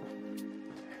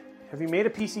 Have you made a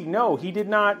PC? No, he did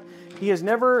not. He has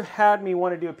never had me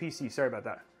want to do a PC. Sorry about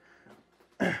that.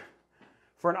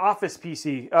 For an office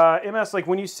PC. MS, like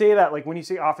when you say that, like when you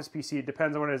say office PC, it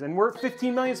depends on what it is. And we're at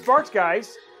 15 million sparks,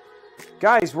 guys.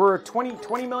 Guys, we're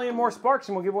 20 million more sparks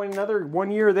and we'll give away another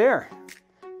 1 year there.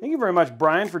 Thank you very much,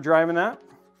 Brian, for driving that.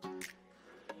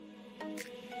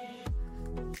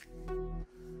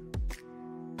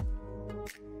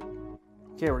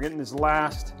 Okay, we're getting these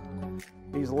last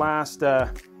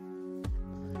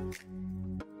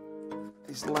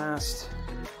these last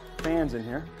fans in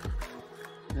here.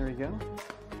 There we go.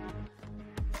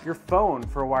 Your phone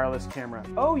for a wireless camera.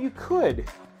 Oh, you could.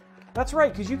 That's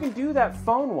right, because you can do that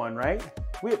phone one, right?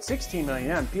 We had 16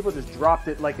 million and people just dropped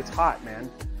it like it's hot, man.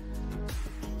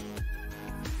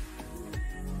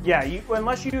 Yeah,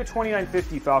 unless you do a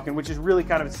 2950 Falcon, which is really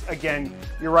kind of, again,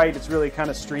 you're right, it's really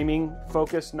kind of streaming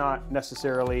focused, not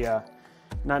necessarily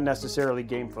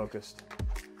game focused.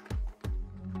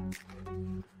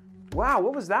 Wow,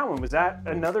 what was that one? Was that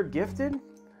another gifted?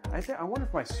 I wonder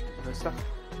if my stuff.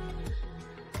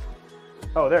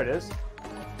 Oh, there it is.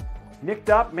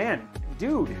 Nicked up, man,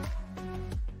 dude.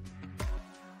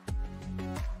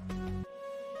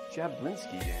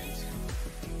 Jablinski games.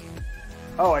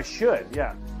 Oh, I should,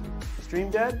 yeah.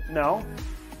 Stream dead? No.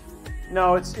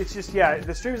 No, it's just, yeah,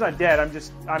 the stream's not dead.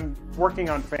 I'm working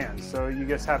on fans, so you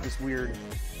guys have this weird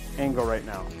angle right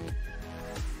now.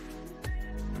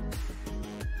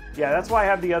 Yeah, that's why I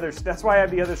have the other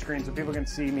screen, so people can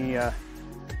see me,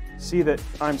 see that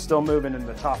I'm still moving in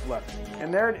the top left.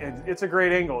 And there, it's a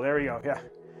great angle. There we go, yeah.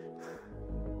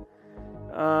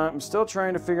 I'm still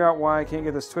trying to figure out why I can't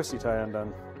get this twisty tie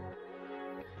undone.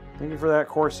 Thank you for that,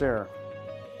 Corsair.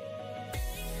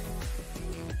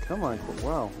 Come on,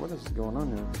 wow, what is going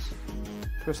on here? This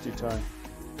twisty tie.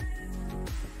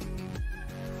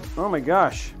 Oh my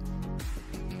gosh.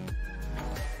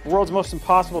 World's most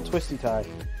impossible twisty tie.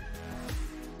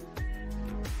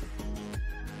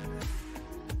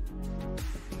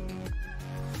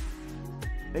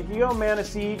 There you go, Mana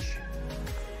Siege.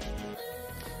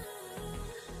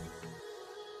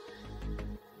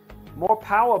 More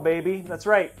power, baby. That's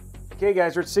right. Okay,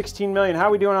 guys, we're at 16 million. How are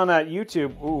we doing on that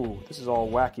YouTube? Ooh, this is all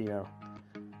wacky now.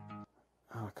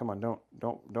 Oh, come on, don't.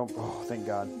 Oh, thank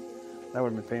God. That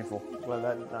would have been painful. Well,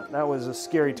 that was a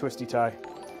scary twisty tie.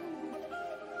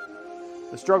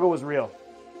 The struggle was real.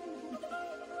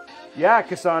 Yeah,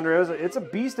 Cassandra, it's a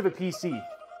beast of a PC.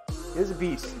 It is a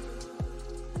beast.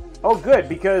 Oh, good,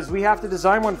 because we have to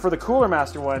design one for the Cooler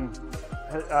Master one,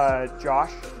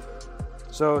 Josh.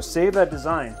 So save that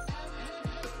design.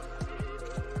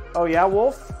 Oh yeah,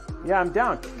 Wolf? Yeah, I'm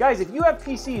down. Guys, if you have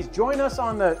PCs, join us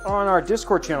on our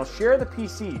Discord channel. Share the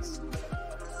PCs.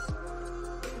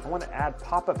 I want to add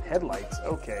pop-up headlights.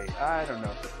 Okay, I don't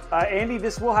know. Andy,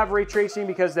 this will have ray tracing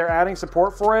because they're adding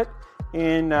support for it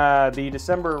in the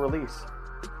December release.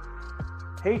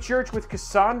 Hey Church with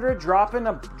Cassandra dropping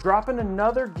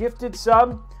another gifted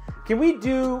sub. Can we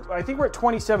do, I think we're at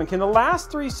 27. Can the last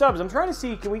 3 subs, I'm trying to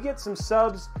see, can we get some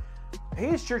subs?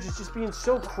 Hey Church is just being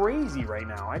so crazy right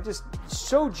now.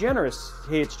 So generous,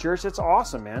 Hey Church. That's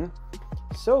awesome, man.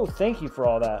 So thank you for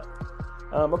all that.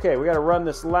 Okay, we got to run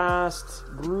this last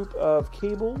group of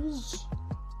cables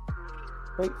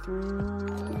right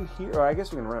through here. Oh, I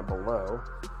guess we can run it below.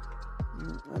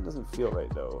 That doesn't feel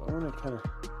right though. I want to kind of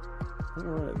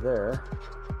run it there.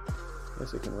 I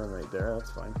guess it can run right there.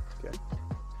 That's fine. Okay.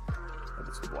 I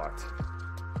just blocked.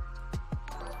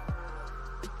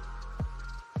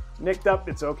 Nicked up,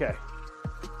 it's okay.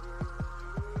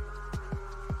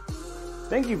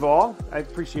 Thank you, Vol. I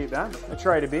appreciate that. I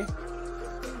try to be.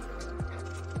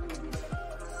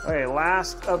 Okay,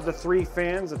 last of the 3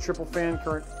 fans, a triple fan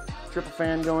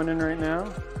going in right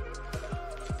now.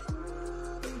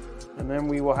 And then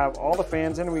we will have all the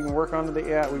fans in and we can work on we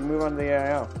can move on to the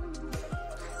AIO.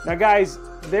 Now guys,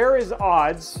 there is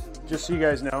odds, just so you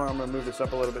guys know, I'm gonna move this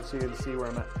up a little bit so you can see where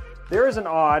I'm at. There is an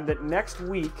odd that next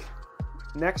week,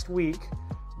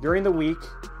 during the week,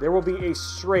 there will be a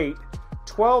straight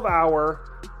 12-hour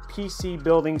PC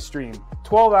building stream.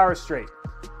 12 hours straight.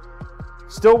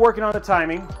 Still working on the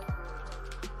timing.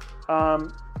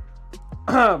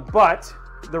 But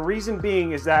the reason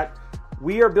being is that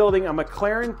we are building a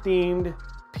McLaren-themed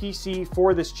PC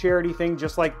for this charity thing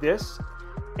just like this.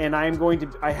 And I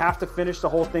have to finish the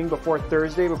whole thing before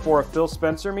Thursday, before a Phil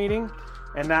Spencer meeting.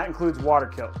 And that includes water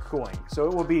cooling. So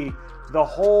it will be the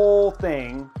whole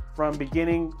thing from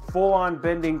beginning, full-on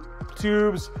bending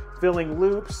tubes, filling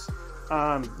loops.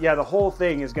 Yeah, the whole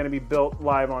thing is going to be built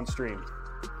live on stream.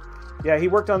 Yeah, he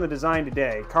worked on the design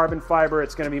today. Carbon fiber,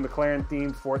 it's going to be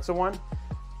McLaren-themed Forza one.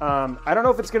 I don't know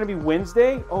if it's going to be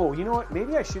Wednesday. Oh, you know what?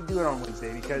 Maybe I should do it on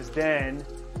Wednesday because then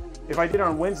if I did it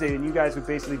on Wednesday, then you guys would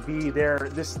basically be there.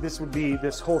 This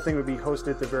whole thing would be hosted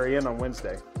at the very end on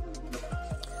Wednesday.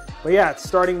 But yeah, it's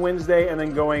starting Wednesday and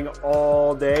then going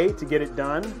all day to get it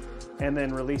done and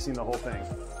then releasing the whole thing.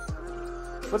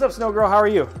 What's up, Snow Girl? How are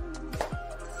you?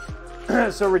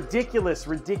 So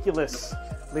ridiculously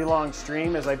long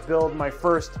stream as I build my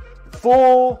first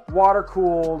full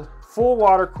water-cooled,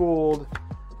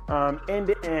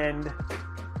 end-to-end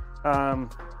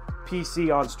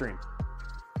PC on stream.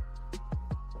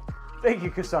 Thank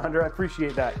you, Cassandra. I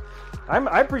appreciate that.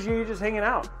 I appreciate you just hanging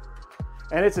out.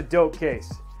 And it's a dope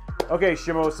case. Okay,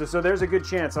 Shimosa, so there's a good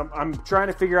chance. I'm trying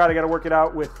to figure out, I got to work it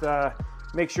out with,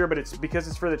 make sure, but it's because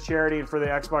it's for the charity and for the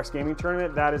Xbox Gaming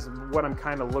Tournament, that is what I'm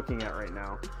kind of looking at right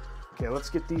now. Okay, let's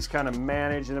get these kind of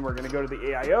managed, and then we're going to go to the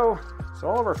AIO. So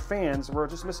all of our fans, we're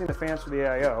just missing the fans for the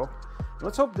AIO.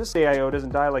 Let's hope this AIO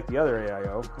doesn't die like the other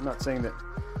AIO. I'm not saying that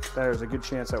there's a good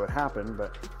chance that would happen,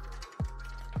 but...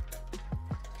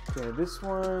 Okay, this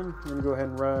one, I'm going to go ahead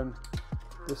and run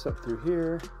this up through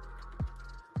here,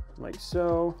 like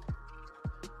so.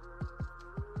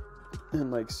 And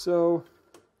like so,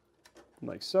 and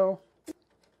like so.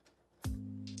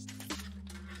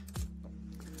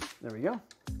 There we go.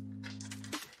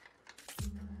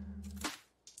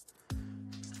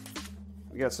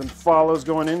 We got some follows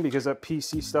going in because that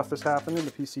PC stuff is happening.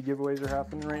 The PC giveaways are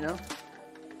happening right now.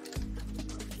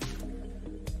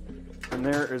 And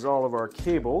there is all of our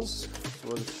cables. So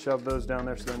we'll just shove those down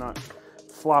there so they're not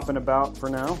flopping about for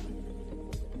now.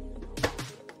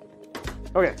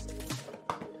 Okay.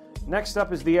 Next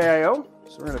up is the AIO.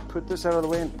 So we're going to put this out of the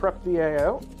way and prep the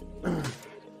AIO.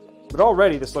 But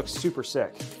already this looks super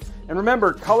sick. And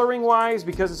remember, coloring wise,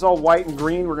 because it's all white and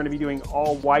green, we're going to be doing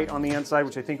all white on the inside,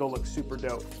 which I think will look super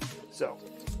dope. So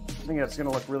I think that's going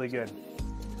to look really good.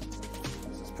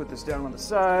 Let's put this down on the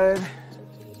side.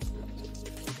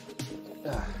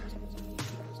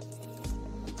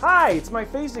 Hi, it's my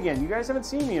face again. You guys haven't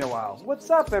seen me in a while. What's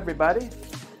up, everybody?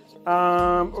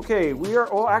 Okay, we are.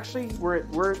 Oh, actually,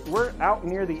 we're out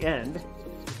near the end.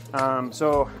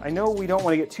 So I know we don't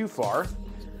want to get too far.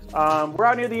 We're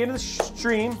out near the end of the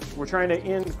stream. We're trying to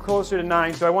end closer to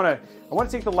 9. So I want to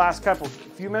take the last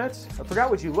few minutes. I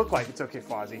forgot what you look like. It's okay,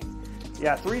 Fozzie.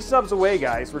 Yeah, 3 subs away,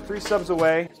 guys. We're 3 subs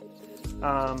away.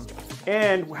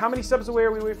 And how many subs away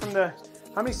are we away from the?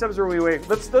 How many subs are we away?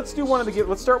 Let's do one of the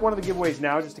let's start one of the giveaways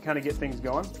now, just to kind of get things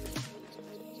going.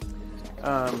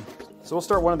 So we'll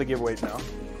start one of the giveaways now.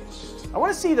 I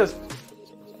want to see those.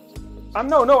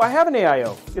 No, I have an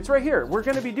AIO. It's right here. We're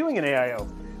going to be doing an AIO.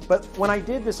 But when I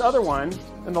did this other one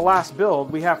in the last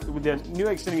build, the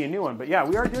NewEgg sent me a new one. But yeah,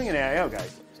 we are doing an AIO,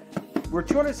 guys. We're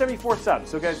 274 subs.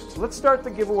 So guys, let's start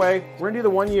the giveaway. We're going to do the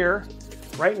 1 year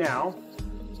right now.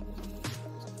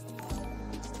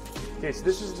 Okay, so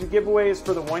this is the giveaways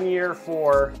for the 1 year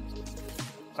for,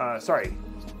 sorry.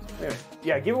 Wait a minute.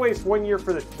 Yeah, giveaways 1 year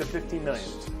for the 15 million.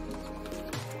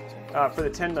 For the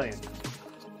 10 million.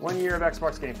 1 year of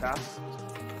Xbox Game Pass.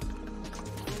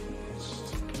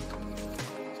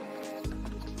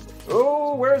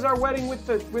 Oh, where's our wedding with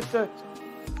the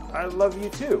I love you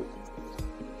too.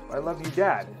 I love you,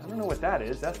 Dad. I don't know what that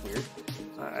is. That's weird.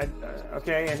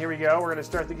 Okay, and here we go. We're going to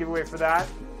start the giveaway for that.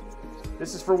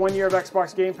 This is for 1 year of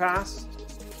Xbox Game Pass.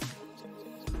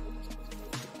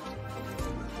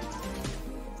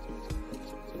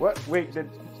 What? Wait.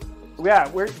 Yeah,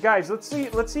 guys. Let's see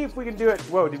if we can do it.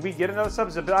 Whoa! Did we get another sub?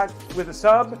 With a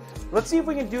sub? Let's see if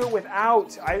we can do it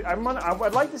without.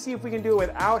 I'd like to see if we can do it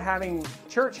without having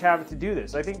Church have to do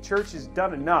this. I think Church has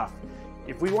done enough.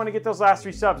 If we want to get those last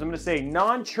 3 subs, I'm going to say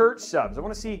non-Church subs. I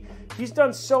want to see. He's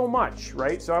done so much,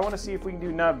 right? So I want to see if we can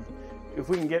do nub. If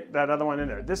we can get that other one in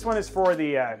there. This one is for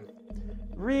the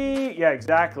yeah,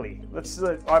 exactly. Let's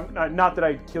not that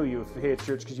I'd kill you if you hate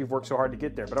Church because you've worked so hard to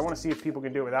get there, but I want to see if people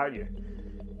can do it without you.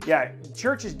 Yeah,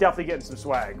 Church is definitely getting some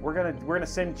swag. We're gonna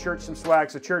send Church some swag.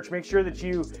 So Church, make sure that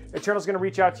Eternal's gonna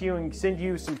reach out to you and send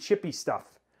you some chippy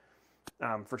stuff,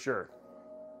 for sure.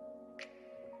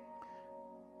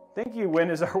 Thank you.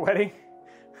 When is our wedding?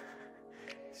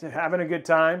 Having a good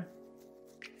time.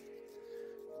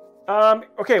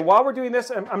 Okay, while we're doing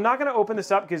this, I'm not going to open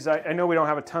this up because I know we don't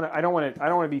have a ton of. I don't want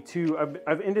to be too.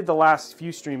 I've ended the last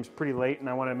few streams pretty late, and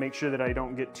I want to make sure that I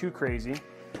don't get too crazy.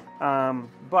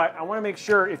 But I want to make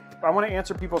sure I want to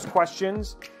answer people's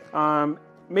questions.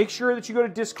 Make sure that you go to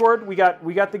Discord. We got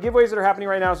the giveaways that are happening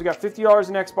right now. So we got $50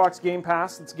 in Xbox Game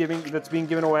Pass that's being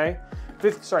given away.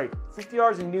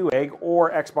 $50 in NewEgg or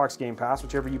Xbox Game Pass,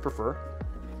 whichever you prefer.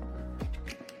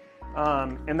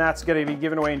 And that's going to be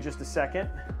given away in just a second.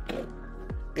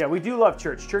 Yeah, we do love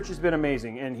Church. Church has been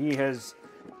amazing, and he has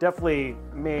definitely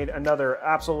made another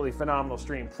absolutely phenomenal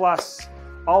stream. Plus,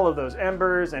 all of those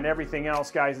embers and everything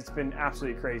else, guys, it's been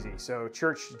absolutely crazy. So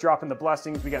Church dropping the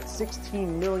blessings. We got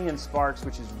 16 million sparks,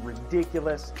 which is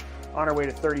ridiculous. On our way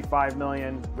to 35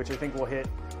 million, which I think we'll hit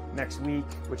next week,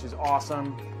 which is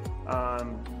awesome.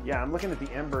 Yeah, I'm looking at the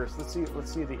embers. Let's see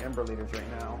the ember leaders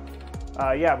right now.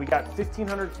 Yeah, we got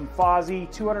 1,500 from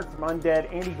Fozzie, 200 from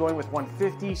Undead, Andy going with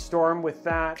 150, Storm with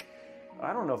that.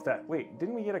 I don't know if that, wait,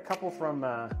 didn't we get a couple from,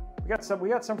 We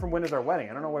got some from When Is Our Wedding.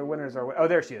 I don't know why When Is Our Wedding. Oh,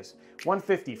 there she is.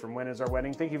 150 from When Is Our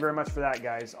Wedding. Thank you very much for that,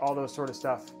 guys. All those sort of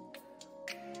stuff.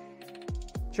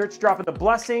 Church dropping the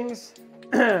blessings.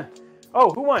 Oh,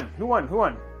 who won? Who won? Who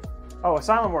won? Oh,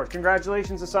 Asylum Wars.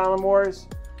 Congratulations, Asylum Wars,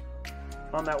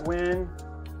 on that win.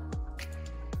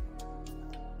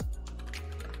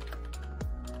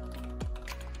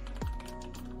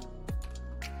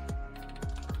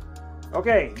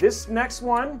 Okay, this next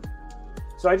one.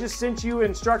 So I just sent you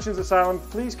instructions, Asylum.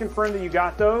 Please confirm that you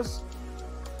got those.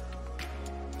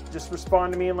 Just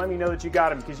respond to me and let me know that you got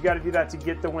them, because you got to do that to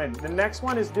get the win. The next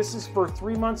one is, this is for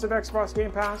 3 months of Xbox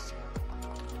Game Pass.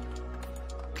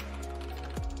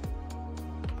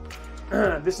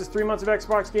 This is 3 months of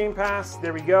Xbox Game Pass.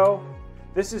 There we go.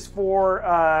 This is for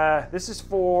the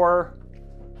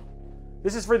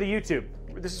YouTube.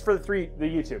 This is for the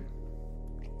YouTube.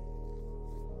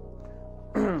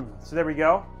 So there we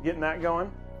go, getting that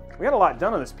going. We got a lot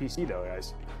done on this PC though,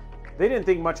 guys. They didn't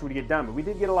think much would get done, but we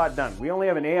did get a lot done. We only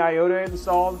have an AIOTA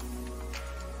installed,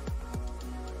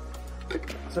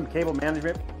 some cable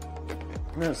management,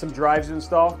 some drives to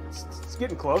install. It's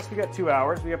getting close. We got 2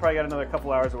 hours. Probably got another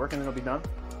couple hours of work, and then it'll be done.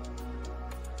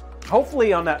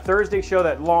 Hopefully on that Thursday show,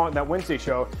 that Wednesday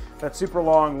show, that super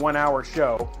long 1 hour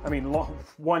show, I mean,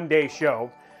 1 day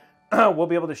show, we'll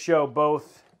be able to show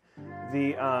both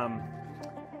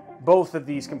of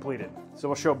these completed. So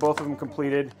we'll show both of them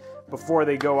completed before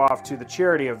they go off to the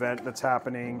charity event that's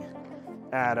happening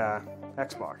at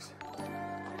Xbox.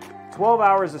 12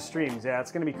 hours of streams. Yeah,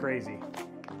 it's going to be crazy.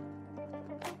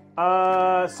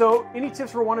 So any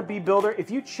tips for wannabe builder?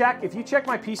 If you check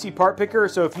my PC part picker,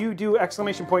 so if you do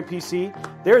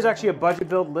 !PC, there's actually a budget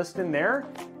build list in there.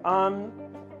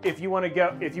 If you want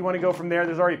to go from there,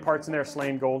 there's already parts in there,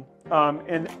 Slain Gold.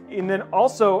 And then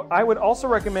also, I would also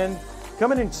recommend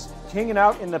coming and hanging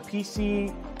out in the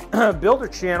PC builder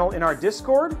channel in our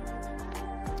Discord.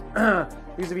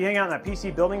 Because if you hang out in that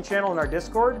PC building channel in our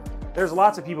Discord, there's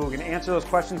lots of people who can answer those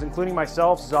questions, including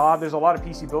myself, Zob. There's a lot of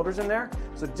PC builders in there.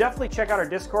 So definitely check out our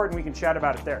Discord and we can chat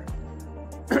about it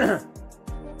there.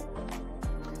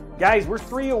 Guys, we're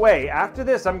 3 away. After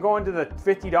this, I'm going to the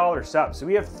 $50 subs. So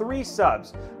we have 3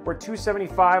 subs. We're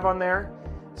 $275 on there.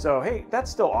 So, hey,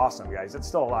 that's still awesome, guys. That's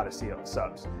still a lot of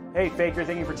subs. Hey, Faker,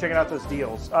 thank you for checking out those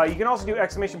deals. You can also do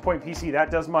 !PC.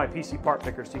 That does my PC part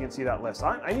picker, so you can see that list.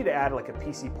 I need to add like a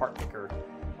PC part picker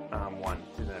one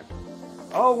to there.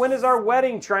 Oh, When Is Our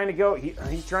Wedding? Trying to go.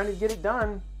 He's trying to get it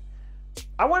done.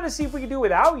 I wanted to see if we could do it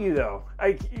without you, though.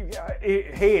 Hey,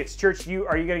 it's Church.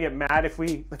 Are you gonna get mad if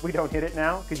we don't hit it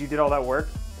now because you did all that work?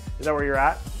 Is that where you're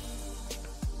at?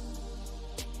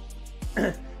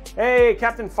 Hey,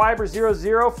 Captain Fiber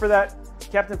 00 for that.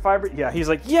 Captain Fiber. Yeah, he's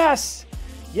like, yes,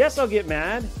 yes, I'll get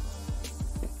mad.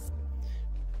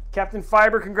 Captain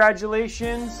Fiber,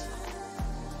 congratulations.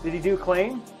 Did he do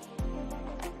claim?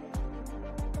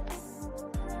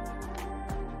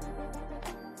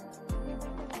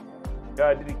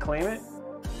 Did he claim it?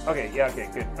 Okay, yeah, okay,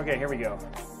 good. Okay, here we go.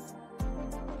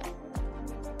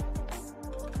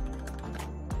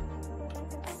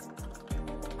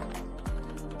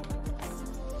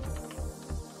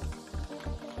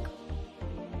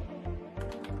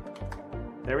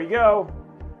 There we go.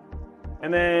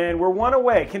 And then we're 1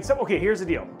 away. Okay, here's the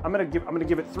deal. I'm gonna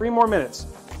give it 3 more minutes.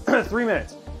 3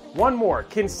 minutes. 1 more.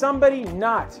 Can somebody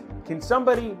not,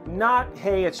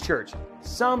 hey, it's Church.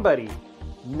 Somebody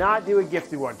not do a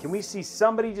gifted one. Can we see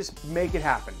somebody just make it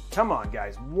happen? Come on,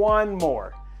 guys. 1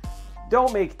 more.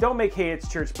 Don't make Hey It's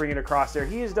Church bring it across there.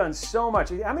 He has done so much.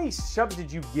 How many subs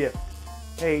did you gift?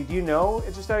 Hey, do you know?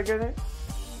 It's just out of good.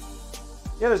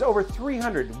 Yeah, there's over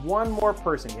 300. 1 more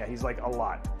person. Yeah, he's like a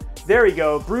lot. There we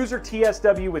go. Bruiser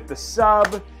TSW with the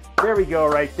sub. There we go,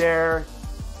 right there.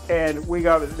 And we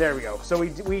got. There we go. So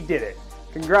we did it.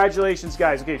 Congratulations,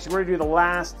 guys. Okay, so we're gonna do the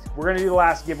last. We're gonna do the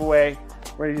last giveaway.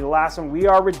 We're gonna do the last one. We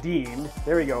are redeemed.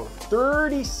 There we go.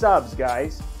 30 subs,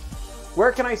 guys.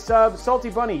 Where can I sub? Salty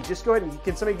Bunny. Just go ahead and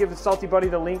can somebody give the Salty Bunny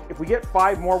the link? If we get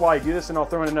 5 more while I do this, and I'll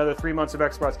throw in another 3 months of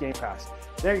Xbox Game Pass.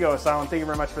 There you go, Asylum. Thank you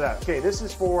very much for that. Okay, this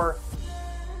is for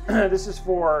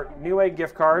NewEgg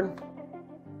gift card.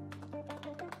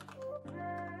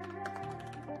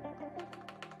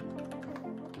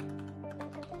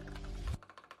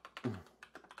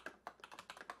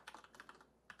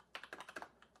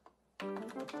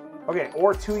 Okay,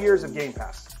 or 2 years of Game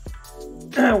Pass.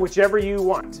 Whichever you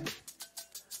want.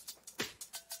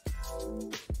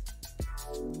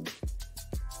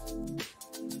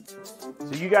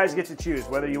 So you guys get to choose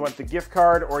whether you want the gift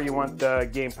card or you want the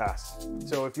Game Pass.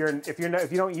 So if you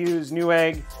don't use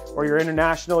NewEgg or you're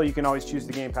international, you can always choose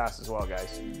the Game Pass as well,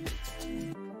 guys.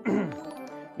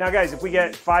 Now, guys, if we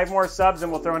get 5 more subs, then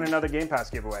we'll throw in another Game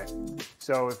Pass giveaway.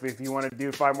 So if you want to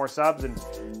do 5 more subs, and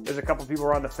there's a couple people who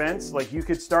are on the fence, like you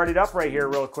could start it up right here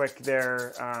real quick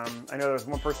there. I know there was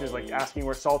one person who's like asking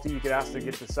where Salty, you could ask to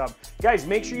get the sub. Guys,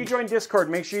 make sure you join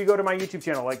Discord. Make sure you go to my YouTube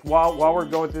channel. Like while we're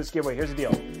going through this giveaway, here's the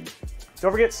deal.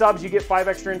 Don't forget subs, you get 5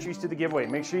 extra entries to the giveaway.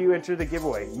 Make sure you enter the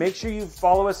giveaway. Make sure you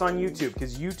follow us on YouTube,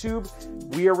 because YouTube,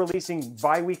 we are releasing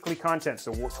bi-weekly content.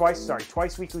 So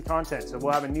twice weekly content. So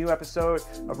we'll have a new episode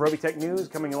of Robeytech News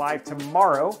coming live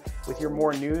tomorrow with your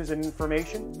more news and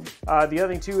information. The other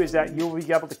thing too is that you'll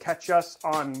be able to catch us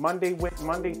on Monday,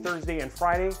 Thursday, and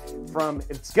Friday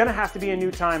it's gonna have to be a new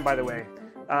time, by the way.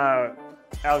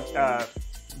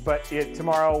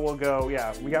 Tomorrow we'll go,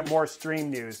 we got more stream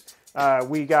news.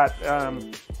 We got,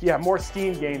 more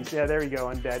Steam games. Yeah, there you go,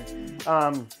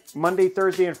 Undead. Monday,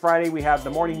 Thursday, and Friday, we have the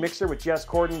Morning Mixer with Jess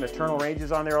Corden. Eternal Range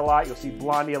is on there a lot. You'll see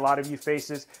Blondie, a lot of you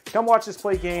faces. Come watch us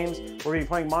play games. We're going to be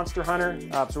playing Monster Hunter.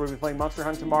 So we'll be playing Monster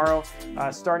Hunt tomorrow,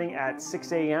 starting at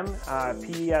 6 a.m.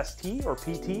 PST or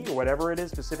PT or whatever it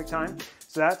is, Pacific time.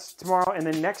 So that's tomorrow. And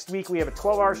then next week, we have a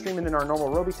 12-hour stream and then our normal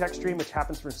Robeytech stream, which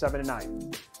happens from 7 to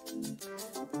 9.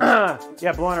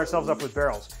 Blowing ourselves up with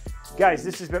barrels. Guys,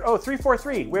 this has been,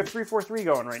 343. We have 343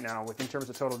 going right now in terms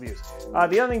of total views.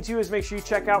 The other thing too is make sure you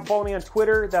follow me on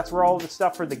Twitter. That's where all the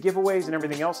stuff for the giveaways and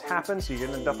everything else happens. So you're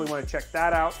going to definitely want to check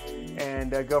that out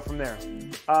and go from there.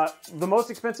 The most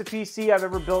expensive PC I've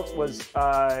ever built was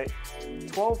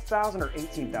 12,000 or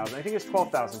 18,000. I think it's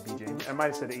 12,000, BJ. I might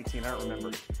have said 18. I don't remember.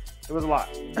 It was a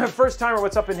lot. First timer,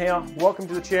 what's up, Inhale? Welcome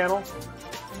to the channel.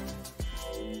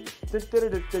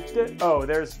 Oh,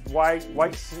 there's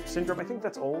white syndrome. I think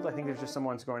that's old. I think there's just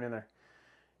someone's going in there.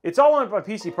 It's all on my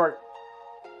PC part.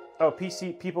 Oh,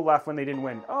 PC people laugh when they didn't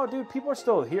win. Oh, dude, people are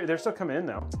still here. They're still coming in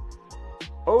though.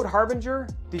 Ode Harbinger,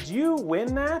 did you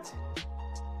win that?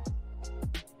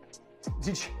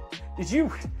 Did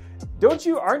you? Don't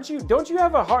you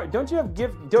have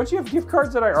gift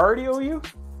cards that I already owe you?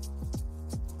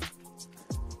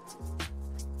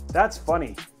 That's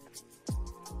funny.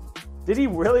 Did he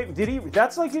really?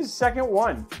 That's like his second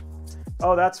one.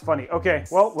 Oh, that's funny. Okay,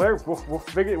 well,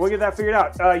 we'll get that figured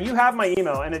out. You have my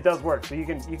email, and it does work, so you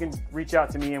can reach out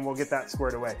to me, and we'll get that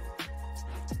squared away.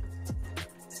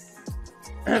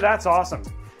 That's awesome.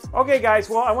 Okay, guys.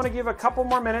 Well, I want to give a couple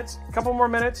more minutes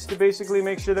to basically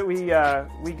make sure that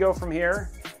we go from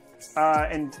here,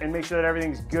 and make sure that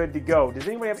everything's good to go. Does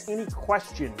anybody have any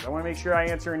questions? I want to make sure I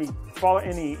answer any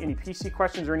PC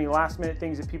questions or any last minute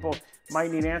things that people might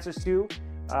need answers to.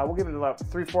 We'll give it about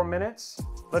 3-4 minutes.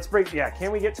 Let's break. Yeah,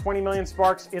 can we get 20 million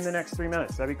sparks in the next 3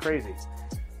 minutes? That'd be crazy.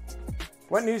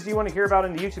 What news do you want to hear about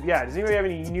in the YouTube? Yeah, does anybody have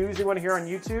any news they want to hear on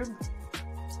YouTube?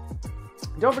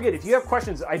 Don't forget, if you have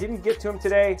questions, I didn't get to them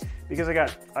today because I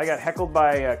got heckled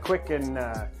by Quick and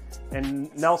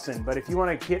Nelson. But if you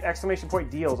want to get exclamation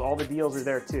point deals, all the deals are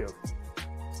there too.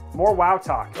 More WoW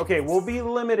talk. Okay, we'll be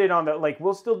limited on the,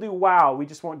 we'll still do WoW. We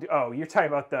just won't do, you're talking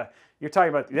about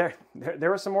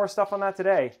there was some more stuff on that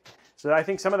today. So I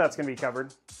think some of that's going to be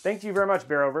covered. Thank you very much,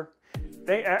 Bearover.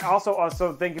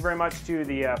 Also, thank you very much to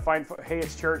the Hey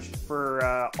It's Church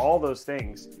for all those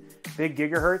things. Big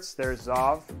gigahertz, there's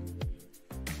Zov.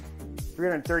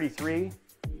 333.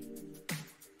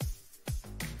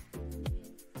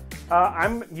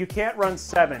 You can't run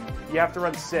 7. You have to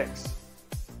run 6.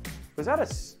 Was that a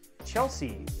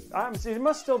Chelsea? It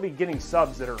must still be getting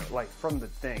subs that are from the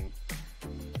thing.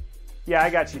 Yeah,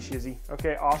 I got you, Shizzy.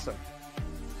 Okay, awesome.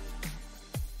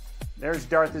 There's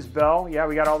Darth's Bell. Yeah,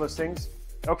 we got all those things.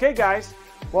 Okay, guys.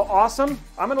 Well, awesome.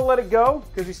 I'm going to let it go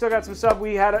because we still got some sub.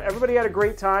 Everybody had a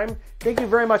great time. Thank you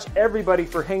very much, everybody,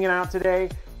 for hanging out today.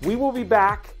 We will be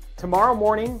back tomorrow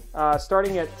morning,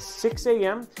 starting at 6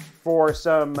 a.m. for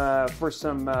some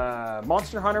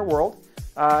Monster Hunter World.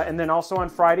 And then also on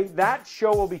Friday, that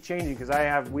show will be changing because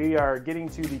we are getting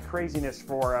to the craziness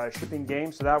for shipping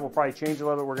games, so that will probably change a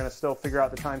little bit. We're going to still figure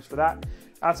out the times for that.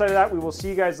 Outside of that, we will see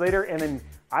you guys later, and then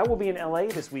I will be in LA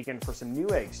this weekend for some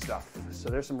NewEgg stuff. So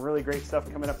there's some really great stuff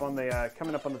coming up on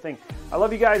the thing. I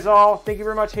love you guys all. Thank you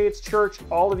very much. Hey, it's Church.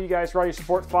 All of you guys for all your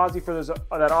support. Fozzie for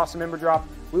that awesome member drop.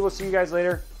 We will see you guys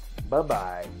later. Bye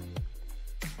bye.